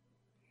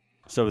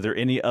 So are there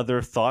any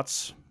other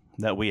thoughts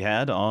that we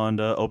had on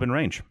Open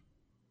Range?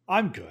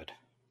 I'm good.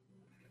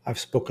 I've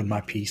spoken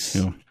my piece.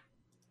 Yeah.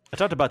 I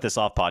talked about this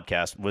off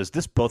podcast. Was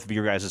this both of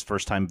your guys'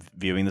 first time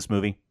viewing this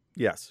movie?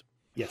 Yes.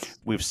 Yes.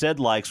 We've said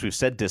likes, we've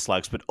said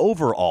dislikes, but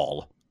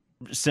overall,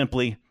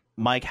 simply,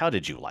 Mike, how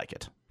did you like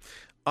it?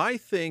 I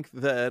think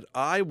that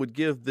I would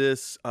give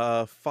this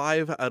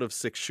 5 out of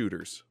 6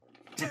 shooters.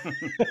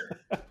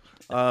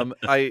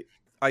 I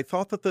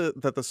thought that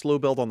the slow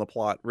build on the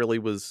plot really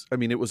was, I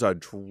mean, it was a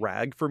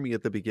drag for me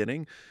at the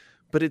beginning,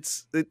 but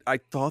I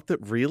thought that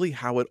really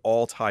how it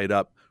all tied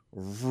up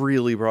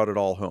really brought it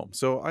all home.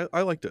 So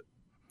I liked it.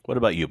 What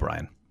about you,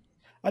 Brian?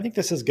 I think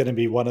this is going to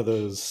be one of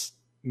those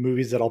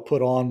movies that I'll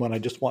put on when I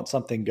just want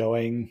something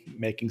going,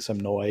 making some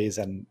noise,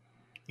 and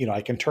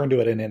I can turn to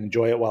it and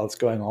enjoy it while it's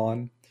going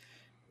on,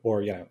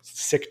 or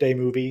sick day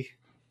movie.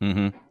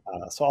 Mm-hmm.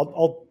 So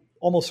I'll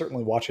almost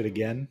certainly watch it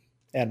again,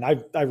 and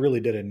I really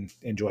did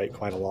enjoy it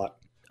quite a lot.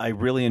 I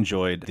really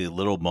enjoyed the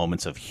little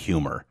moments of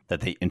humor that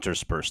they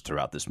interspersed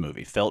throughout this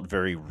movie. Felt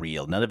very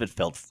real. None of it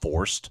felt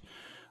forced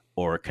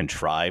or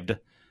contrived,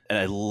 and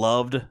I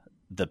loved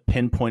the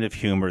pinpoint of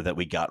humor that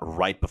we got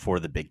right before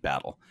the big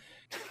battle.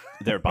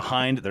 They're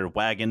behind their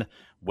wagon,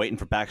 waiting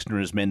for Baxter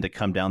and his men to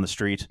come down the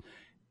street.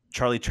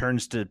 Charlie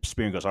turns to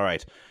Spear and goes, "All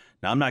right,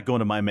 now I'm not going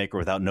to my maker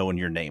without knowing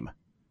your name.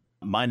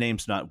 My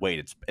name's not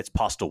Wade. It's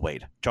Postal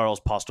Wade. Charles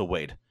Postal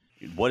Wade.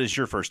 What is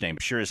your first name?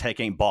 Sure as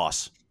heck ain't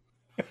Boss.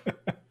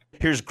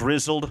 Here's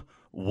grizzled,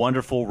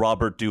 wonderful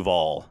Robert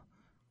Duvall.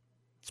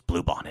 It's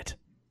Bluebonnet."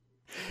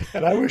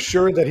 And I was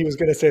sure that he was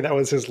going to say that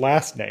was his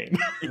last name.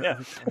 Yeah.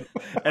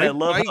 And I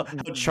love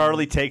how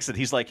Charlie takes it.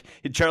 He's like,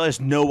 Charlie has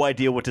no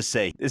idea what to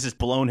say. This has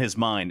blown his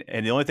mind.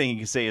 And the only thing he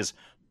can say is,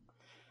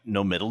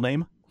 "No middle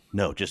name?"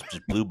 No, just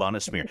blue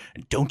bonnet smear.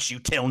 And don't you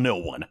tell no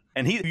one.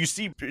 And you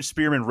see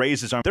Spearman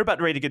raise his arm. They're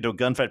about ready to get into a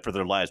gunfight for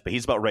their lives, but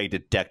he's about ready to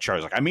deck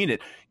Charles. Like, I mean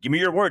it. Give me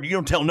your word. You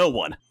don't tell no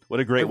one. What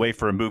a great way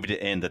for a movie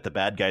to end, that the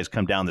bad guys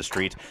come down the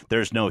street,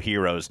 there's no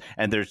heroes,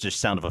 and there's just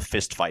sound of a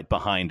fist fight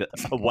behind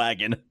a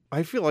wagon.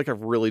 I feel like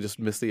I've really just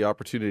missed the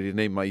opportunity to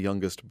name my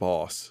youngest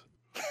boss.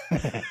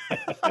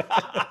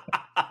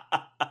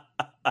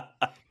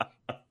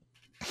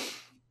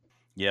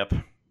 Yep.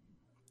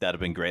 That'd have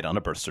been great on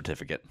a birth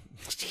certificate.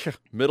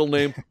 Middle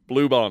name,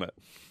 Blue Bonnet.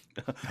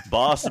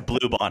 Boss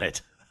Blue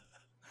Bonnet.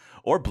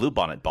 Or Blue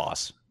Bonnet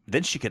Boss.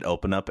 Then she could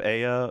open up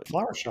a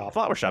flower shop.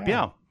 Flower shop,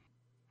 yeah.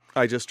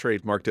 I just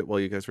trademarked it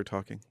while you guys were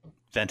talking.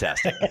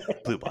 Fantastic.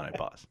 Blue Bonnet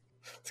Boss.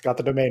 It's got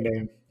the domain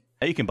name.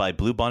 Now you can buy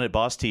Blue Bonnet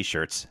Boss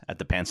t-shirts at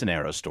the Pants and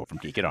Arrows store from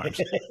Geek at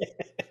Arms.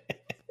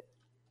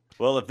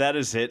 Well, if that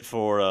is it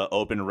for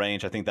Open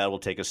Range, I think that will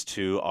take us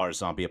to our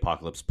zombie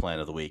apocalypse plan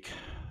of the week.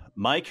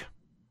 Mike,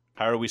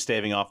 how are we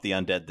staving off the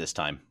undead this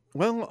time?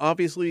 Well,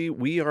 obviously,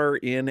 we are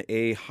in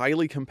a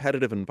highly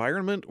competitive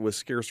environment with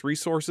scarce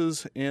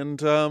resources,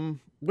 and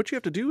what you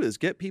have to do is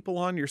get people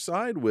on your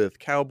side with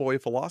cowboy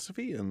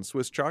philosophy and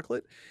Swiss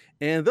chocolate,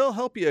 and they'll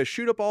help you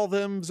shoot up all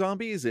them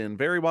zombies in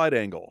very wide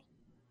angle.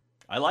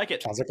 I like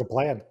it. Sounds like a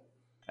plan.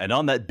 And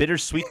on that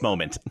bittersweet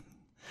moment,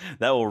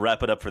 that will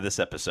wrap it up for this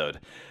episode.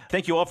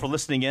 Thank you all for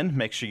listening in.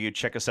 Make sure you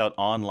check us out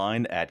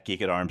online at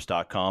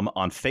geekatarms.com,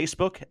 on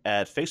Facebook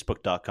at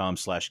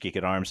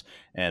facebook.com/geekatarms.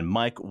 And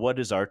Mike, what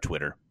is our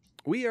Twitter?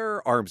 We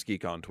are Arms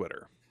Geek on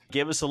Twitter.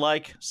 Give us a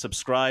like,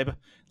 subscribe,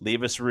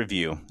 leave us a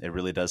review. It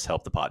really does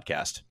help the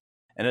podcast.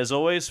 And as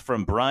always,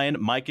 from Brian,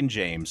 Mike, and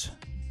James,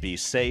 be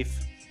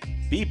safe,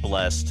 be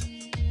blessed,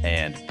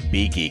 and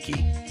be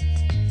geeky.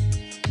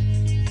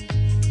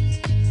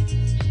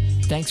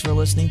 Thanks for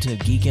listening to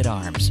Geek at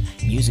Arms.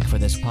 Music for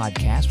this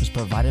podcast was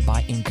provided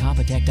by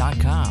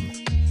Incompetech.com.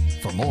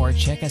 For more,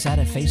 check us out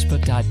at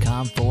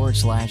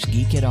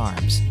Facebook.com/Geek at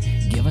Arms.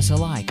 Give us a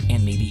like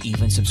and maybe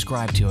even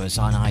subscribe to us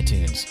on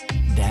iTunes.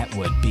 That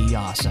would be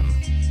awesome.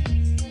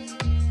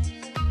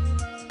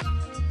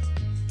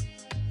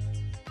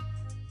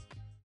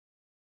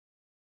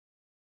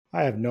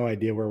 I have no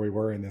idea where we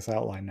were in this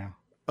outline now.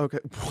 Okay.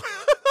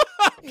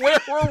 Where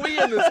were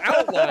we in this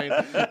outline?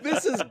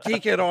 This is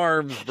Geek at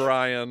Arms,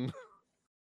 Brian.